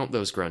not count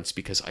those grunts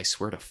because I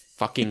swear to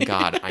fucking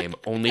God, I am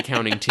only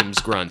counting Tim's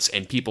grunts,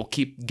 and people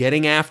keep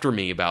getting after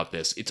me about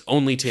this. It's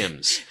only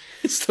Tim's.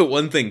 It's the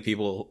one thing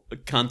people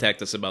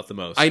contact us about the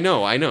most. I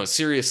know.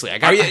 Seriously,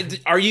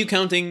 Are you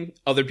counting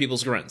other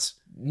people's grunts?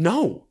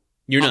 No.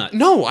 You're not?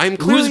 No, I'm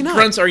clearly not. Whose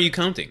grunts are you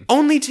counting?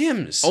 Only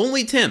Tim's.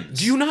 Only Tim's.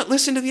 Do you not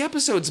listen to the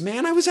episodes,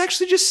 man? I was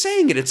actually just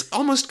saying it. It's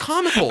almost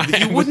comical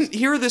that you wouldn't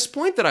hear this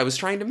point that I was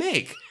trying to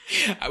make.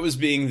 I was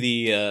being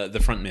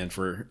the front man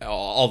for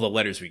all the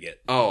letters we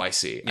get. Oh, I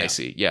see. Yeah. I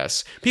see.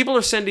 Yes. People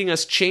are sending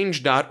us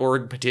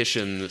change.org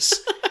petitions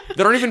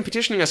that aren't even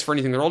petitioning us for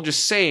anything. They're all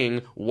just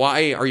saying,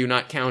 why are you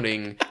not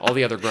counting all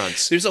the other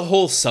grunts? There's a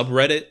whole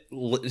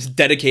subreddit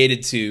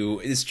dedicated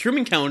to, is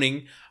Truman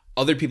counting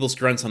other people's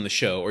grunts on the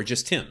show or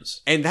just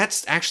Tim's? And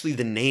that's actually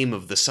the name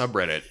of the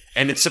subreddit.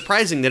 And it's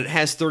surprising that it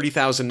has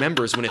 30,000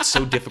 members when it's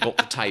so difficult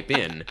to type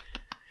in.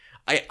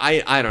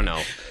 I don't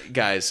know,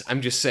 guys.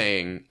 I'm just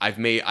saying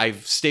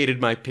I've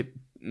stated my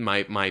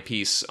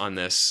piece on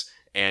this,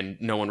 and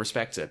no one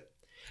respects it.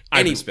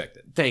 I respect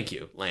it. Thank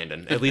you,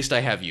 Landon. At least I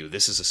have you.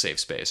 This is a safe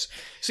space.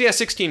 So yeah,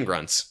 16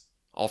 grunts,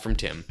 all from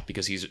Tim,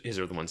 because his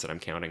are the ones that I'm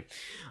counting.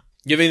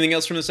 You have anything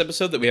else from this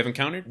episode that we haven't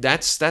countered?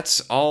 That's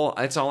all.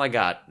 That's all I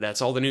got.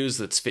 That's all the news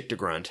that's fit to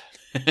grunt.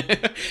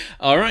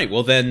 All right.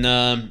 Well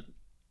then.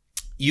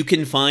 You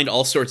can find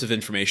all sorts of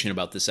information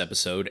about this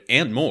episode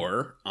and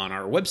more on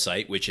our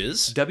website, which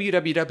is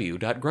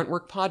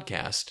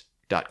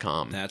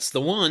www.gruntworkpodcast.com. That's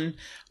the one.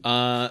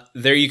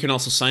 There you can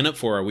also sign up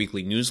for our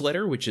weekly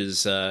newsletter, which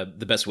is the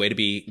best way to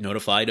be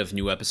notified of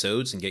new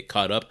episodes and get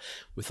caught up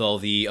with all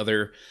the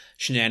other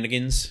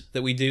shenanigans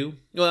that we do.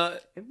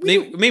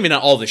 Maybe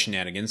not all the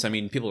shenanigans. I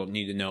mean, people don't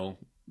need to know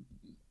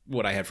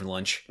what I had for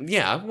lunch.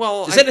 Yeah,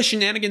 well... Is that a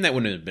shenanigan? That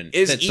wouldn't have been...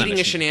 Is eating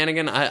a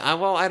shenanigan?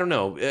 I don't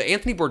know.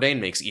 Anthony Bourdain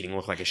makes eating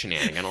look like a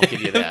shenanigan. I'll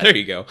give you that. There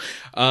you go.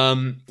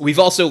 We've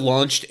also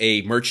launched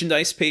a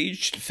merchandise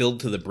page filled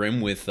to the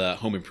brim with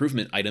home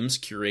improvement items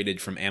curated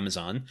from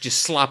Amazon.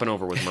 Just slopping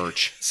over with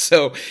merch.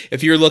 So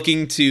if you're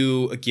looking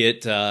to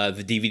get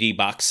the DVD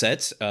box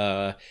set...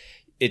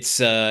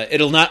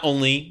 it'll not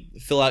only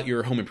fill out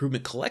your home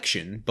improvement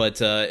collection,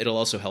 but it'll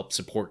also help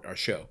support our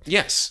show.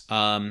 Yes.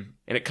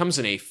 And it comes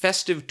in a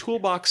festive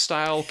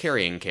toolbox-style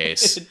carrying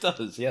case. It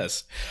does,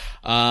 yes.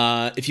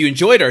 If you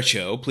enjoyed our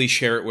show, please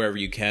share it wherever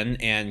you can,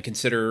 and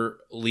consider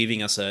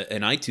leaving us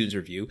an iTunes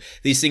review.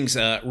 These things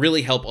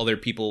really help other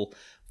people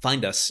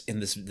find us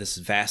in this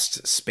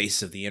vast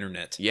space of the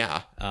internet.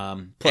 Yeah.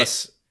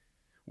 Plus...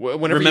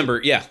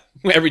 Remember,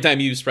 every time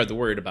you spread the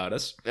word about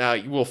us.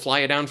 We'll fly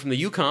you down from the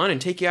Yukon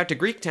and take you out to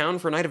Greektown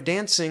for a night of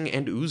dancing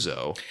and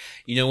ouzo.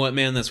 You know what,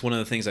 man? That's one of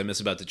the things I miss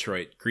about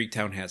Detroit.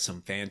 Greektown has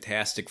some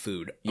fantastic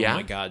food. Yeah? Oh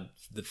my God.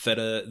 The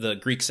feta, the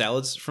Greek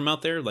salads from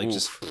out there, like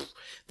just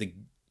the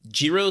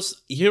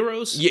gyros?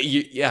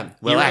 Yeah.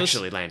 Well, Euros?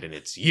 Actually, Landon,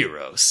 it's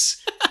Euros.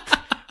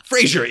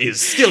 Frasier is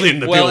still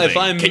in the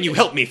building. Can you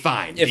help me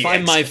find If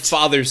I'm my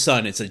father's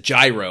son, it's a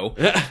gyro.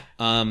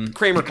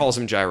 Kramer calls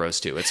him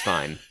gyros, too. It's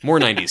fine. More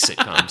 90s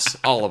sitcoms.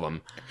 All of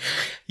them.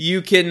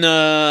 You can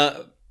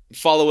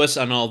follow us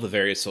on all the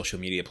various social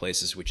media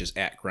places, which is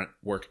at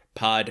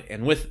GruntWorkPod.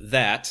 And with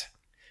that...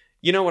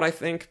 You know what I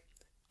think?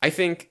 I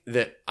think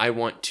that I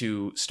want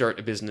to start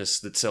a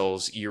business that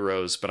sells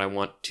Euros, but I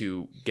want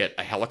to get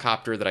a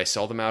helicopter that I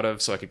sell them out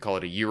of, so I could call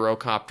it a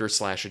Eurocopter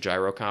 / a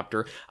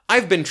gyrocopter.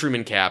 I've been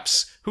Truman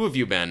Caps. Who have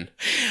you been?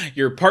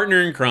 Your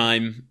partner in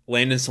crime,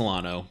 Landon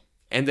Solano.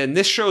 And then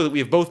this show that we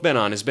have both been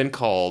on has been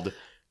called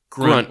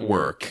Grunt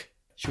Work.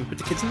 Should we put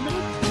the kids in the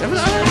middle?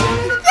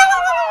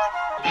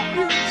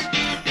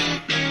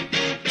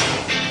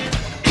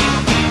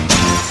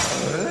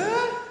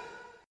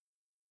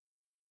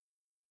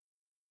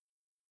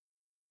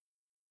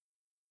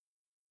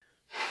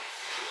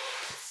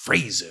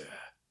 Fraser.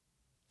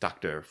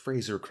 Dr.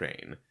 Fraser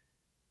Crane.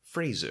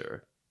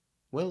 Fraser.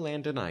 Well,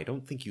 Landon, I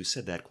don't think you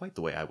said that quite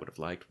the way I would have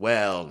liked.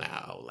 Well,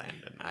 now,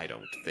 Landon, I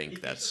don't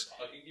think that's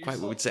quite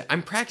what we'd say.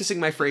 I'm practicing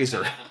my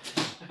Fraser.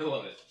 I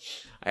love it.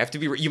 I have to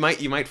be... You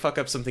might fuck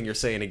up something you're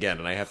saying again,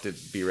 and I have to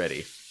be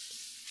ready.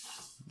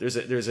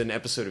 There's an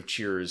episode of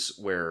Cheers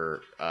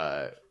where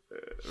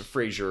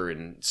Frasier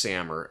and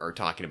Sam are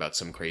talking about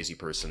some crazy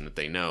person that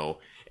they know,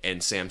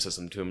 and Sam says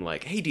something to him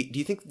like, "Hey, do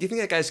you think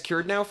that guy's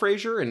cured now,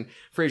 Frasier?" And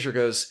Frasier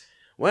goes,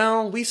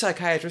 "Well, we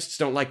psychiatrists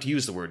don't like to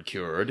use the word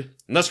cured,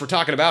 unless we're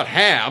talking about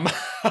ham."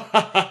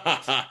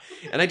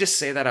 And I just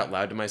say that out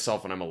loud to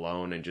myself when I'm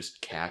alone and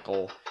just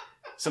cackle.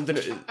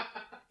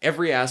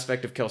 Every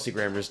aspect of Kelsey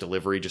Grammer's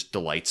delivery just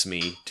delights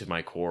me to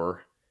my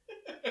core.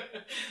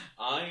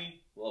 I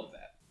love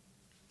that.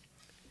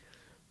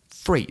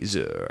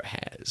 Fraser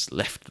has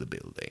left the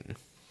building.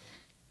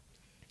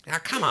 Now,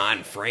 come on,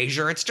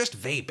 Frasier. It's just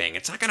vaping.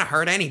 It's not going to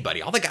hurt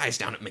anybody. All the guys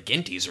down at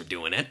McGinty's are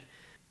doing it.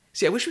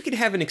 See, I wish we could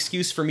have an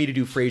excuse for me to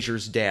do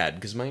Frasier's dad,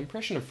 because my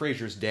impression of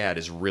Frasier's dad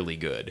is really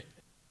good.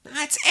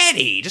 It's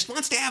Eddie. He just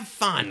wants to have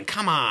fun.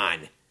 Come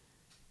on.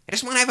 I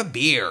just want to have a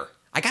beer.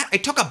 I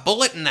took a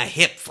bullet in the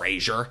hip,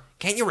 Frasier.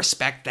 Can't you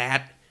respect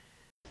that?